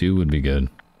luck up too would be good.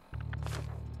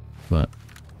 But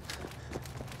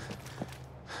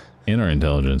and our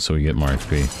intelligence so we get more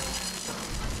XP.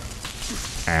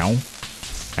 Ow.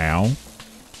 Ow.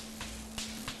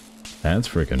 That's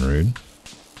freaking rude.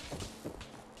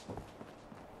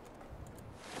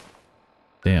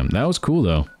 Damn, that was cool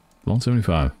though. Vault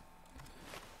 75.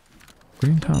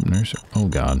 Green top nurse. Oh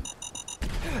god.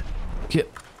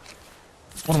 Get.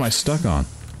 What am I stuck on?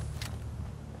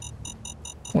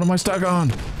 What am I stuck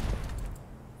on?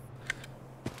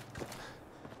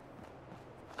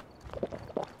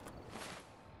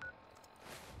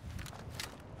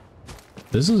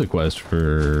 This is a quest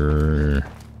for...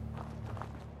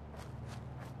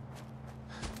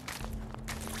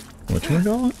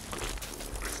 whatchamacallit?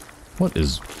 What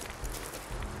is...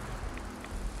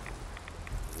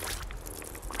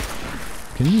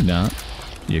 Can you not?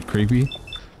 You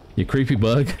creepy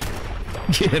bug?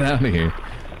 Get out of here.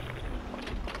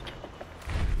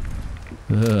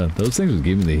 Those things would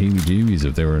give me the heebie-jeebies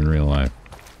if they were in real life.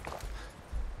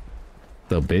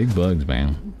 The big bugs,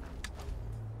 man.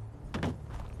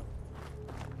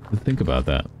 Think about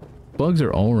that. Bugs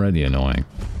are already annoying.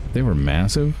 If they were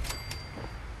massive.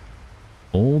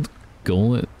 Old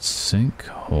Gullet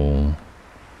Sinkhole.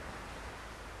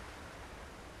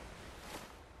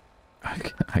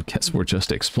 I guess we're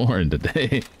just exploring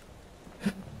today.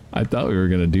 I thought we were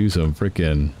gonna do some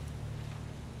frickin'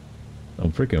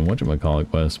 whatchamacallit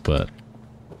quest, but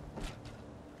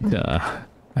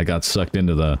I got sucked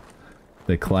into the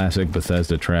classic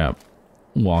Bethesda trap,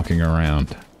 walking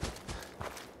around.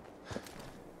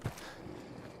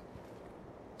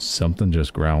 Something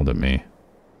just growled at me.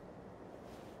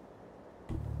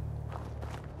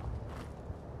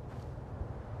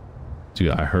 Dude,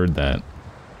 I heard that.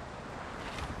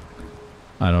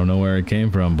 I don't know where it came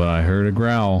from, but I heard a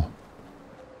growl.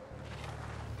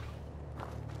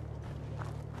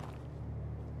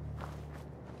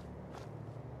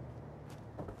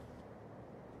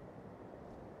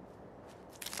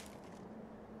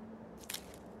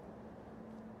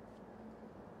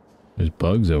 There's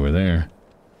bugs over there.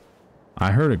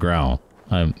 I heard a growl.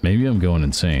 Maybe I'm going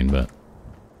insane, but...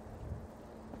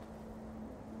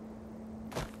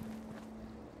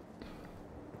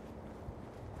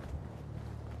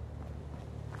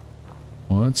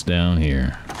 What's down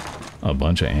here? A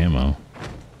bunch of ammo.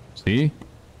 See?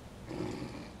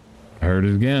 I heard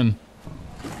it again.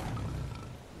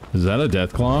 Is that a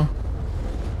death claw?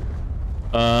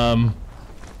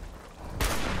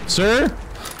 Sir?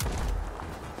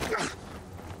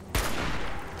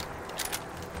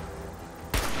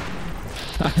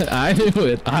 I knew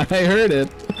it. I heard it.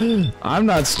 I'm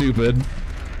not stupid.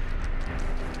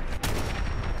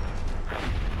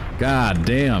 God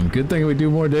damn. Good thing we do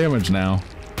more damage now.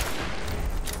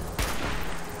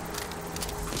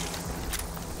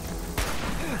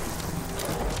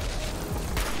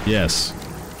 Yes.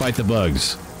 Fight the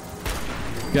bugs.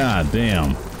 God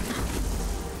damn.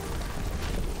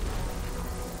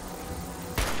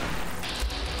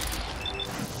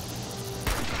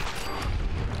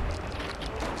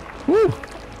 Woo!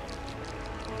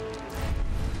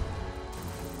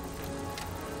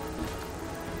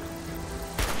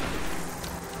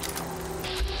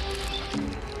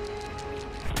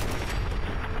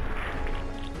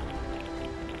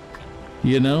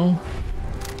 You know,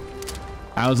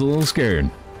 I was a little scared,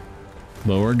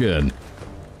 but we're good.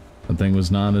 That thing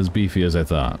was not as beefy as I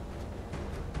thought.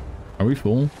 Are we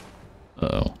full?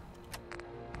 Uh-oh.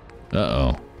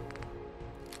 Uh-oh.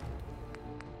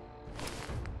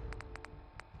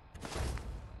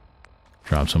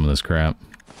 Drop some of this crap.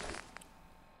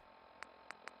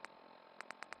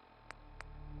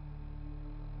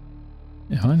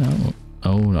 Yeah, I know.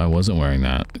 Oh, I wasn't wearing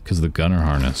that because the gunner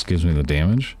harness gives me the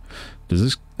damage. Does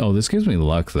this... Oh, this gives me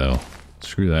luck, though.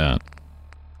 Screw that.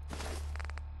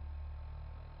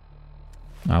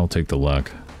 I'll take the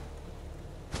luck.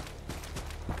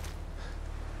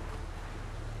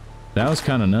 That was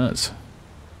kind of nuts.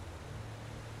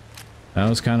 That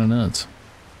was kind of nuts.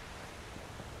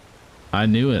 I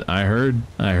knew it. I heard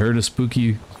a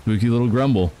spooky little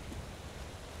grumble.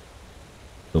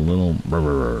 The little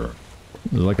brr,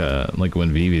 like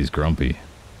when Vivi's grumpy.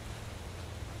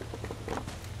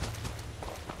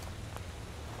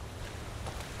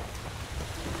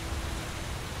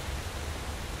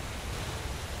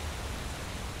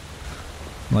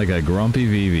 Like a grumpy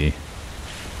Vivi.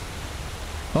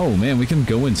 Oh man, we can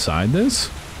go inside this?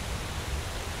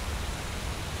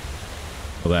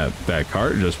 Well, that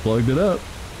cart just plugged it up.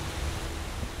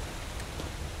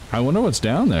 I wonder what's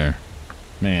down there.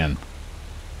 Man.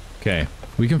 Okay,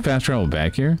 we can fast travel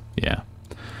back here? Yeah.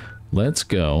 Let's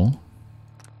go.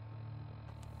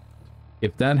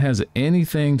 If that has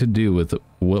anything to do with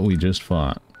what we just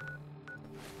fought,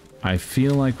 I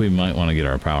feel like we might want to get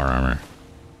our power armor.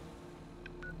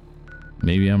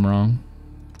 Maybe I'm wrong.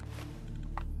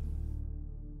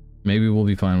 Maybe we'll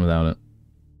be fine without it.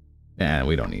 Nah,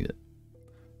 we don't need it.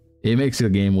 It makes the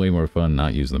game way more fun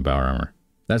not using the power armor.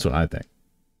 That's what I think.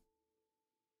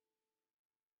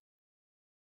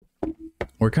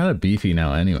 We're kind of beefy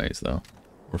now anyways, though.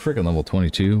 We're freaking level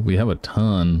 22. We have a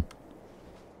ton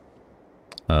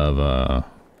of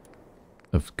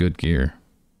good gear.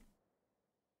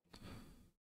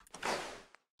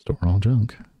 Store all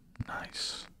junk.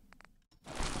 Nice.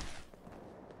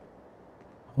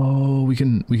 Oh, we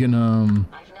can we can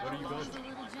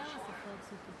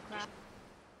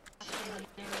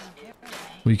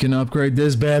upgrade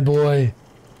this bad boy.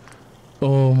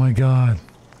 Oh my god.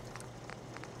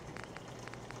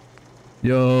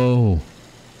 Yo.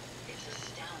 It's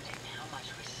astounding how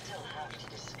much we still have to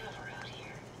discover out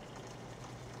here.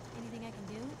 Anything I can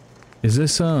do? Is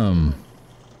this so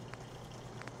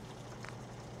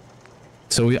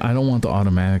I don't want the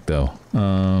automatic though.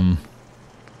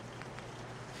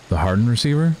 The hardened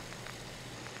receiver?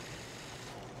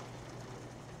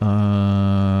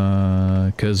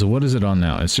 Cause what is it on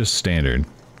now? It's just standard.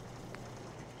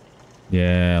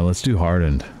 Yeah, let's do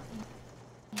hardened.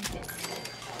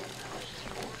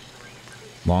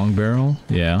 Long barrel?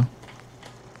 Yeah.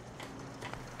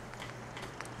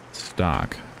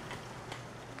 Stock.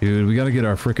 Dude, we gotta get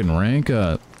our frickin' rank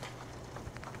up.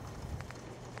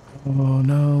 Oh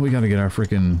no, we gotta get our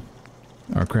crafting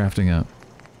up.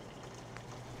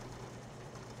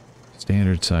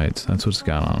 Standard sights, that's what's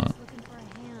got on it.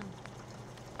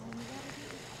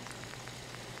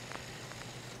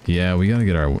 Yeah, we gotta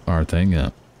get our thing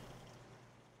up.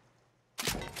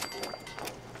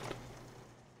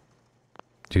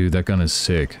 Dude, that gun is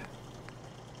sick.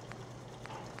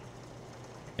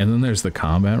 And then there's the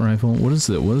combat rifle. What is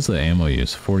the ammo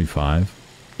use? 45?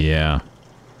 Yeah.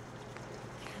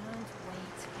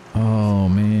 Oh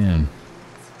man.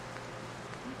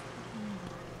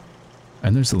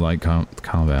 And there's the light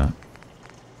combat.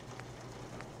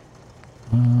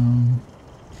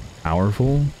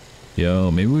 Powerful?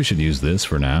 Yo, maybe we should use this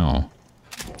for now.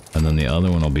 And then the other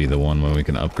one will be the one where we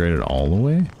can upgrade it all the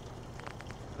way?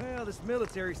 Well, this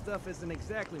military stuff isn't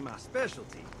exactly my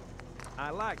specialty. I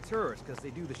like tourists because they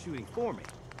do the shooting for me.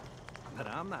 But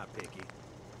I'm not picky.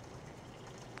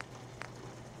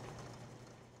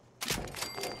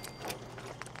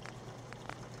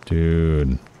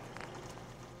 Dude.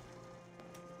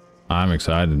 I'm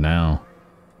excited now.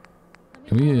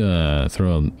 Can we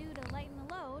throw a...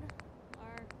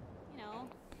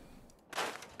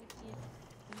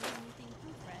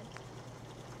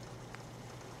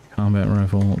 combat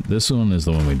rifle? This one is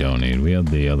the one we don't need. We have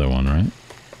the other one, right?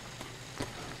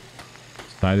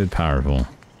 Sighted powerful.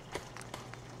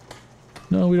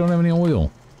 No, we don't have any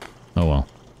oil. Oh well.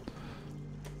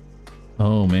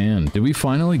 Oh man, did we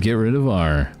finally get rid of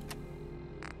our...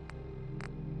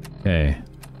 Okay.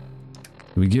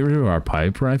 Did we get rid of our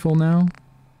pipe rifle now?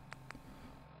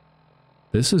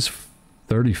 This is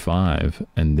 35,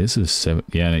 and this is 7.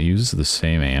 Yeah, and it uses the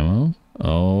same ammo?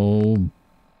 Oh,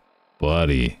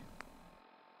 buddy.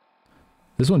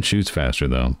 This one shoots faster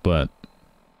though, but...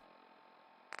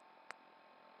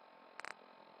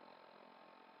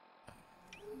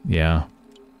 yeah.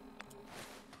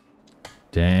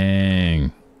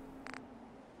 Dang.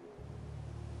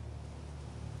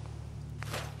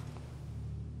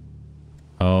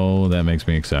 Oh, that makes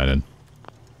me excited.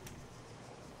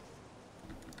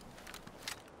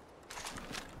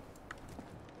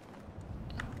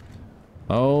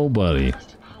 Oh, buddy.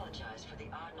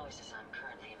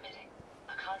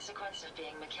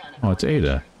 Oh, it's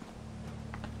Ada.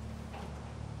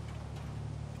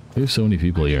 We have so many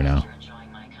people here now.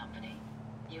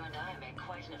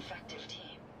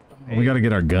 We gotta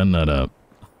get our gun nut up.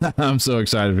 I'm so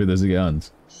excited for these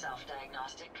guns.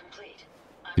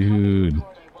 Dude.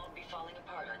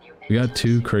 We got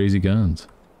 2 crazy guns.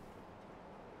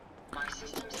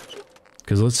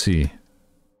 Because let's see.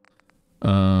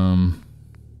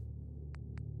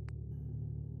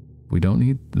 We don't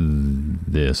need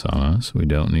this on us. We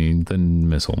don't need the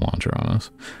missile launcher on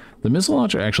us. The missile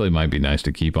launcher actually might be nice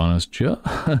to keep on us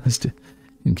just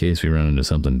in case we run into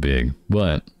something big.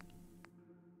 But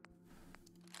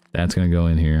that's going to go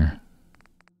in here.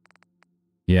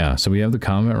 Yeah, so we have the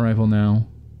combat rifle now.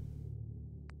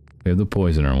 We have the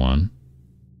poisoner one.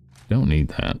 Don't need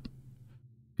that.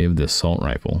 We have the assault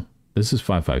rifle. This is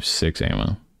 5.56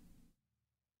 ammo.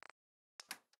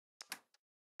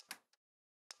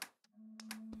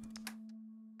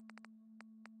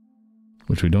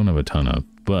 Which we don't have a ton of,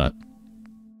 but...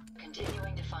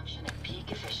 continuing to function at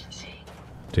peak efficiency.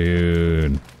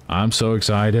 Dude, I'm so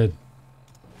excited.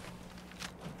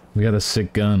 We got a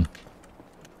sick gun.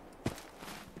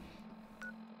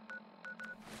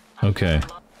 Okay.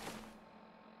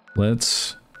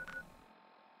 Let's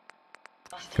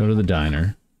go to the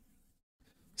diner.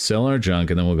 Sell our junk,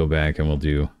 and then we'll go back and we'll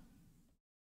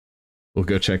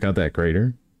go check out that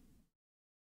crater.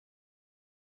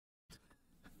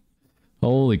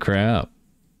 Holy crap.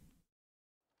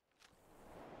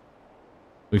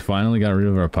 We finally got rid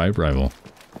of our pipe rifle.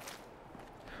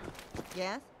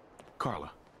 Yes?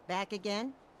 Carla. Back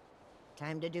again?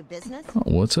 Time to do business? Oh,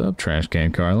 what's up, trash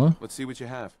can Carla? Let's see what you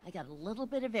have. I got a little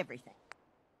bit of everything.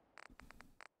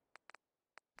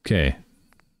 Okay.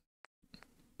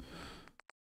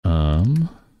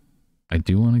 I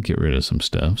do want to get rid of some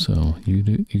stuff, so you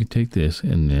can take this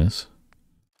and this.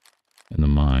 And the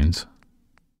mines.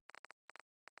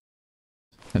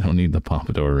 I don't need the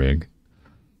pompadour rig.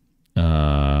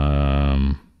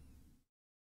 Don't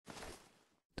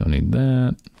need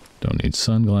that. Don't need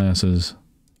sunglasses.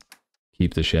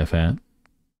 Keep the chef hat.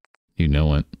 You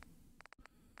know it.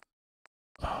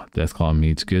 Oh, Deathclaw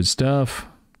meat's good stuff.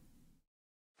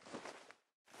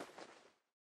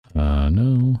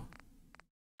 No.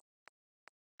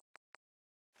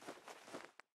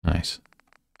 Nice.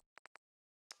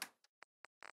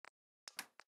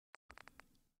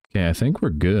 Okay, I think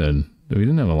we're good. We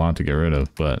didn't have a lot to get rid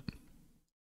of, but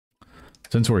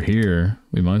since we're here,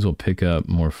 we might as well pick up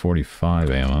more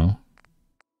 45 ammo.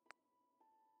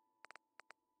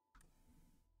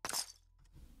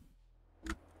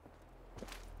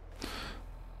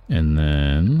 And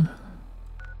then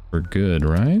we're good,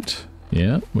 right?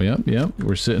 Yep, yep.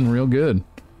 We're sitting real good.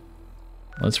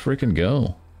 Let's freaking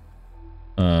go.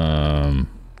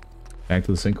 Back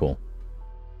to the sinkhole.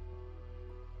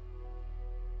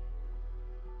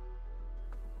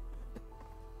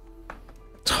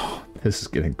 Oh, this is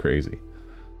getting crazy.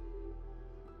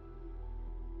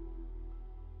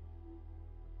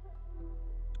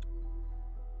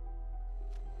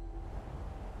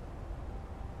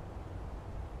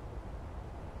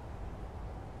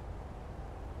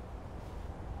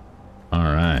 All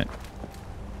right.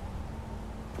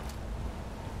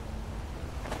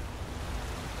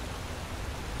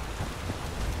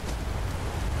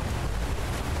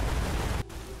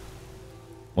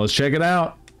 Let's check it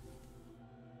out.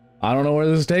 I don't know where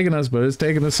this is taking us, but it's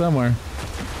taking us somewhere.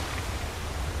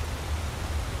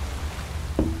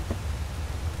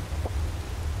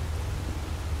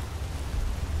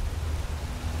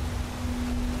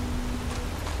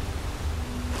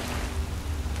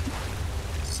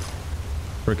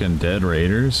 Freaking dead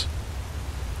raiders.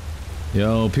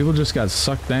 Yo, people just got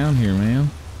sucked down here, man.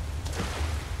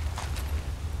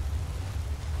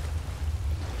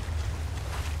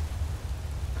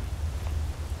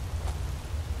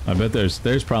 I bet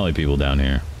there's probably people down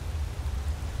here.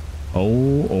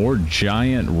 Oh, or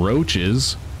giant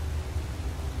roaches.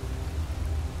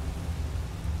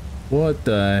 What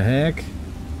the heck?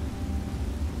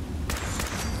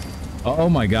 Oh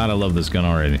my god, I love this gun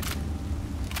already.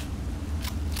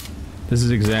 This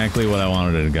is exactly what I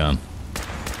wanted in a gun.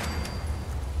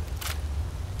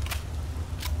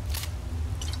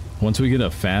 Once we get a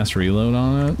fast reload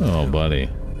on it, oh buddy.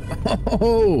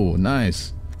 Oh,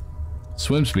 nice.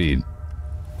 Swim speed.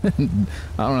 I don't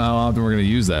know how often we're gonna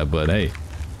use that, but hey,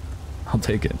 I'll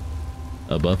take it.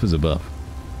 A buff is a buff.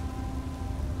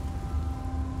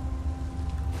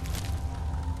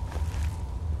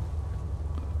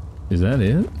 Is that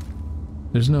it?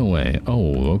 There's no way.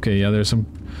 Oh, okay, yeah, there's some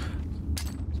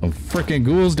frickin'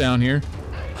 ghouls down here.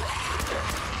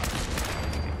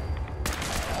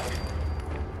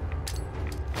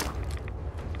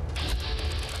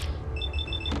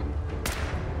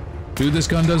 Dude, this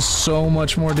gun does so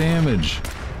much more damage.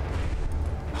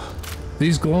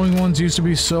 These glowing ones used to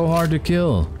be so hard to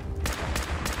kill.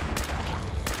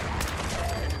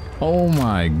 Oh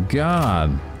my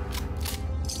god.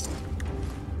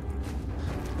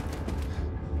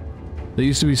 They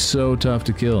used to be so tough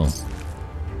to kill.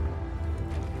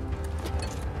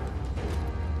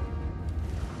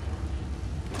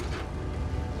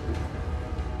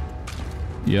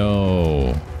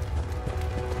 Yo.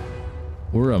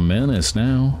 We're a menace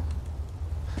now.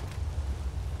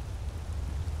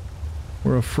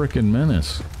 We're a frickin'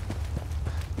 menace.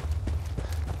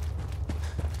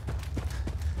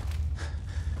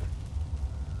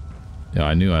 Yeah,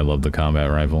 I knew I loved the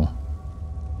combat rifle.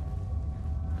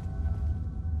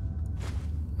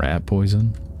 Rat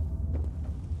poison?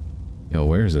 Yo,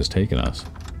 where is this taking us?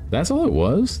 That's all it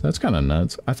was? That's kind of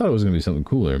nuts. I thought it was going to be something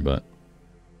cooler, but...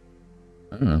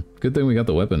 I don't know. Good thing we got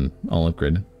the weapon all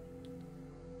upgraded.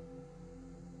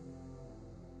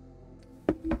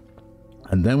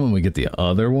 And then when we get the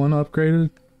other one upgraded...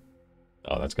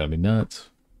 Oh, that's going to be nuts.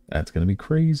 That's going to be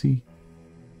crazy.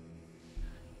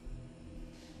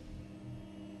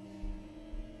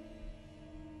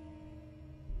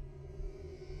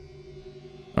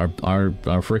 Our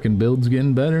frickin' build's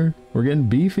getting better. We're getting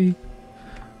beefy.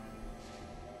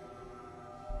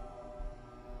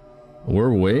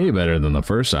 We're way better than the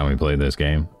first time we played this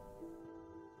game.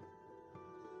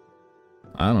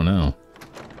 I don't know.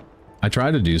 I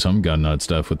tried to do some gun nut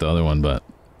stuff with the other one, but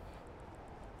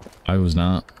I was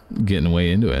not getting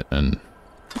way into it, and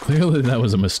clearly that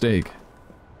was a mistake.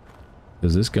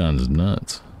 Because this gun's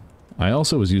nuts. I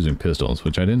also was using pistols,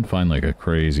 which I didn't find like a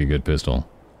crazy good pistol.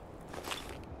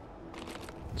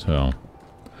 So,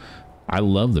 I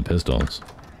love the pistols.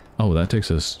 Oh, that takes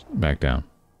us back down.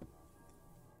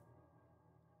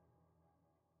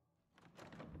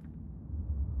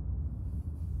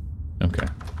 Okay,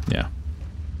 yeah.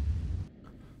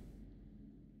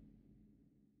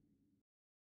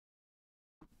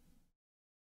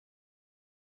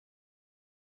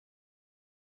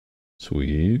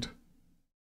 Sweet.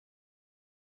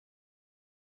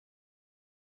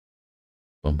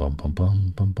 Bum bum bum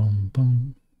bum bum bum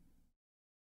bum.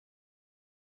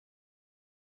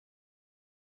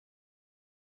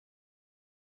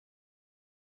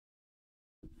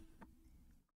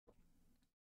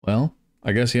 Well,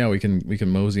 I guess yeah, we can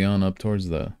mosey on up towards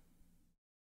the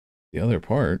other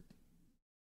part.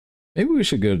 Maybe we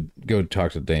should go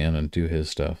talk to Dan and do his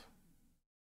stuff.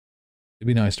 It'd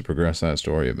be nice to progress that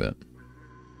story a bit.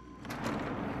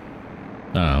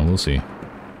 I don't know, we'll see.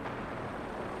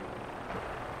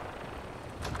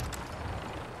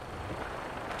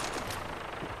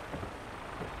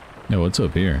 Yeah, what's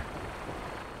up here?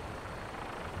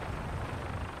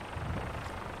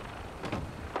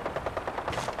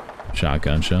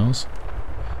 Shotgun shells.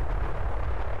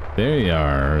 There you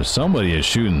are. Somebody is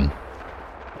shooting.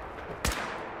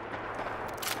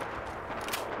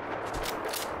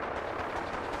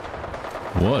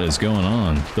 What is going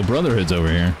on? The Brotherhood's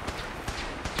over here.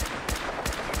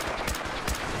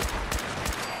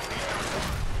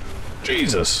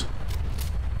 Jesus.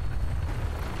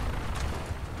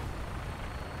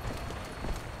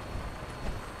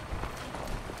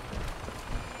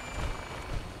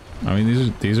 I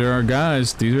mean, these are our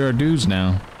guys. These are our dudes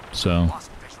now. So.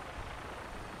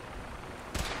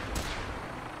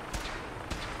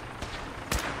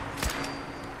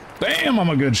 Damn, I'm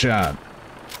a good shot.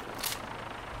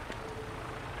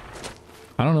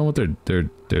 I don't know what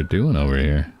they're doing over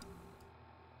here.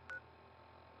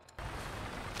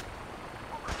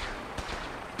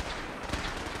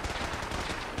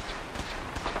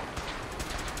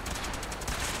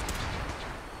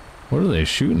 What are they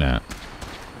shooting at?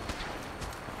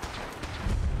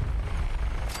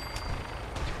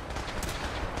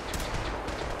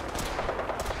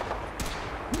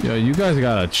 Yo, you guys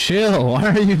gotta chill. Why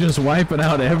are you just wiping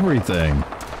out everything?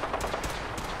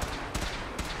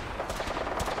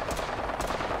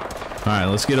 Alright,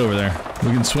 let's get over there. We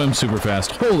can swim super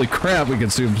fast. Holy crap, we can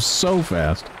swim so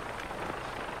fast.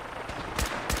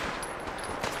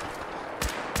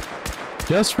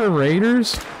 Just for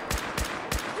raiders?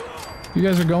 You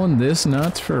guys are going this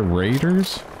nuts for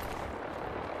raiders?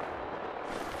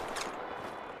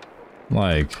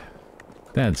 Like,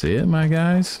 that's it, my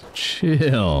guys?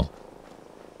 Chill.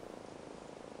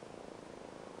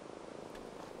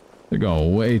 They're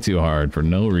going way too hard for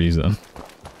no reason.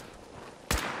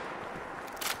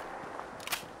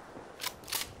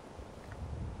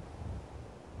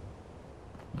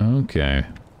 Okay.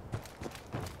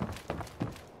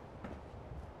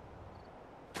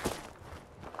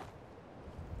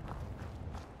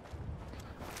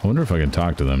 I wonder if I can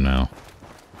talk to them now.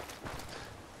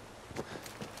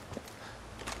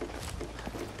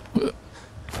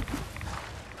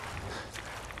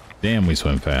 Damn, we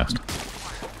swim fast.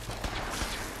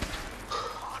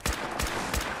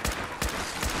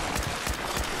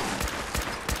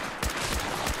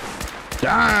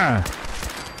 Ah!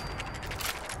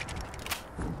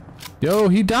 Yo,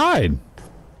 he died.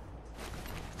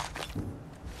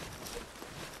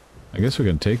 I guess we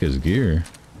can take his gear.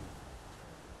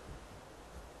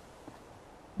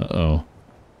 Uh-oh.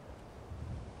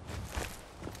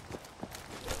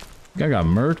 Guy got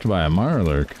murked by a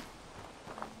Mirelurk.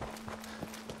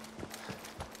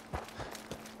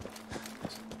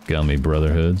 Gummy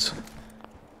Brotherhoods.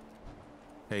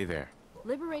 Hey there.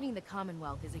 Liberating the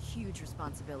Commonwealth is a huge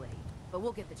responsibility, but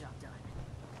we'll get the job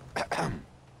done.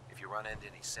 If you run into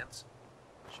any synths,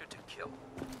 shoot to kill.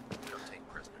 We don't take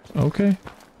prisoners. Okay.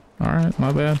 Alright,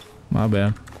 my bad. My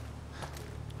bad.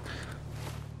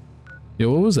 Yo,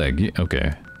 what was that?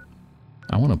 Okay.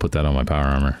 I want to put that on my power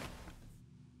armor.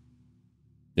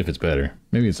 If it's better.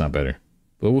 Maybe it's not better.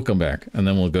 But we'll come back. And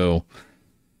then we'll go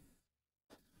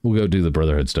do the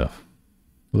Brotherhood stuff.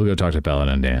 We'll go talk to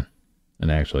Paladin and Dan.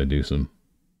 And actually do some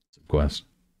quests.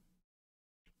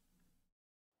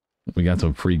 We got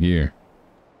some free gear.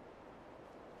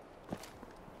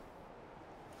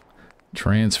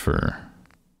 Transfer.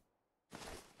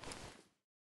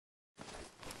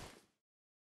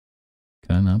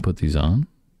 Can I not put these on?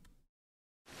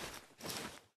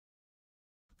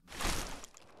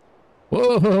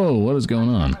 Whoa, what is going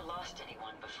on?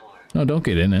 No, don't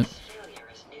get in it.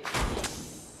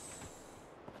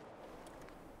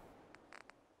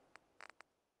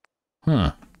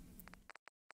 Huh.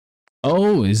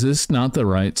 Oh, is this not the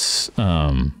right...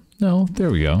 no, there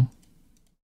we go.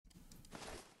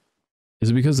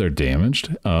 Is it because they're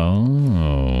damaged?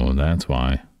 Oh, that's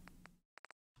why.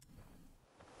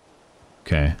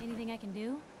 Okay. Anything I can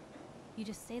do? You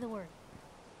just say the word.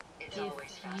 If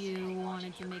you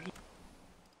wanted to make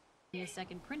me a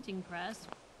second printing press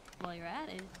while you're at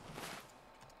it.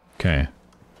 Okay.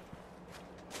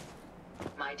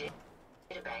 My data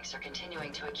banks are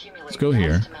continuing to accumulate Let's go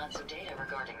here. vast amounts of data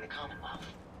regarding the Commonwealth.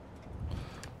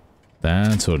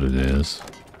 That's what it is.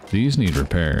 These need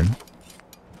repaired.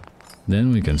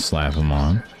 Then we can slap them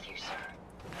on.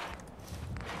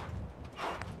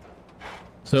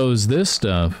 So is this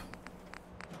stuff...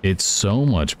 It's so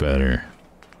much better.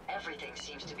 Everything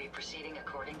seems to be proceeding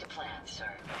according to plan,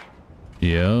 sir.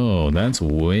 Yo, that's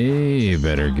way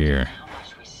better gear. How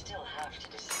much we still have to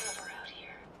discover out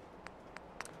here.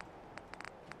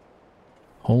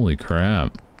 Holy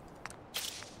crap.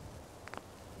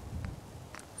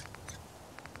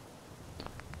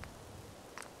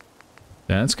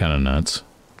 That's kind of nuts.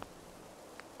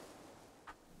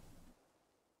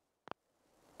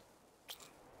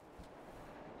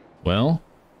 Well,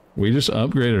 we just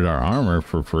upgraded our armor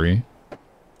for free.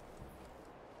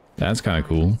 That's kind of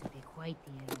cool.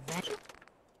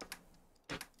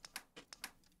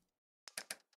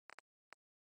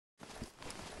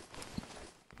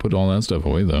 Put all that stuff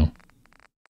away, though.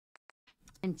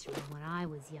 When I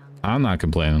was young. I'm not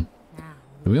complaining.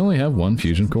 Do we only have one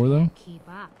fusion core, though? Keep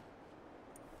up.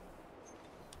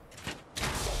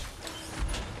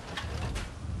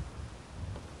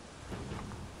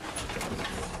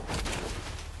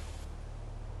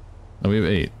 Oh, we have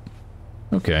 8.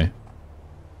 Okay.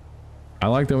 I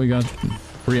like that we got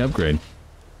free upgrade.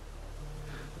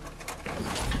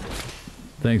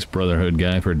 Thanks, Brotherhood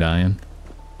guy, for dying.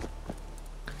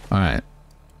 Alright.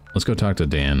 Let's go talk to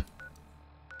Dan.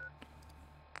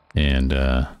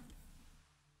 And,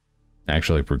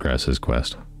 actually progress his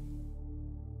quest.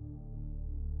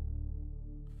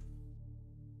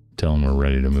 Tell him we're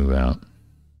ready to move out.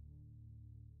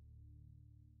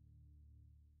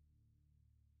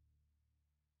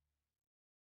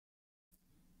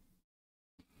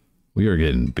 We are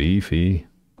getting beefy.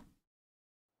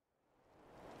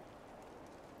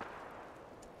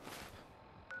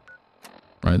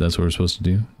 Right, that's what we're supposed to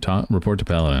do. Report to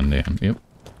Paladin, Dan. Yep.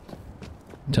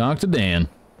 Talk to Dan.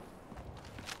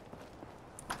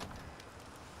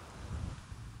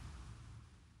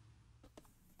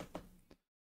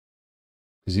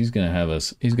 Because he's gonna have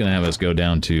us go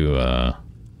down to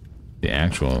the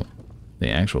actual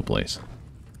place.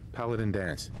 Paladin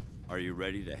Danse. Are you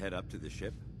ready to head up to the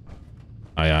ship?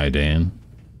 Aye, aye, Dan.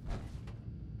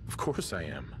 Of course I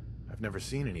am. I've never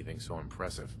seen anything so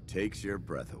impressive. Takes your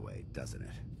breath away, doesn't it?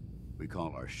 We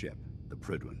call our ship the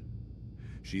Prydwen.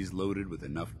 She's loaded with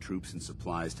enough troops and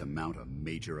supplies to mount a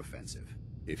major offensive.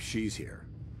 If she's here,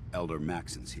 Elder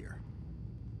Maxon's here.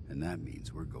 And that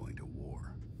means we're going to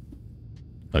war.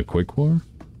 A quick war?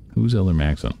 Who's Elder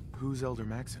Maxon? Who's Elder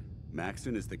Maxon?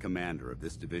 Maxon is the commander of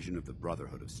this division of the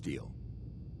Brotherhood of Steel.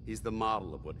 He's the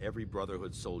model of what every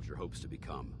Brotherhood soldier hopes to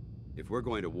become. If we're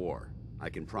going to war, I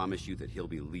can promise you that he'll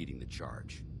be leading the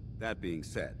charge. That being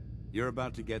said, you're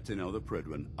about to get to know the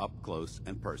Prydwen up close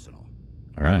and personal.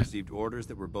 All right. I received orders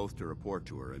that we're both to report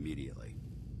to her immediately.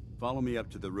 Follow me up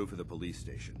to the roof of the police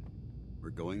station. We're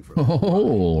going for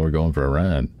we're going for a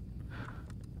ride.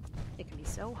 It can be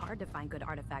so hard to find good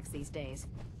artifacts these days.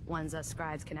 Ones us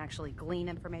scribes can actually glean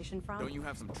information from. Don't you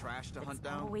have some trash to hunt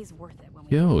down? It's always worth it when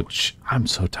we Yo, I'm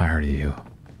so tired of you.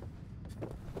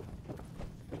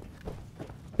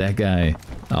 That guy,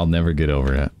 I'll never get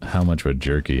over it. How much of a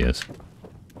jerk he is.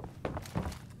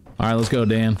 Alright, let's go,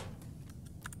 Dan.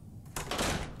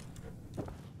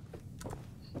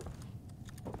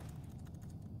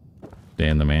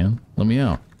 Dan the man, let me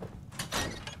out.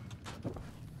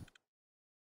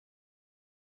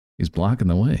 He's blocking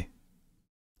the way.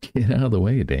 Get out of the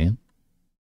way, Dan.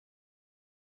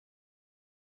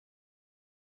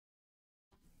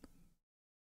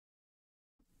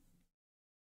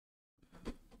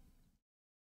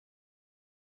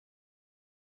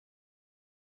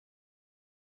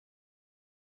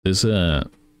 This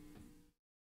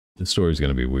story's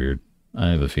gonna be weird. I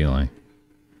have a feeling.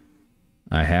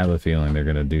 I have a feeling they're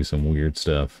gonna do some weird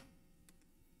stuff.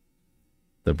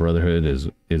 The Brotherhood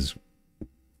is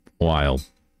wild.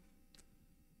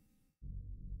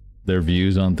 Their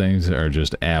views on things are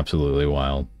just absolutely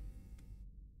wild.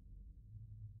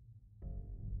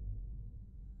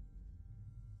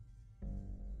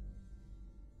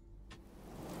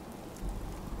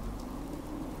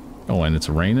 Oh, and it's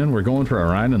raining? We're going for a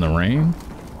ride in the rain?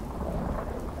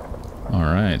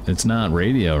 Alright, it's not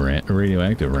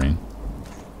radioactive rain.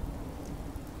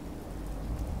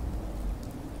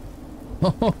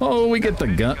 Oh, we get the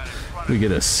gun. We get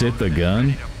to sit the gun.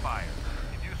 If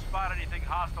you spot anything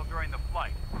hostile during the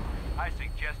flight, I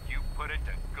suggest you put it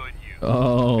to good use.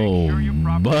 Oh, Make sure you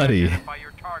properly buddy. identify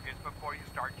your targets before you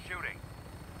start shooting.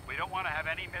 We don't want to have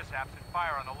any mishaps and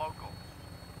fire on the locals.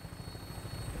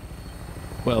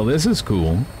 Well, this is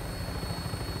cool.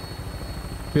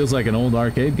 Feels like an old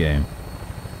arcade game.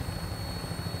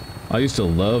 I used to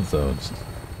love those.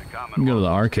 You can go to the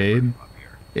arcade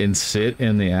and sit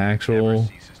in the actual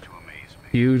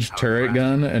huge turret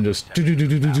gun and just those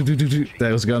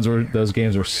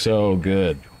games were so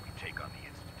good.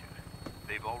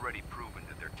 They've already proven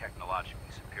that they're technologically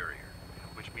superior,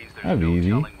 which means there's That'd be no easy.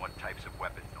 telling what types of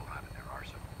weapons they'll have in their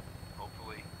arsenal.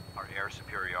 Hopefully, our air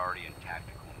superiority and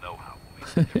tactical know-how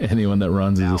will make Anyone that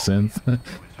runs is a synth. and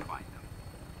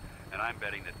I'm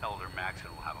betting that Elder Maxon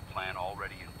will have a plan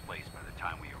already in place by the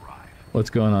time we arrive. What's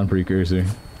going on, Precursor?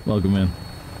 Welcome in.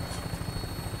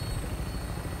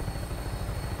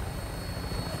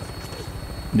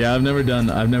 Yeah, I've never done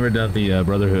the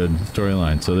Brotherhood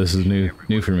storyline, so this is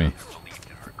new for me.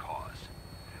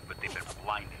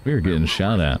 We were getting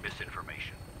shot at.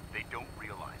 Misinformation. They don't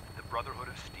realize that the Brotherhood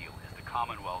of Steel is the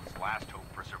Commonwealth's last hope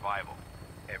for survival.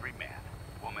 Every man,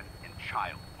 woman, and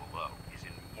child below is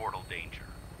in mortal danger.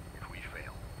 If we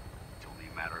fail, it's only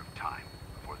a matter of time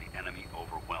before the enemy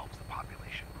overwhelms the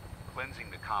population.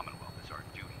 Cleansing the Commonwealth is our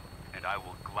duty, and I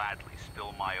will gladly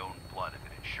spill my own blood if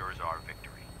it ensures our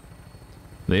victory.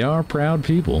 They are proud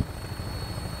people.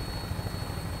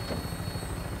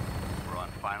 We're on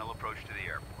final approach to the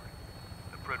airport.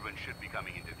 The Prydwen should be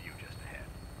coming into view just ahead.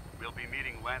 We'll be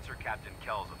meeting Lancer Captain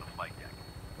Kells on the flight deck.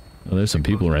 Oh, there's some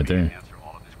people right there. Answer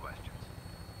all of his questions.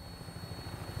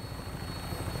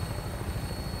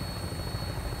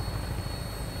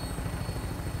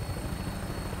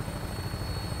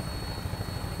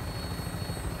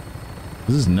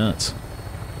 This is nuts.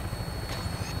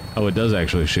 Oh, it does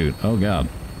actually shoot. Oh, God.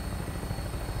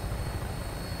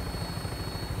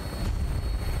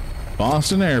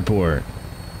 Boston Airport.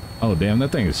 Oh, damn,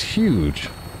 that thing is huge.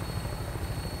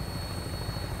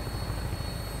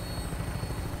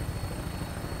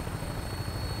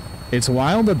 It's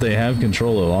wild that they have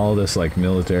control of all this, like,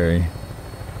 military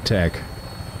tech.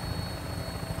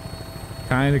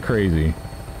 Kind of crazy.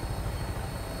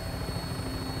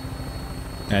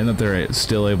 And that they're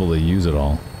still able to use it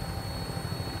all.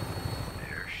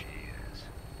 There she is.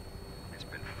 It's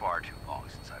been far too long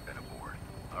since I've been aboard.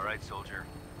 All right, soldier.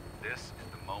 This is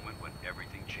the moment when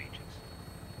everything changes.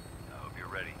 I hope you're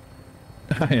ready.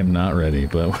 I am not ready,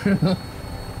 but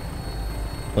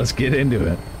let's get into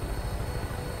it.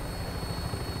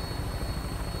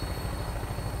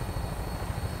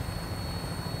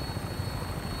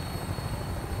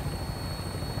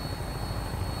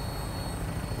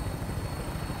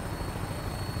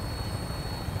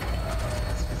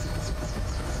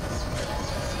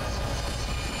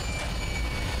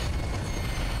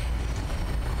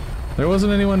 There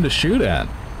wasn't anyone to shoot at.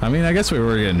 I mean, I guess we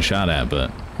were getting shot at,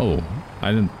 but oh,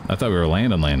 I thought we were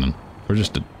landing.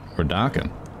 We're docking.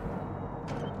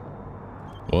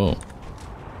 Whoa.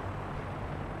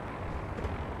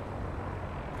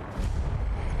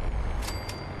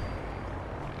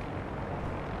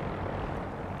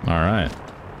 All right.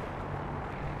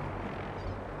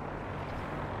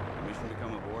 Permission to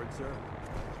come aboard, sir?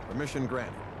 Permission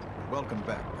granted. Welcome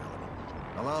back, Paladin.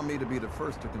 Allow me to be the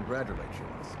first to congratulate you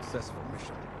on a successful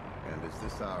mission. And is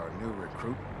this our new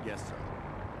recruit? Yes, sir.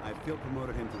 I've field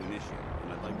promoted him to initiate,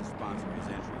 and I'd like to sponsor his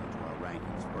entry into our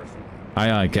rankings personally.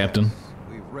 Aye, aye, Captain. Yes,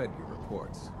 we've read your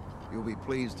reports. You'll be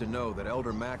pleased to know that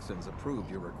Elder Maxon's approved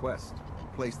your request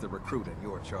and placed the recruit in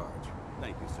your charge.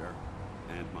 Thank you, sir.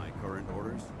 And my current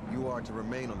orders? You are to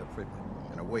remain on the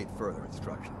Prydwen and await further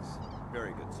instructions.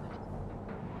 Very good, sir.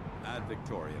 Ad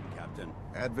Victoriam, Captain.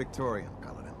 Ad Victoriam,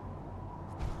 Paladin.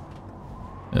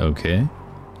 Okay.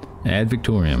 Ad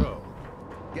Victoriam. So,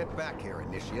 get back here,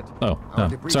 Initiate. Oh, Our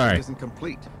no, debriefing sorry. isn't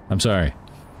complete. I'm sorry.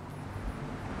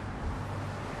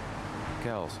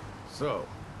 Kells. So,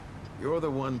 you're the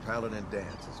one Paladin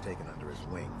Danse has taken under his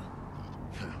wing.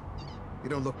 You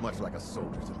don't look much like a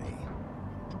soldier to me.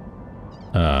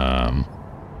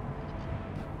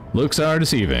 Looks are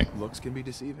deceiving. Looks can be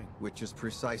deceiving. Which is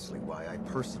precisely why I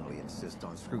personally insist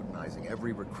on scrutinizing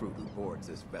every recruit who boards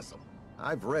this vessel.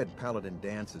 I've read Paladin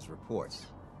Dance's reports.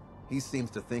 He seems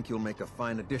to think you'll make a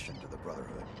fine addition to the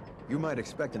Brotherhood. You might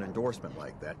expect an endorsement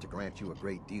like that to grant you a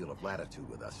great deal of latitude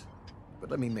with us. But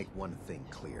let me make one thing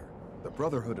clear. The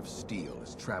Brotherhood of Steel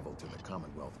has traveled to the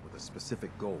Commonwealth with a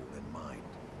specific goal in mind.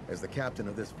 As the captain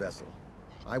of this vessel,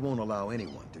 I won't allow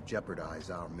anyone to jeopardize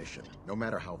our mission, no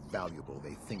matter how valuable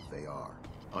they think they are.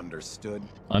 Understood?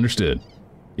 Understood.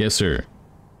 Yes, sir.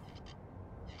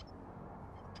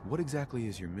 What exactly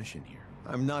is your mission here?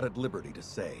 I'm not at liberty to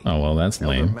say. Oh, well, that's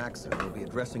Elder lame. Maxon will be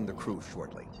addressing the crew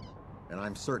shortly, and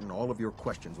I'm certain all of your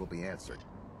questions will be answered.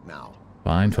 Now,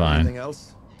 Fine, fine. anything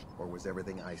else? Or was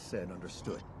everything I said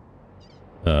understood?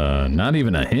 Not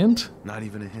even a hint? Not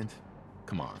even a hint?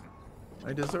 Come on.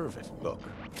 I deserve it. Look,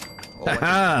 all I can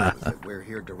tell you is that we're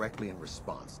here directly in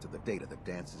response to the data that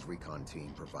Dance's recon team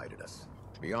provided us.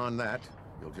 Beyond that,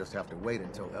 you'll just have to wait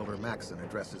until Elder Maxon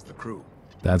addresses the crew.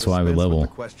 That's why we Dispense with level. the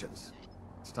questions.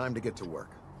 It's time to get to work.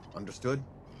 Understood?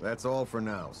 That's all for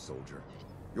now, soldier.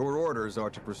 Your orders are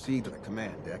to proceed to the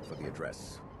command deck for the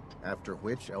address. After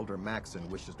which, Elder Maxon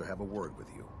wishes to have a word with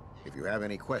you. If you have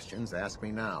any questions, ask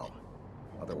me now.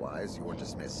 Otherwise, you're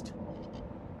dismissed.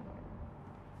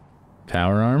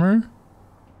 Power armor?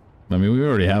 I mean, we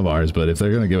already have ours, but if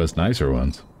they're gonna give us nicer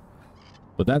ones.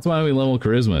 But that's why we level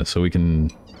charisma, so we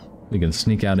can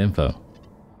sneak out info.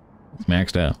 It's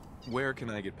maxed out. Where can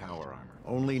I get power armor?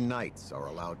 Only knights are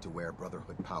allowed to wear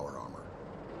Brotherhood power armor.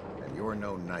 And you're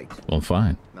no knight. Well,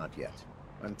 fine. Not yet.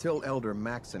 Until Elder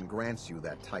Maxon grants you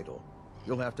that title,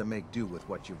 you'll have to make do with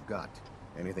what you've got.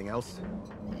 Anything else?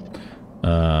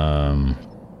 Can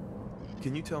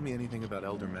you tell me anything about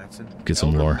Elder Maxon? Get some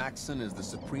Elder lore. Maxon is the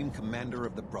supreme commander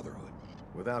of the Brotherhood.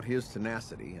 Without his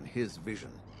tenacity and his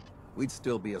vision, we'd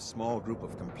still be a small group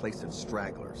of complacent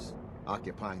stragglers,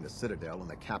 occupying the Citadel and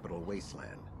the capital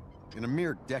wasteland. In a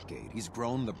mere decade, he's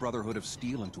grown the Brotherhood of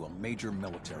Steel into a major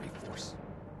military force.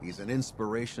 He's an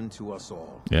inspiration to us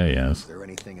all. Yeah, yes. Is there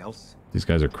anything else? These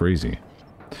guys are crazy.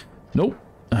 Nope.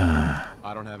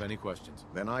 I don't have any questions.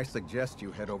 Then I suggest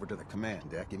you head over to the command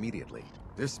deck immediately.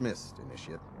 Dismissed,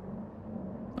 Initiate.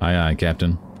 Aye, aye,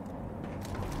 Captain.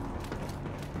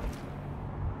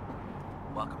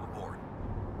 Welcome aboard.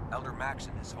 Elder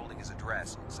Maxon is holding his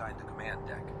address inside the command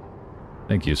deck.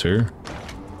 Thank you, sir.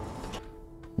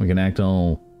 We can act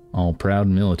all proud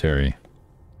and military.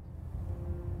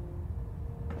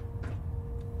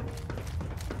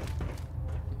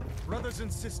 Brothers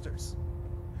and sisters.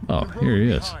 Oh, the here road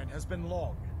he is. behind has been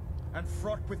long and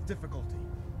fraught with difficulty.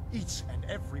 Each and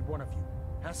every one of you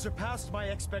has surpassed my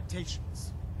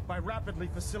expectations by rapidly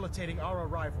facilitating our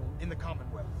arrival in the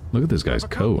Commonwealth. Look at this guy's I've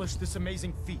coat. accomplished this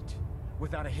amazing feat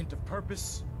without a hint of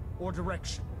purpose or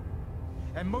direction.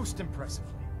 And most impressively,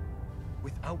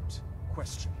 without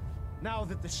question. Now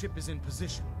that the ship is in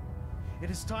position,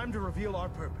 it is time to reveal our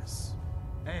purpose.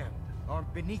 And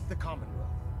beneath the Commonwealth,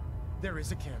 there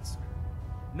is a cancer,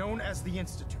 known as the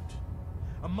Institute.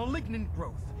 A malignant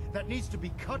growth that needs to be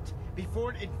cut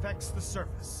before it infects the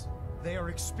surface. They are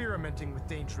experimenting with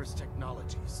dangerous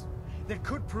technologies that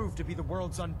could prove to be the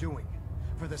world's undoing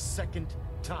for the second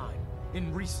time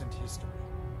in recent history.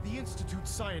 The Institute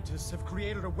scientists have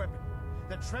created a weapon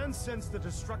that transcends the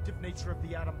destructive nature of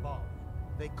the atom bomb.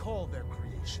 They call their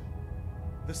creation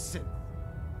the Synth.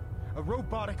 A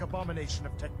robotic abomination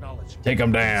of technology. Take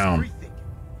 'em down. Free thinking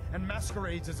and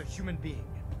masquerades as a human being.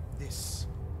 This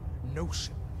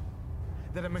notion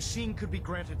that a machine could be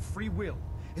granted free will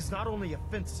is not only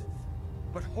offensive,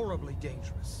 but horribly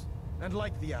dangerous. And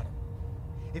like the atom,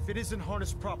 if it isn't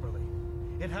harnessed properly,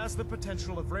 it has the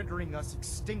potential of rendering us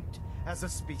extinct as a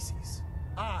species.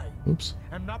 I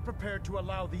am not prepared to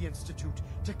allow the Institute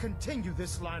to continue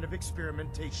this line of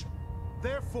experimentation.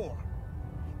 Therefore,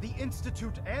 the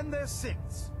Institute and their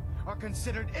synths are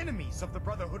considered enemies of the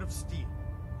Brotherhood of Steel,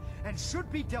 and should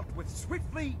be dealt with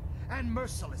swiftly and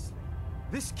mercilessly.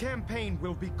 This campaign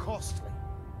will be costly,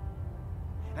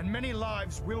 and many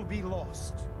lives will be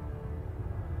lost.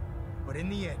 But in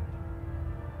the end,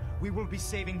 we will be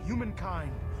saving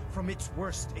humankind from its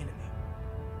worst enemy.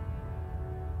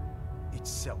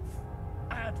 Itself.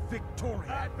 Ad Victoriam!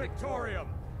 Ad Victoriam!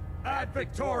 Ad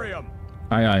Victoriam!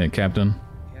 Aye, aye, Captain.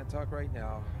 Can't talk right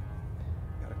now.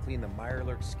 Gotta clean the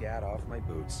Mirelurk scat off my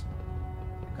boots.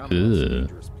 The Commonwealth's a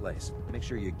dangerous place. Make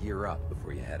sure you gear up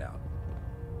before you head out.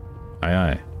 Aye,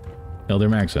 aye. Elder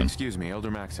Maxon. Excuse me,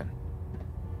 Elder Maxon.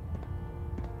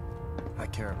 I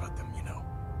care about them, you know.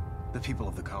 The people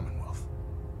of the Commonwealth.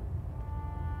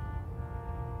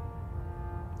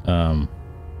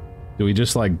 Do we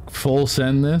just like full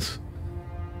send this?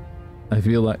 I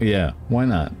feel like, yeah, why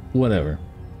not? Whatever.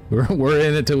 We're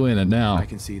in it to win it now. I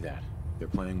can see that. They're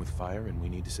playing with fire and we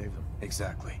need to save them.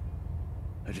 Exactly.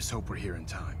 I just hope we're here in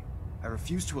time. I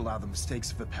refuse to allow the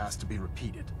mistakes of the past to be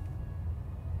repeated.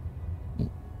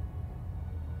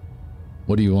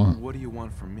 What do you want? What do you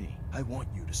want from me? I want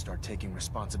you to start taking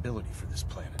responsibility for this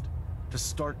planet. To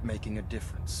start making a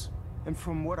difference. And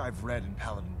from what I've read in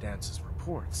Paladin Dance's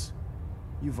reports,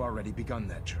 you've already begun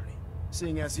that journey.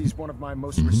 Seeing as he's one of my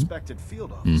most respected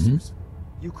field officers,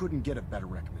 you couldn't get a better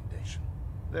recommendation.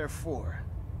 Therefore,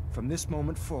 from this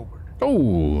moment forward,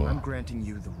 I'm granting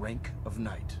you the rank of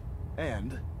Knight.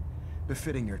 And,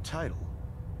 befitting your title,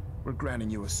 we're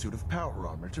granting you a suit of power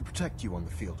armor to protect you on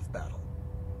the field of battle.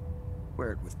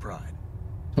 Wear it with pride.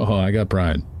 Oh, I got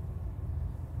pride.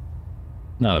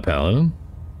 Not a paladin.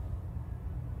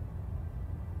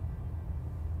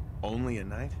 Only a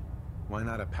knight? Why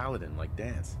not a paladin like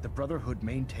Danse? The Brotherhood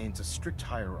maintains a strict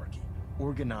hierarchy,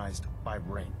 organized by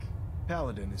rank.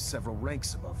 Paladin is several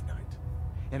ranks above Knight,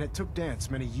 and it took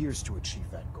Danse many years to achieve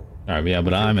that goal. Alright, yeah,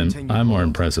 but I'm more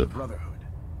impressive. Brotherhood.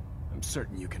 I'm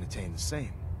certain you can attain the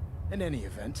same. In any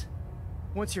event,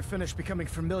 once you're finished becoming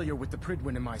familiar with the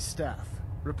Pridwin and my staff,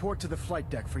 report to the flight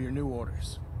deck for your new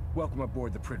orders. Welcome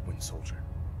aboard the Pridwin, soldier.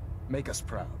 Make us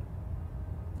proud.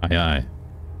 Aye, aye.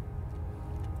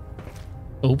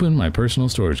 Open my personal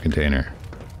storage container.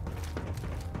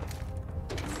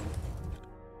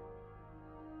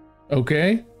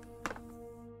 Okay.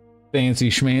 Fancy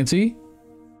schmancy.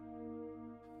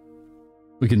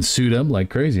 We can suit up like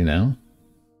crazy now.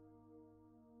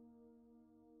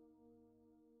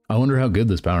 I wonder how good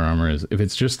this power armor is. If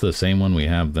it's just the same one we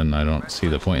have, then I don't see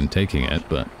the point in taking it,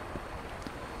 but...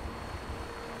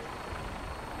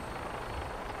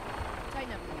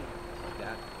 Tighten up the needle. Like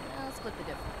that? I'll split the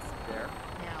difference. There.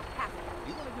 Now, half it.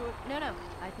 You want to do it? No.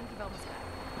 I think you've almost got it.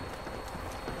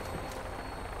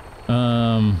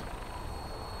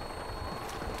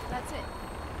 That's it.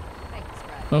 Thanks,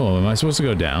 Brad. Oh, am I supposed to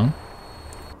go down?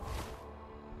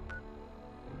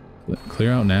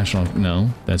 Clear out national... No,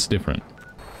 that's different.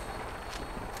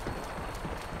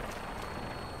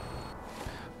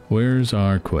 Where's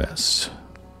our quest?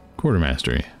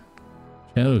 Quartermastery.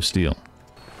 Shadow of Steel.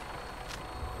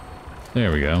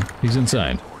 There we go. He's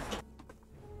inside.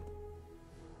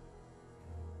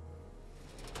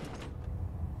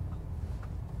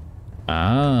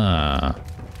 Ah.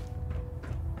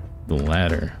 The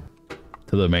ladder.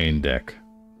 To the main deck.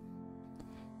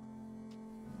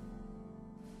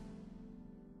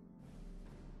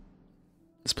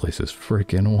 This place is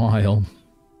freaking wild.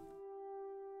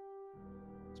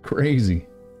 Crazy.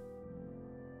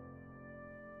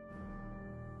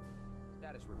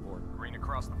 Status report. Green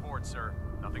across the board, sir.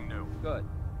 Nothing new. Good.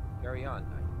 Carry on,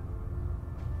 Knight.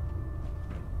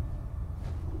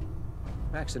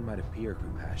 Maxon might appear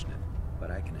compassionate,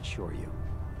 but I can assure you,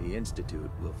 the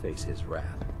Institute will face his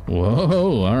wrath.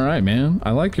 Whoa, alright, man.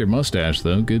 I like your mustache,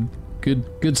 though.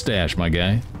 Good stash, my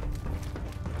guy.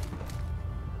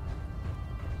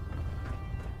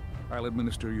 I'll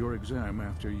administer your exam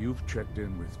after you've checked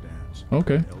in with Danse.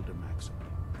 Okay. Elder Maxon.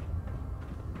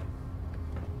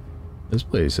 This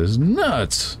place is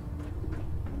nuts.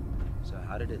 So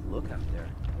how did it look out there?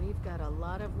 We've got a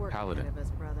lot of work ahead of us,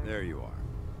 brother. There you are.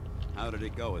 How did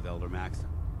it go with Elder Maxon?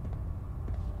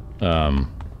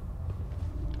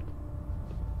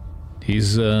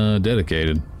 He's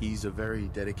dedicated. He's a very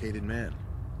dedicated man.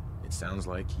 It sounds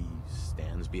like he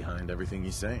stands behind everything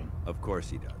he's saying. Of course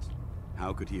he does.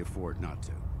 How could he afford not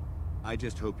to? I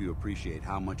just hope you appreciate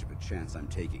how much of a chance I'm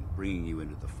taking bringing you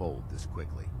into the fold this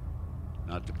quickly.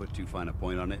 Not to put too fine a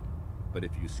point on it, but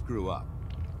if you screw up,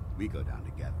 we go down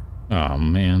together. Oh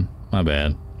man, my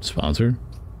bad. Sponsor.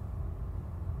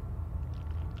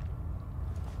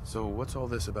 So what's all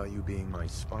this about you being my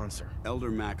sponsor? Elder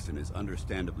Maxon is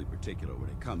understandably particular when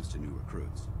it comes to new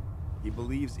recruits. He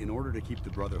believes in order to keep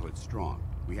the Brotherhood strong,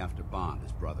 we have to bond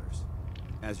as brothers.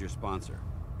 As your sponsor,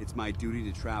 it's my duty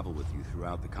to travel with you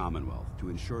throughout the Commonwealth to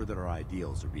ensure that our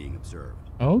ideals are being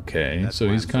observed. Okay, That's so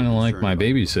why he's I'm so kind of like my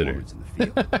concerned about your babysitter. performance in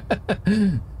the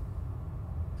field.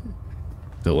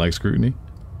 Don't like scrutiny?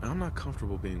 I'm not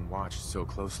comfortable being watched so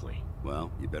closely.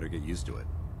 Well, you better get used to it.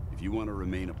 If you want to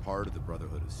remain a part of the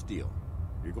Brotherhood of Steel,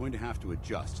 you're going to have to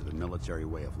adjust to the military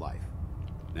way of life.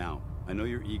 Now, I know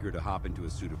you're eager to hop into a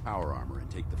suit of power armor and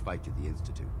take the fight to the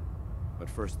Institute. But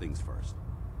first things first.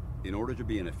 In order to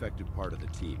be an effective part of the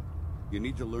team, you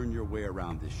need to learn your way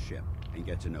around this ship and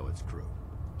get to know its crew.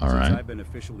 All right. Since I've been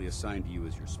officially assigned to you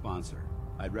as your sponsor,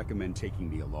 I'd recommend taking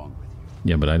me along with you.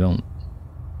 Yeah, but I don't.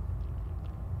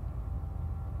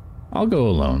 I'll go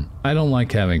alone. I don't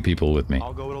like having people with me.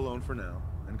 I'll go it alone for now,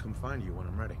 and come find you when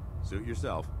I'm ready. Suit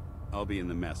yourself. I'll be in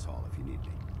the mess hall if you need me.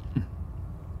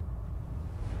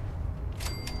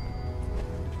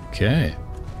 Okay.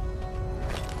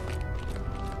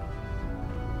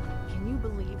 Can you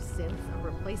believe synths are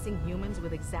replacing humans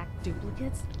with exact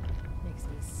duplicates? Makes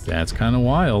me sick. That's kind of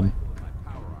wild.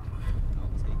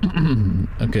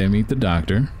 Okay, meet the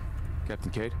doctor.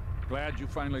 Captain Cade? Glad you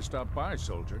finally stopped by,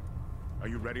 soldier. Are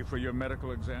you ready for your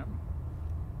medical exam?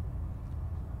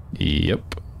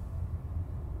 Yep.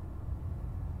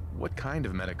 What kind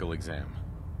of medical exam?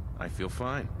 I feel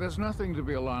fine. There's nothing to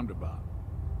be alarmed about.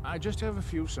 I just have a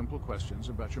few simple questions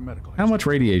about your medical How much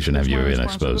radiation have you been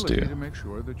exposed to? To make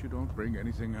sure that you don't bring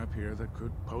anything up here that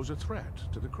could pose a threat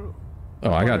to the crew.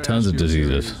 Oh, I got tons of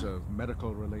diseases.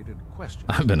 Medical-related questions.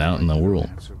 I've been out in the world.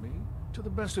 Answer me to the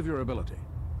best of your ability.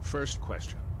 First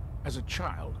question: as a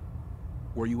child,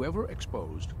 were you ever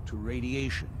exposed to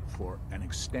radiation for an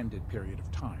extended period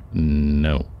of time?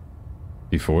 No.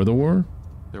 Before the war?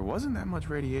 There wasn't that much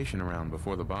radiation around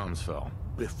before the bombs fell.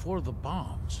 Before the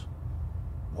bombs?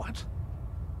 What?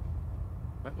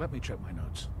 Let me check my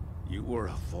notes. You were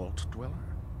a vault dweller?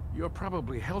 You're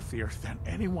probably healthier than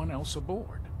anyone else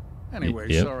aboard. Anyway,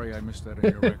 Yep. sorry I missed that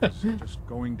in your records. Just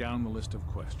going down the list of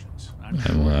questions. I'm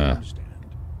sure you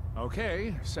understand.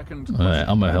 Okay, second question.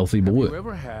 I'm a healthy boy. Have you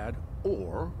ever had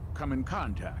or come in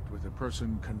contact with a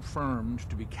person confirmed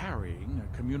to be carrying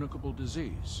a communicable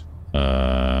disease?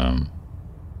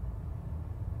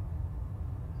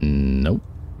 Nope.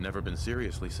 Never been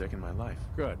seriously sick in my life.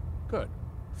 Good, good.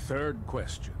 Third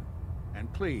question.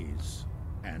 And please,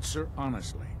 answer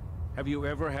honestly. Have you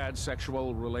ever had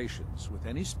sexual relations with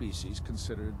any species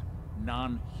considered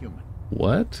non-human?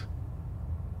 What?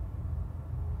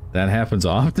 That happens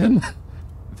often?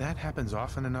 That happens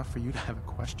often enough for you to have a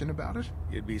question about it?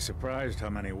 You'd be surprised how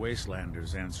many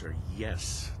wastelanders answer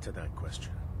yes to that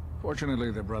question.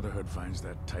 Fortunately, the Brotherhood finds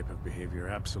that type of behavior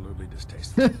absolutely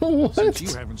distasteful. What? Since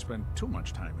you haven't spent too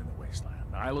much time in the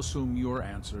wasteland, I'll assume your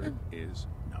answer is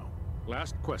no.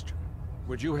 Last question.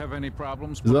 Would you have any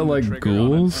problems Is that like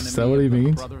ghouls? Is that what he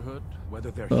means? Brotherhood, whether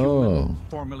they're human,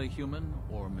 formerly human,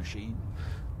 or machine?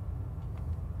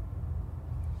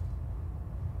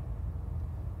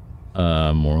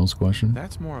 Morals question?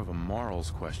 That's more of a morals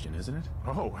question, isn't it?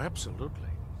 Oh, absolutely.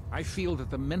 I feel that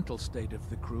the mental state of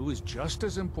the crew is just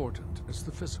as important as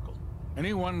the physical.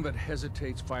 Anyone that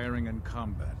hesitates firing in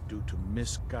combat due to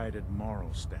misguided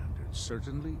moral standards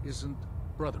certainly isn't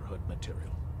Brotherhood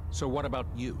material. So what about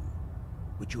you?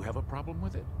 Would you have a problem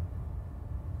with it?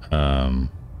 Damn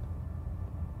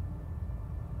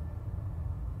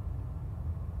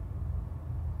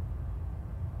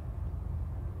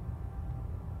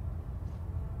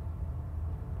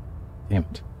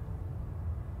it.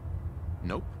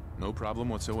 Nope. No problem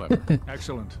whatsoever.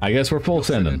 Excellent. I guess we're full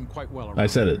sending. Well, I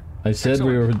said it. I said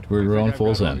we were on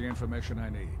full send. The information I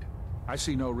need. I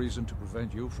see no reason to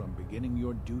prevent you from beginning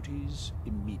your duties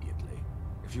immediately.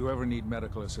 If you ever need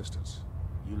medical assistance,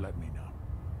 you let me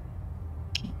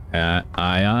know.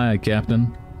 Aye, aye,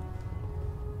 Captain.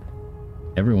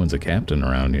 Everyone's a captain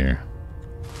around here.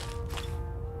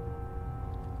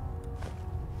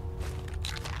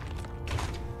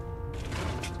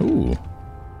 Ooh.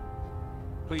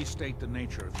 Please state the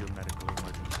nature of your medical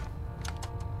emergency.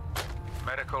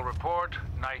 Medical report,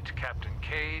 Knight Captain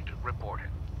Cade reported.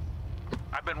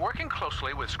 I've been working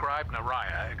closely with Scribe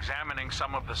Naraya, examining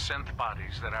some of the synth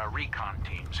bodies that our recon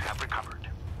teams have recovered.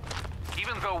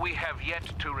 Even though we have yet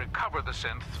to recover the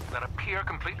synths that appear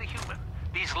completely human,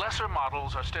 these lesser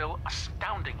models are still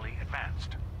astoundingly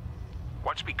advanced.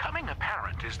 What's becoming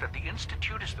apparent is that the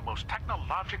Institute is the most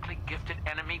technologically gifted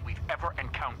enemy we've ever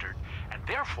encountered, and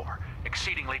therefore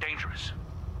exceedingly dangerous.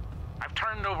 I've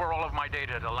turned over all of my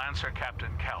data to Lancer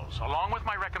Captain Kells, along with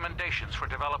my recommendations for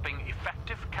developing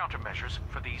effective countermeasures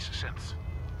for these synths.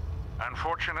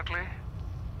 Unfortunately,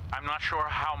 I'm not sure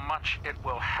how much it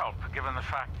will help, given the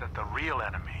fact that the real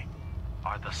enemy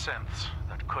are the synths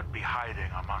that could be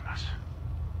hiding among us.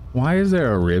 Why is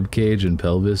there a rib cage and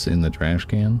pelvis in the trash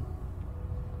can?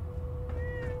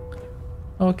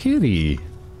 Oh, kitty.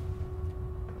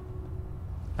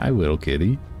 Hi, little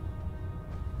kitty.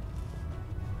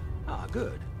 Ah,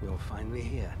 good. You're finally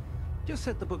here. Just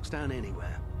set the books down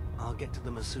anywhere. I'll get to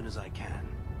them as soon as I can.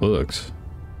 Books?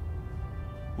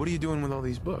 What are you doing with all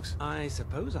these books? I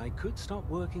suppose I could stop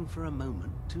working for a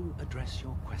moment to address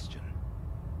your question.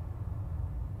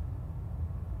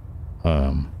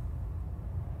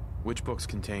 Which books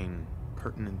contain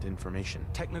pertinent information?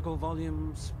 Technical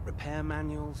volumes, repair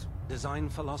manuals, design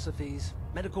philosophies,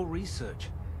 medical research.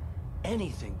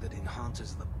 Anything that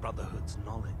enhances the Brotherhood's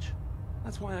knowledge.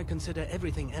 That's why I consider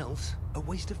everything else a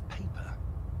waste of paper.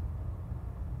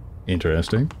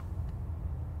 Interesting.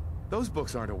 Those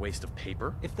books aren't a waste of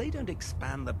paper. If they don't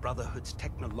expand the Brotherhood's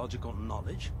technological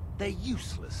knowledge, they're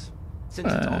useless.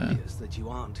 Since it's obvious that you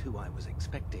aren't who I was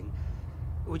expecting,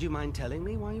 would you mind telling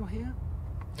me why you're here?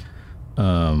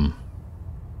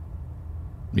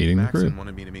 Meeting the crew. Maxon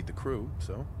wanted me to meet the crew,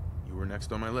 so you were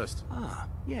next on my list. Ah,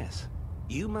 yes.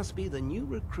 You must be the new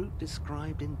recruit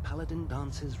described in Paladin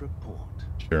Danse's report.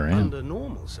 Sure am. Under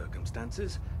normal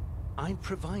circumstances, I'd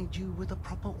provide you with a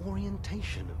proper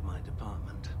orientation of my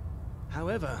department.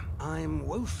 However, I'm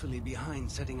woefully behind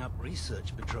setting up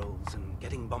research patrols and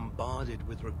getting bombarded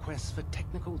with requests for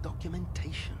technical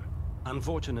documentation.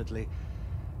 Unfortunately,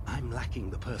 I'm lacking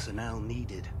the personnel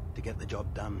needed to get the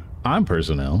job done. I'm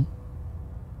personnel.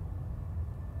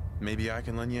 Maybe I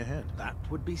can lend you a hand. That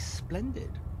would be splendid.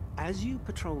 As you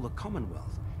patrol the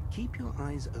Commonwealth, keep your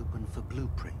eyes open for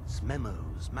blueprints,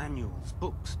 memos, manuals,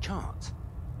 books, charts.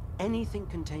 Anything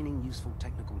containing useful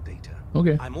technical data.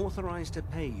 Okay. I'm authorized to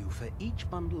pay you for each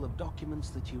bundle of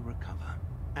documents that you recover.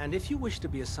 And if you wish to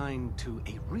be assigned to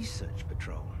a research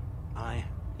patrol,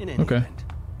 in any event,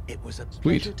 it was a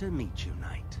pleasure to meet you,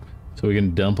 Knight. So we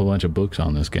can dump a bunch of books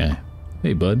on this guy.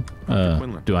 Hey, bud.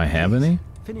 Do I have any?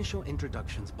 Finish your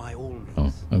introductions by all means.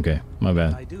 Oh, okay. My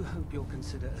bad. I do hope you'll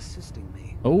consider assisting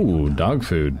me. Oh, dog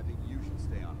food. I think you should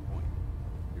stay on point.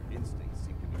 Your instincts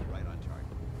seem to be right on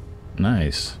target.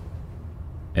 Nice.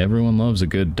 Everyone loves a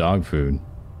good dog food.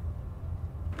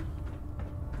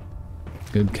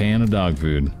 Good can of dog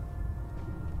food.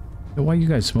 Yo, why are you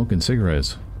guys smoking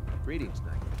cigarettes? Greetings,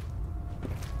 Knight.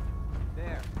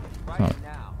 There, right Oh.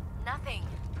 Now. Nothing.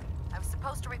 I was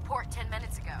supposed to report 10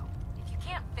 minutes ago. If you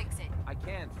can't fix it. I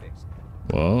can fix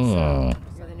it. Whoa.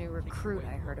 You're the new recruit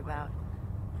I heard about.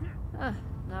 Huh,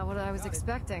 not what I was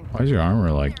expecting. Why is your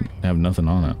armor like have nothing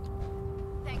on it?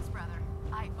 Thanks, brother.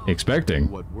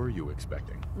 Expecting? What were you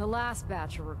expecting? The last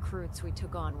batch of recruits we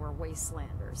took on were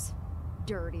wastelanders.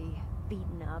 Dirty,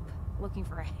 beaten up, looking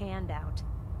for a handout.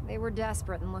 They were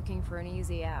desperate and looking for an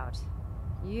easy out.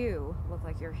 You look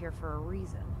like you're here for a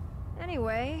reason.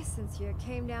 Anyway, since you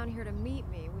came down here to meet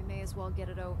me, we may as well get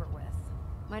it over with.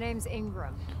 My name's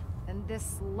Ingram, and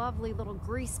this lovely little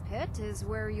grease pit is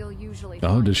where you'll usually Oh,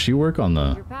 find does she work on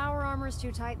the... Your power armor's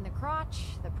too tight in the crotch,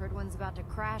 the Pridwin's about to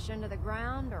crash into the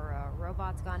ground, or a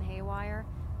robot's gone haywire.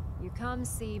 You come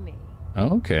see me.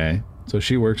 Oh, okay. So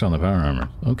she works on the power armor.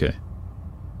 Okay.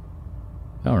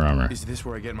 Power armor. Is this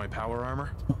where I get my power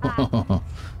armor?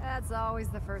 That's always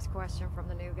the first question from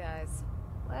the new guys.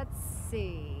 Let's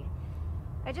see.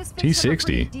 I just fixed up a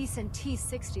pretty T60. decent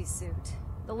T60 suit.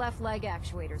 The left leg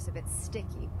actuator's a bit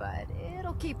sticky, but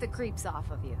it'll keep the creeps off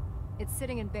of you. It's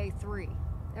sitting in Bay 3.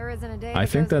 There isn't a day I that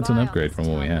think goes that's an by on upgrade this from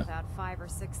what we town have. without 5 or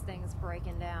 6 things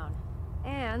breaking down.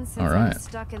 And since All I'm right.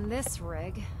 stuck in this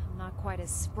rig, I'm not quite as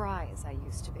spry as I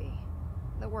used to be.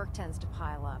 The work tends to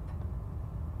pile up.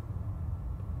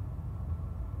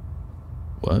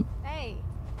 What? Hey,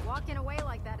 walking away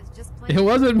like that is just plain. It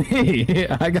wasn't me.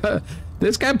 I got...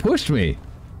 This guy pushed me.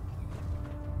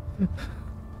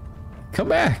 Come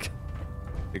back.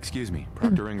 Excuse me,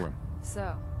 Proctor Ingram.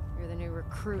 So, you're the new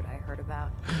recruit I heard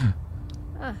about.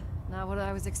 Huh, not what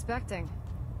I was expecting.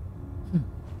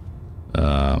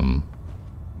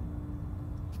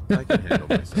 I can handle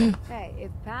myself. Hey,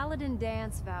 if Paladin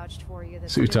Danse vouched for you,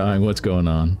 that's Sutang, what's going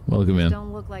on? Welcome in.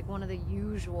 don't look like one of the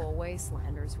usual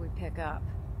wastelanders we pick up.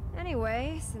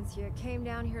 Anyway, since you came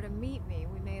down here to meet me,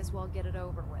 we may as well get it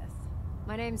over with.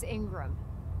 My name's Ingram.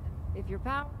 If your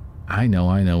power... I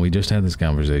know. We just had this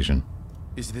conversation.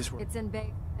 Is this where... It's in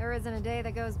Bay. There isn't a day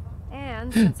that goes by.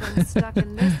 And since I'm stuck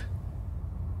in this...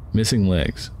 Missing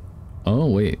legs. Oh,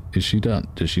 wait. Is she done?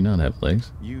 Does she not have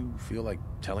legs? You feel like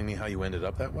telling me how you ended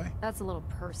up that way? That's a little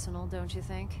personal, don't you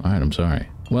think? Alright, I'm sorry.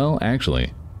 Well,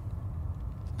 actually,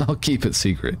 I'll keep it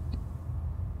secret.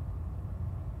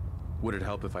 Would it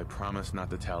help if I promised not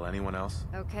to tell anyone else?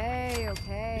 Okay.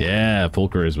 Yeah, full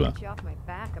charisma. Get you off my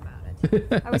back about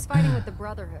it. I was fighting with the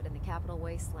Brotherhood in the capital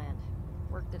wasteland.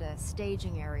 Worked at a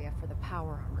staging area for the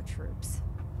power armor troops.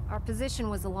 Our position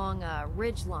was along a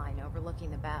ridge line overlooking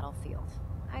the battlefield.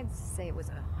 I'd say it was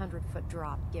a 100-foot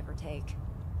drop, give or take.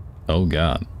 Oh,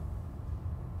 God.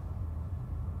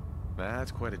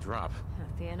 That's quite a drop.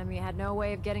 The enemy had no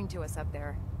way of getting to us up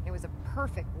there. It was a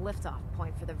perfect liftoff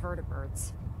point for the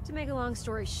vertibirds. To make a long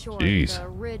story short, Jeez. the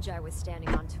ridge I was standing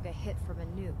on took a hit from a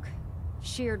nuke.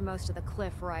 Sheared most of the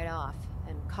cliff right off,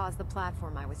 and caused the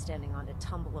platform I was standing on to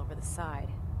tumble over the side.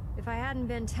 If I hadn't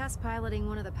been test piloting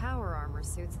one of the power armor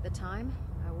suits at the time,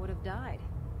 I would have died.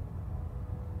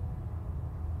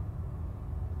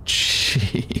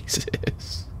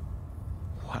 Jesus.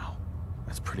 Wow,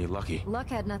 that's pretty lucky. Luck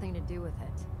had nothing to do with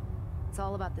it. It's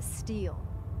all about the steel,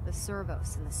 the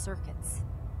servos, and the circuits.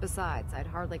 Besides, I'd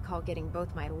hardly call getting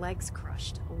both my legs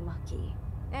crushed lucky.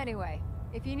 Anyway,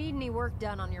 if you need any work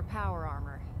done on your power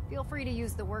armor, feel free to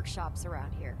use the workshops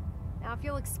around here. Now, if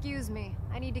you'll excuse me,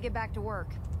 I need to get back to work.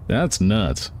 That's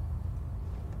nuts.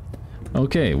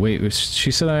 Okay, wait. She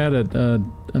said I had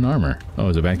an armor. Oh,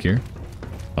 is it back here?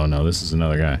 Oh, no, this is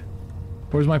another guy.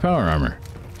 Where's my power armor?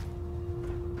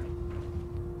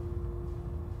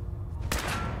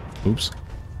 Oops.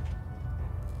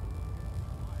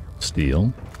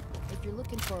 Steel. If you're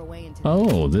looking for a way into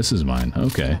Oh, this is mine.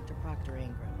 Okay. Dr. Proctor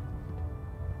Ingram.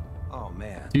 Oh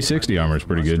man. T60 armor is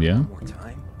pretty good, yeah? More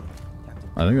time.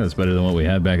 I think that's better than what we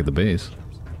had back at the base.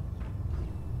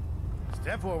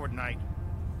 Step forward, Knight.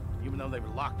 Even though they've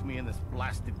locked me in this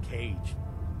blasted cage,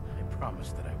 I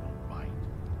promise that I won't bite.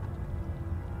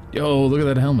 Yo, look at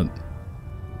that helmet.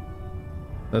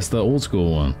 That's the old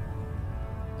school one.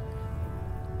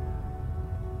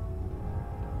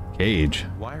 Cage.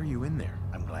 Why are you in there?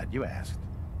 I'm glad you asked.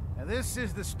 Now, this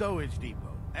is the stowage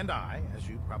depot, and I, as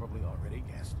you probably already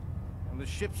guessed, am the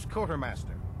ship's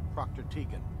quartermaster, Proctor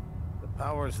Tegan. The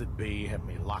powers that be have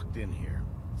me locked in here,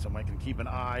 so I can keep an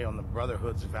eye on the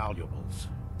Brotherhood's valuables.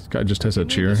 This guy just has a You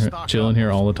need to stock chill in up here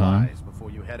on all the time. supplies before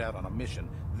you head out on a mission.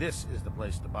 This is the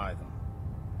place to buy them.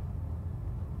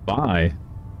 Buy?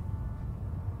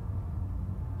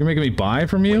 You're making me buy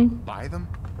from you? Buy them?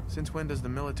 Since when does the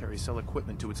military sell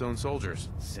equipment to its own soldiers?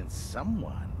 Since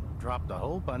someone dropped a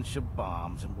whole bunch of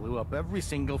bombs and blew up every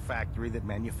single factory that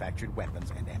manufactured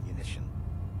weapons and ammunition.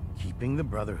 Keeping the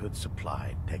Brotherhood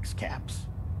supplied takes caps,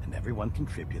 and everyone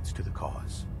contributes to the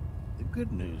cause. The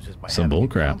good news is by having a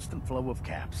constant flow of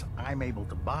caps, I'm able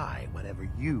to buy whatever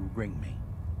you bring me.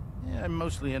 Yeah, I'm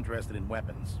mostly interested in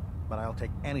weapons, but I'll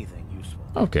take anything useful.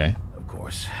 Okay. Of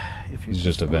course, if you're He's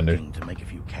just a vendor to make a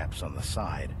few caps on the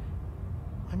side,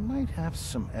 I might have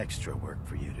some extra work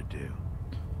for you to do.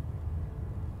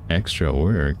 Extra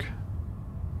work?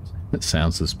 That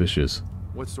sounds suspicious.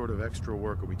 What sort of extra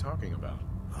work are we talking about?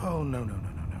 Oh, no.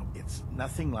 It's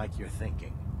nothing like you're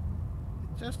thinking.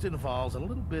 It just involves a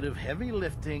little bit of heavy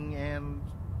lifting and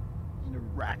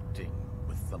interacting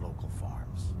with the local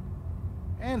farms.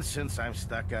 And since I'm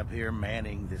stuck up here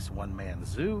manning this one-man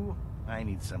zoo, I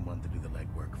need someone to do the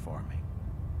legwork for me.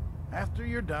 After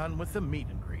you're done with the meet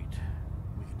and greet,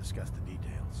 we can discuss the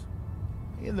details.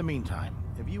 In the meantime,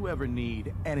 if you ever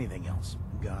need anything else,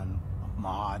 gun, a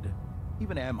mod,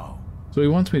 even ammo, so he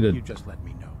wants me to... You just let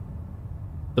me know.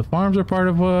 The farms are part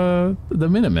of the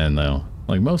Minutemen, though.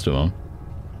 Like most of them.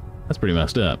 That's pretty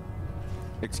messed up.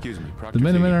 Excuse me, Proctor. The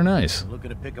Minutemen are nice. Looking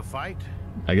to pick a fight?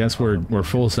 I guess we're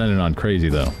full sending on crazy,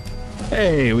 though.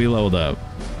 Hey, we leveled up.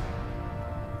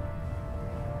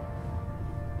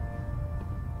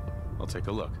 I'll take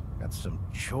a look. Got some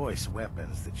choice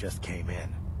weapons that just came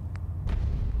in.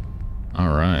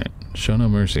 Alright. Show no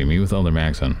mercy. Meet with Elder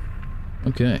Maxon.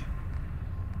 Okay.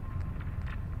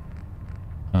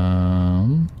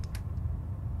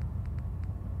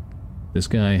 This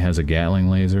guy has a Gatling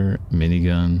laser,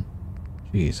 minigun.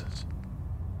 Jesus.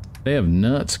 They have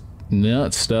nuts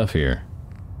stuff here.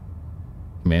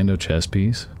 Commando chest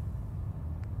piece.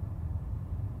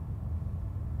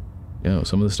 Yo,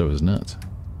 some of this stuff is nuts.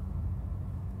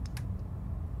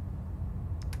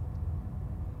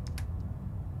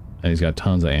 And he's got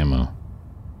tons of ammo.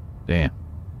 Damn.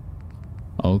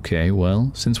 Okay, well,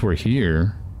 since we're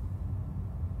here,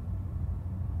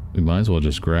 we might as well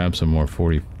just grab some more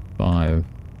 45.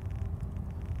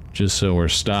 Just so we're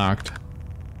stocked.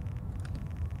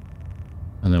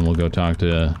 And then we'll go talk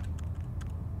to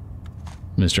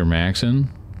Mr. Maxon.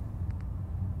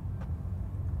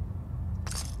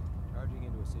 Charging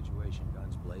into a situation,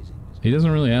 guns blazing. He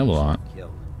doesn't really have a lot.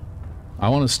 I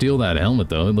want to steal that helmet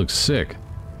though, it looks sick.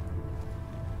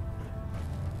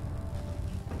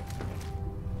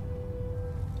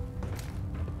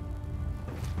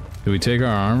 Do we take our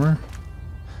armor?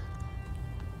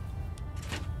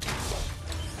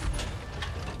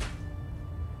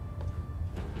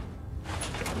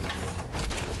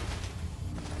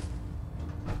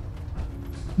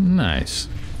 Nice.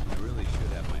 I really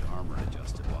should have my armor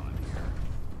adjusted while I'm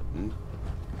here.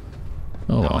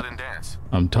 Oh, Paladin Danse.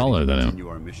 I'm taller than him. Continue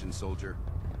our mission, soldier.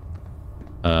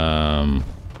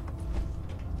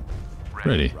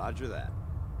 Ready. Roger that.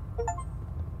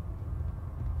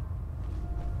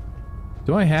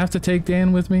 Do I have to take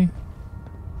Dan with me?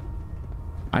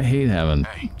 I hate having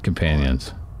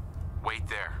companions. Wait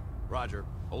there. Roger.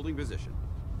 Holding position.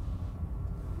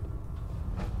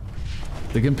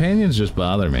 The companions just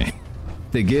bother me.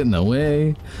 They get in the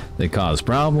way, they cause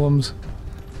problems.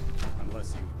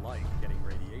 Unless you like getting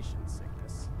radiation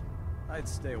sickness, I'd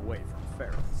stay away from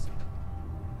ferals.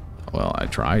 Well, I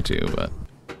try to, but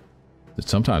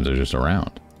sometimes they're just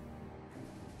around.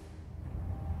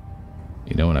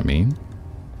 You know what I mean?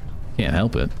 Can't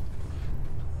help it.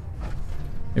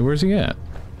 Hey, where's he at?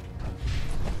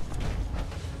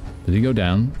 Did he go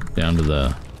down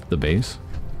to the base?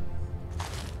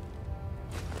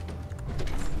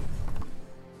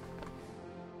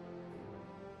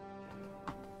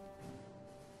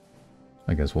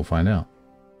 I guess we'll find out.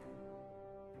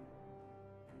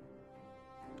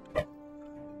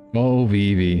 Oh,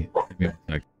 VV.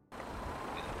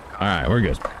 Alright, we're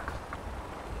good.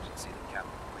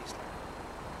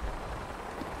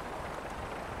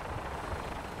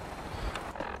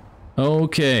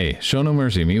 Okay, show no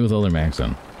mercy. Meet with Elder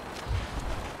Maxon.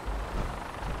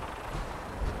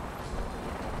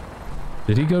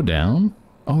 Did he go down?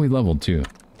 Oh, he leveled too.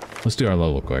 Let's do our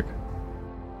level quick.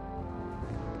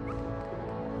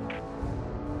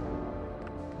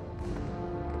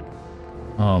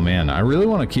 Oh man, I really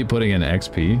want to keep putting in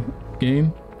XP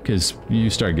gain because you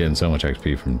start getting so much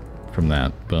XP from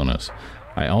that bonus.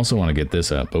 I also want to get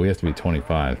this up, but we have to be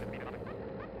 25.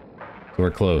 So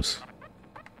we're close.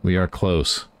 We are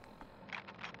close.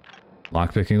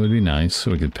 Lockpicking would be nice,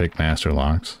 so we could pick master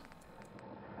locks.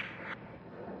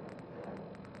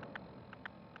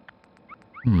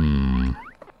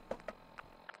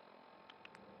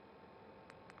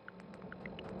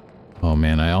 Oh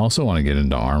man, I also want to get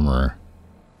into armor.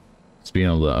 Just being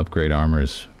able to upgrade armor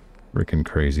is Freaking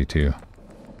crazy too.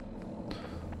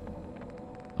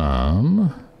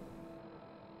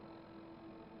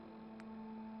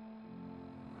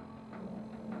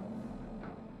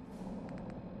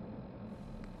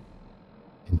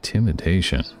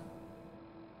 Intimidation.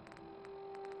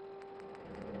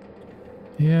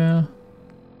 Yeah.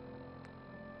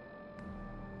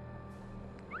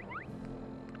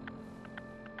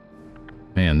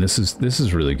 Man, this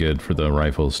is really good for the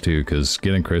rifles too, because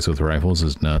getting crits with rifles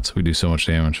is nuts. We do so much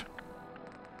damage.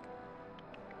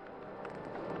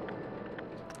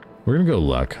 We're gonna go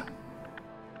luck.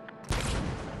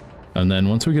 And then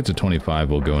once we get to 25,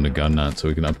 we'll go into gun nut so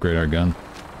we can upgrade our gun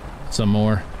some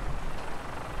more.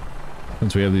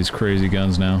 Since we have these crazy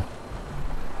guns now.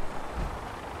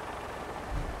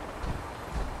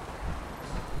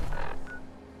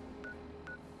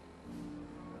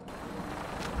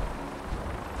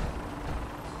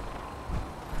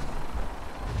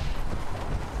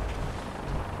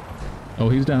 Oh,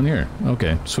 he's down here.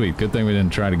 Okay, sweet. Good thing we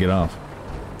didn't try to get off.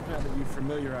 Now that you've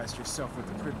familiarized yourself with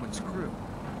the Pridman's crew,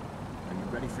 are you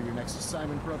ready for your next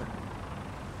assignment, brother?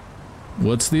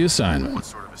 What's the assignment? What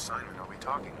sort of assignment are we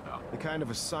talking about? The kind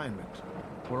of assignment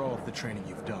where all of the training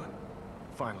you've done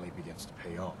finally begins to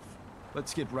pay off.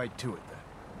 Let's get right to it then.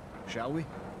 Shall we?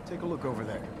 Take a look over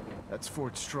there. That's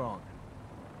Fort Strong.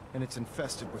 And it's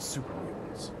infested with super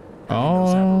mutants.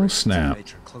 Oh, snap.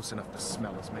 Nature close enough to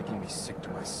smell is making me sick to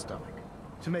my stomach.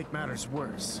 To make matters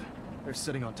worse, they're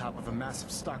sitting on top of a massive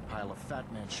stockpile of Fat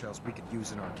Man shells we could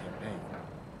use in our campaign.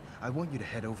 I want you to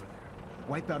head over there,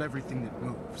 wipe out everything that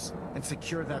moves, and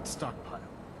secure that stockpile.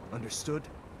 Understood?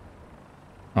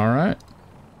 Alright.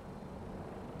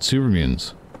 Super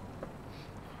mutants.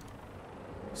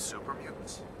 Super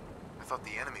mutants? I thought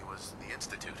the enemy was the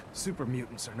Institute. Super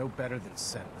mutants are no better than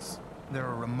synths. They're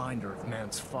a reminder of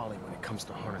man's folly when it comes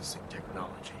to harnessing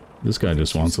technology. This guy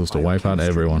just wants us to wipe out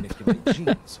everyone.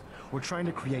 Genes. We're trying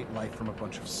to create life from a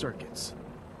bunch of circuits.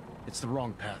 It's the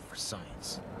wrong path for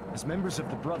science. As members of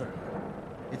the Brotherhood,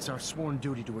 it's our sworn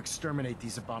duty to exterminate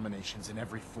these abominations in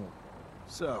every form.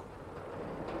 So,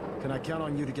 can I count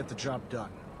on you to get the job done?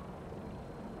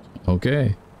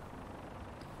 Okay.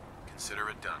 Consider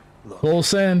it done. Look, Full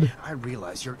send. I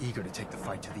realize you're eager to take the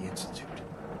fight to the Institute,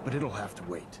 but it'll have to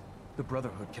wait. The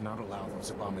Brotherhood cannot allow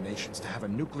those abominations to have a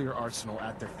nuclear arsenal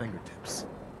at their fingertips.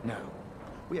 Now,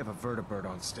 we have a vertibird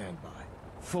on standby,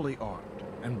 fully armed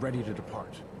and ready to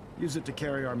depart. Use it to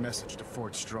carry our message to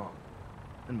Fort Strong,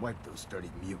 and wipe those dirty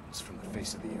mutants from the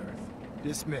face of the earth.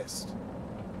 Dismissed.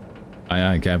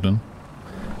 Aye, aye, Captain.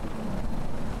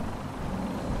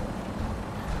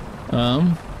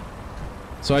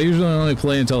 So I usually only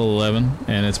play until 11,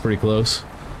 and it's pretty close.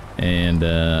 And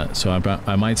so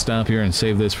I might stop here and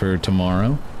save this for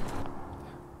tomorrow.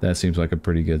 That seems like a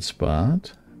pretty good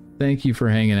spot. Thank you for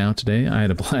hanging out today. I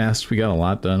had a blast. We got a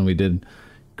lot done. We did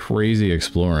crazy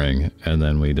exploring, and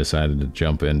then we decided to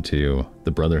jump into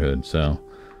the Brotherhood. So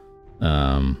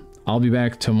I'll be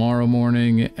back tomorrow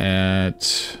morning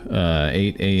at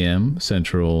 8 a.m.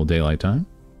 Central Daylight Time,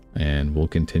 and we'll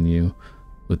continue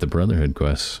with the Brotherhood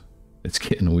quests. It's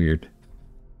getting weird.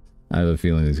 I have a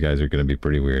feeling these guys are going to be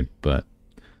pretty weird, but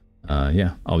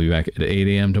yeah, I'll be back at 8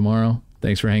 a.m. tomorrow.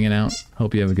 Thanks for hanging out.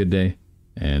 Hope you have a good day,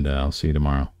 and I'll see you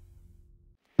tomorrow.